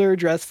fucking Mulder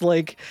dressed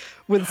like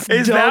with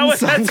Is that dumb what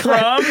that's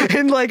sunglasses from?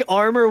 in like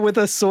armor with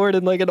a sword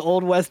in like an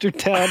old western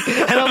town.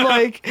 And I'm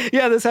like,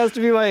 yeah, this has to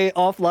be my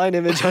offline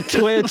image on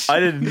Twitch. I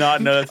did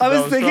not know that's I what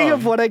was that thinking from.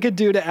 of what I could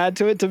do to add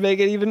to it to make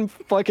it even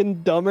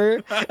fucking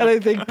dumber, and I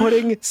think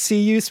putting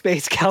 "See You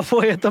Space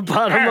Cowboy" at the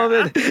bottom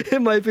of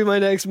it might be my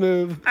next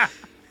move.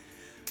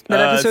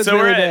 That episode's so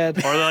we're really at-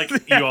 bad. Or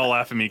like, you all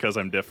laugh at me because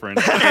I'm different.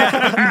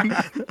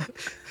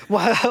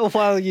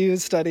 While you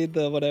studied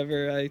the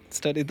whatever, I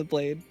studied the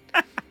blade.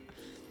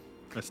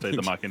 I stayed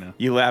the Machina.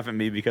 You laugh at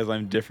me because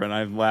I'm different.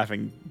 I'm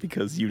laughing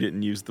because you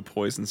didn't use the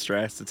poison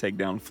strats to take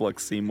down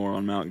Flux Seymour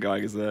on Mount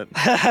Gagazet.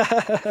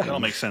 That'll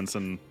make sense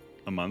in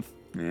a month.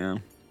 Yeah.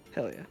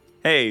 Hell yeah.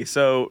 Hey,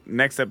 so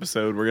next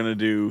episode we're gonna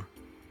do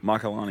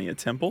Macalania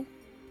Temple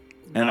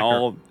and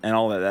all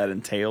that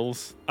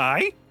entails.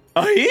 Aye.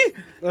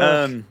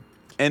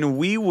 And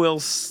we will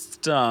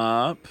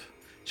stop.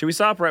 Should we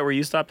stop right where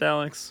you stopped,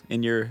 Alex,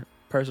 in your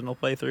personal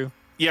playthrough?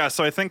 Yeah.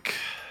 So I think.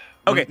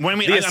 Okay. When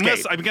we,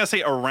 escape. I'm gonna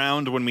say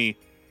around when we,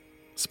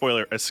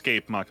 spoiler,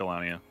 escape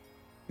Macalania.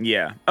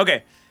 Yeah.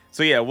 Okay.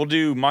 So yeah, we'll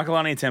do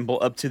Macalania Temple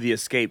up to the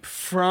escape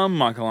from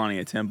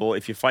Macalania Temple.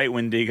 If you fight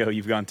Wendigo,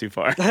 you've gone too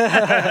far.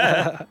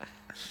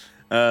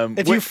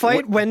 If you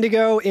fight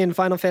Wendigo in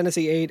Final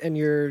Fantasy VIII and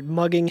you're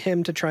mugging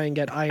him to try and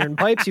get iron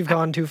pipes, you've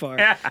gone too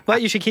far.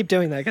 But you should keep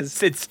doing that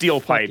because it's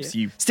steel pipes.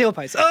 You steel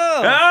pipes. Oh!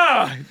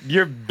 Ah!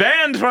 You're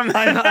banned from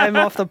that. I'm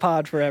off the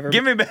pod forever.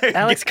 Give me back.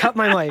 Alex, cut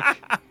my mic.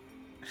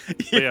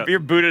 You're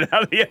booted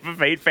out of the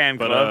FF8 fan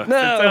club.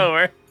 No. It's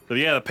over. But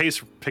yeah, the pace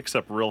picks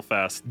up real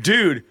fast.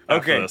 Dude,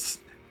 after okay. this.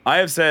 I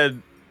have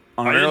said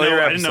on an earlier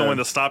episode. I didn't know when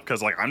to stop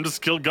because I'm just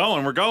still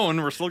going.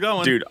 We're still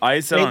going. Dude, I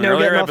said Ain't on an no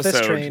earlier getting off this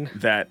episode train.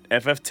 that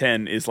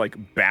FF10 is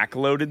like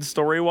backloaded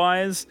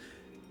story-wise.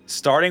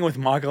 Starting with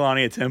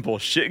Macalania Temple,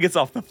 shit gets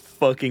off the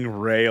fucking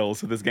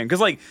rails with this game.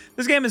 Because like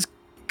this game has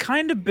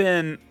kind of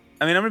been.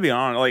 I mean, I'm gonna be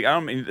honest. Like,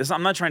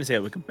 I'm not trying to say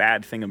like a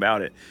bad thing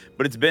about it,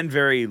 but it's been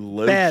very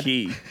low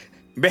key.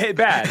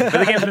 Bad, but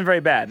the game's been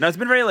very bad. No, it's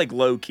been very like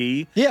low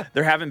key. Yeah,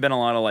 there haven't been a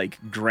lot of like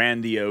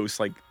grandiose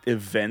like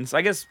events.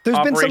 I guess there's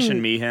Operation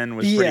been Mi'ihen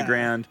was pretty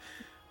grand,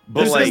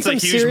 but there's like a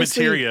huge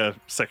materia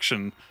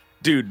section.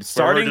 Dude,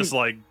 starting just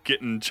like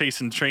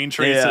chasing train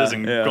traces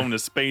and going to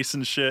space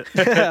and shit.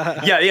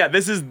 yeah.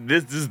 This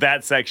is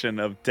that section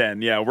of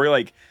 10. Yeah, we're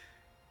like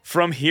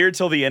from here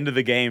till the end of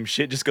the game,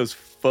 shit just goes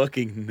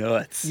fucking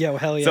nuts. Yo,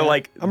 hell yeah! So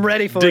like, I'm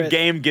ready for it. The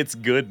game gets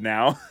good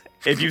now.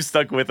 If you've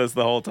stuck with us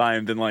the whole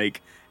time, then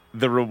like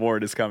the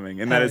reward is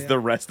coming, and that is the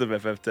rest of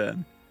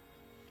FF10.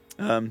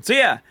 So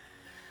yeah,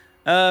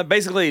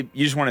 basically,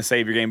 you just want to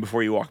save your game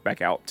before you walk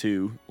back out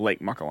to Lake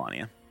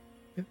Macalania.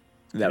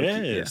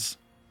 Yes.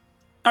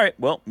 All right.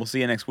 Well, we'll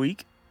see you next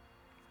week.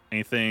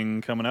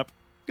 Anything coming up?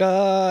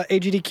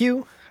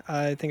 AGDQ.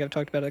 I think I've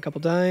talked about it a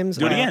couple times.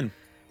 Do it again.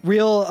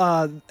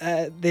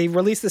 They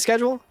released the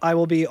schedule. I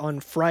will be on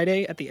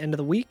Friday at the end of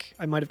the week.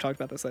 I might have talked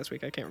about this last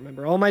week. I can't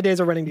remember. All my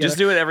days are running together. Just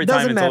do it every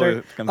time until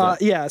it comes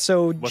up. Yeah,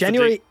 so What's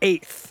January the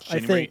 8th,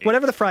 January I think. 8th.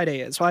 Whatever the Friday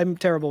is. So I'm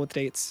terrible with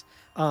dates.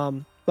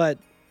 But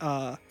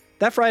that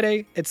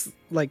Friday, it's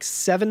like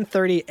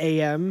 7:30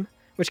 a.m.,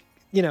 which,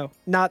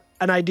 not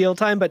an ideal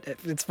time, but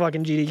it's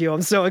fucking GDQ.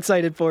 I'm so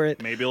excited for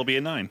it. Maybe it'll be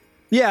at 9.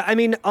 Yeah, I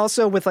mean,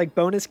 also with like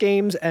bonus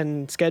games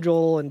and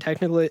schedule and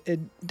technical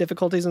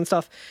difficulties and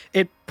stuff,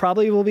 it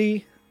probably will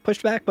be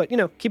pushed back, but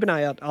keep an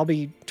eye out. I'll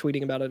be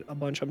tweeting about it a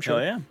bunch, I'm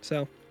sure. Hell yeah.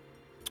 So,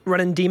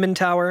 running Demon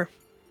Tower,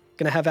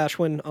 gonna have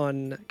Ashwin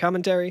on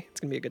commentary. It's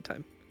gonna be a good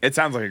time. It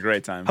sounds like a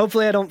great time.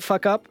 Hopefully I don't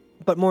fuck up,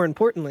 but more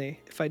importantly,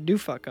 if I do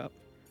fuck up,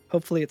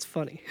 hopefully it's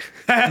funny.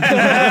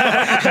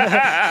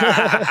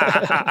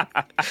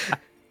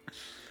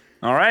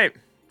 All right.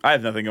 I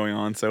have nothing going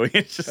on, so we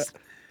can just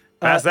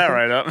pass that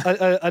right up.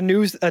 A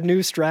new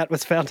strat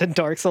was found in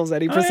Dark Souls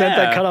 80%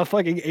 that cut off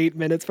fucking 8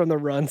 minutes from the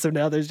run, so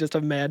now there's just a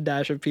mad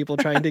dash of people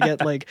trying to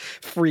get like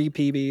free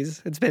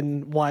PBs. It's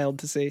been wild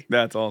to see.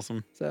 That's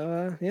awesome.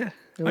 So yeah.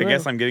 I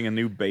guess I'm getting a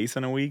new base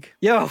in a week.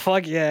 Yo,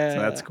 fuck yeah.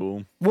 So that's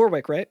cool.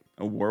 Warwick, right?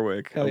 A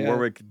Warwick. Hell a yeah.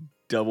 Warwick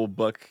double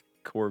buck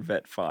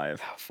Corvette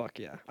 5. Oh, fuck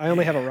yeah. I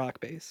only have a rock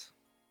base.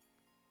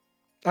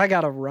 I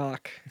got a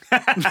rock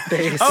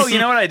base. Oh, you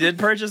know what I did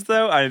purchase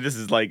though? This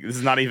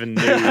is not even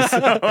news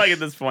like at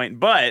this point.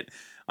 But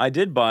I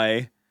did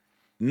buy,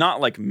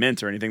 not like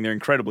mint or anything, they're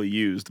incredibly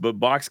used, but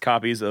box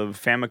copies of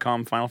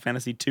Famicom Final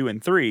Fantasy 2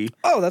 and 3.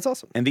 Oh, that's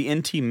awesome. And the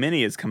NT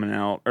Mini is coming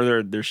out,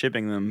 or they're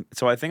shipping them.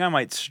 So I think I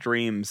might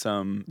stream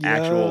some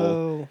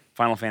actual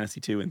Final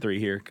Fantasy 2 and 3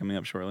 here coming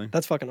up shortly.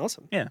 That's fucking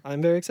awesome. Yeah.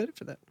 I'm very excited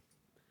for that.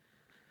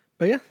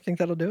 But yeah, I think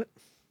that'll do it.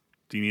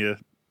 Do you need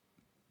to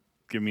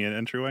give me an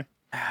entryway?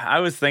 I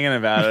was thinking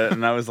about it,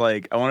 and I was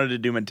like, I wanted to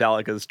do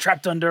Metallica's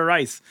Trapped Under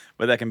Ice,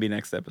 but that can be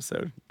next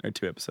episode, or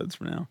 2 episodes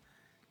from now.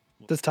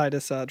 Does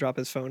Titus drop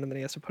his phone and then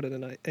he has to put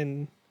it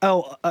in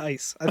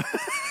ice?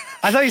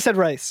 I thought you said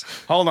rice.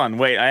 Hold on,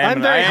 wait. I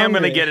am going to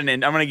hungry. get an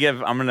in. I'm going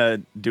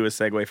to do a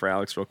segue for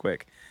Alex real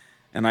quick.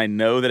 And I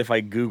know that if I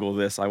Google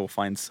this, I will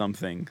find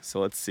something. So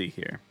let's see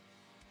here.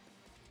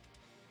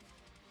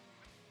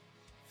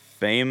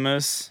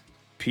 Famous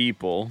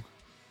people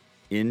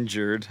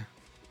injured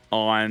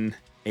on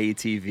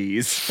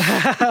ATVs.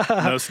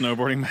 No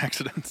snowboarding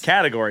accidents.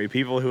 Category: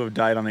 people who have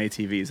died on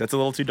ATVs. That's a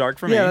little too dark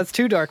for me. Yeah, that's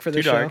too dark for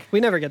this Too dark. show. We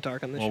never get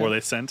dark on this show. Well, were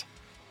they sent?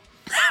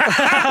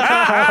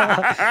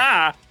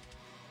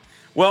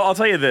 Well, I'll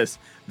tell you this.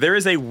 There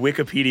is a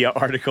Wikipedia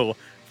article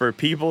for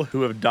people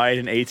who have died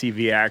in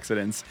ATV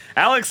accidents.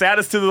 Alex, add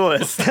us to the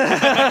list.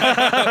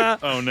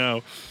 Oh,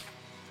 no.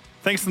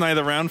 Thanks to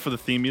Neither Round for the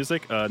theme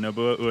music,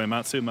 Nobuo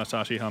Uematsu,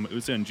 Masashi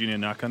Hamauzu, and Junya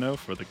Nakano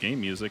for the game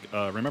music.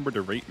 Remember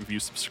to rate, review,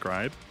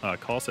 subscribe.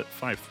 Call us at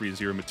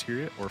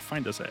 530-MATERIA or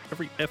find us at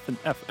every F and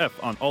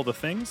FF on all the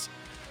things.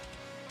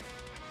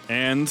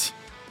 And,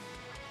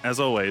 as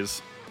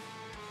always,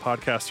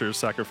 podcasters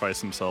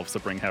sacrifice themselves to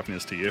bring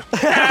happiness to you.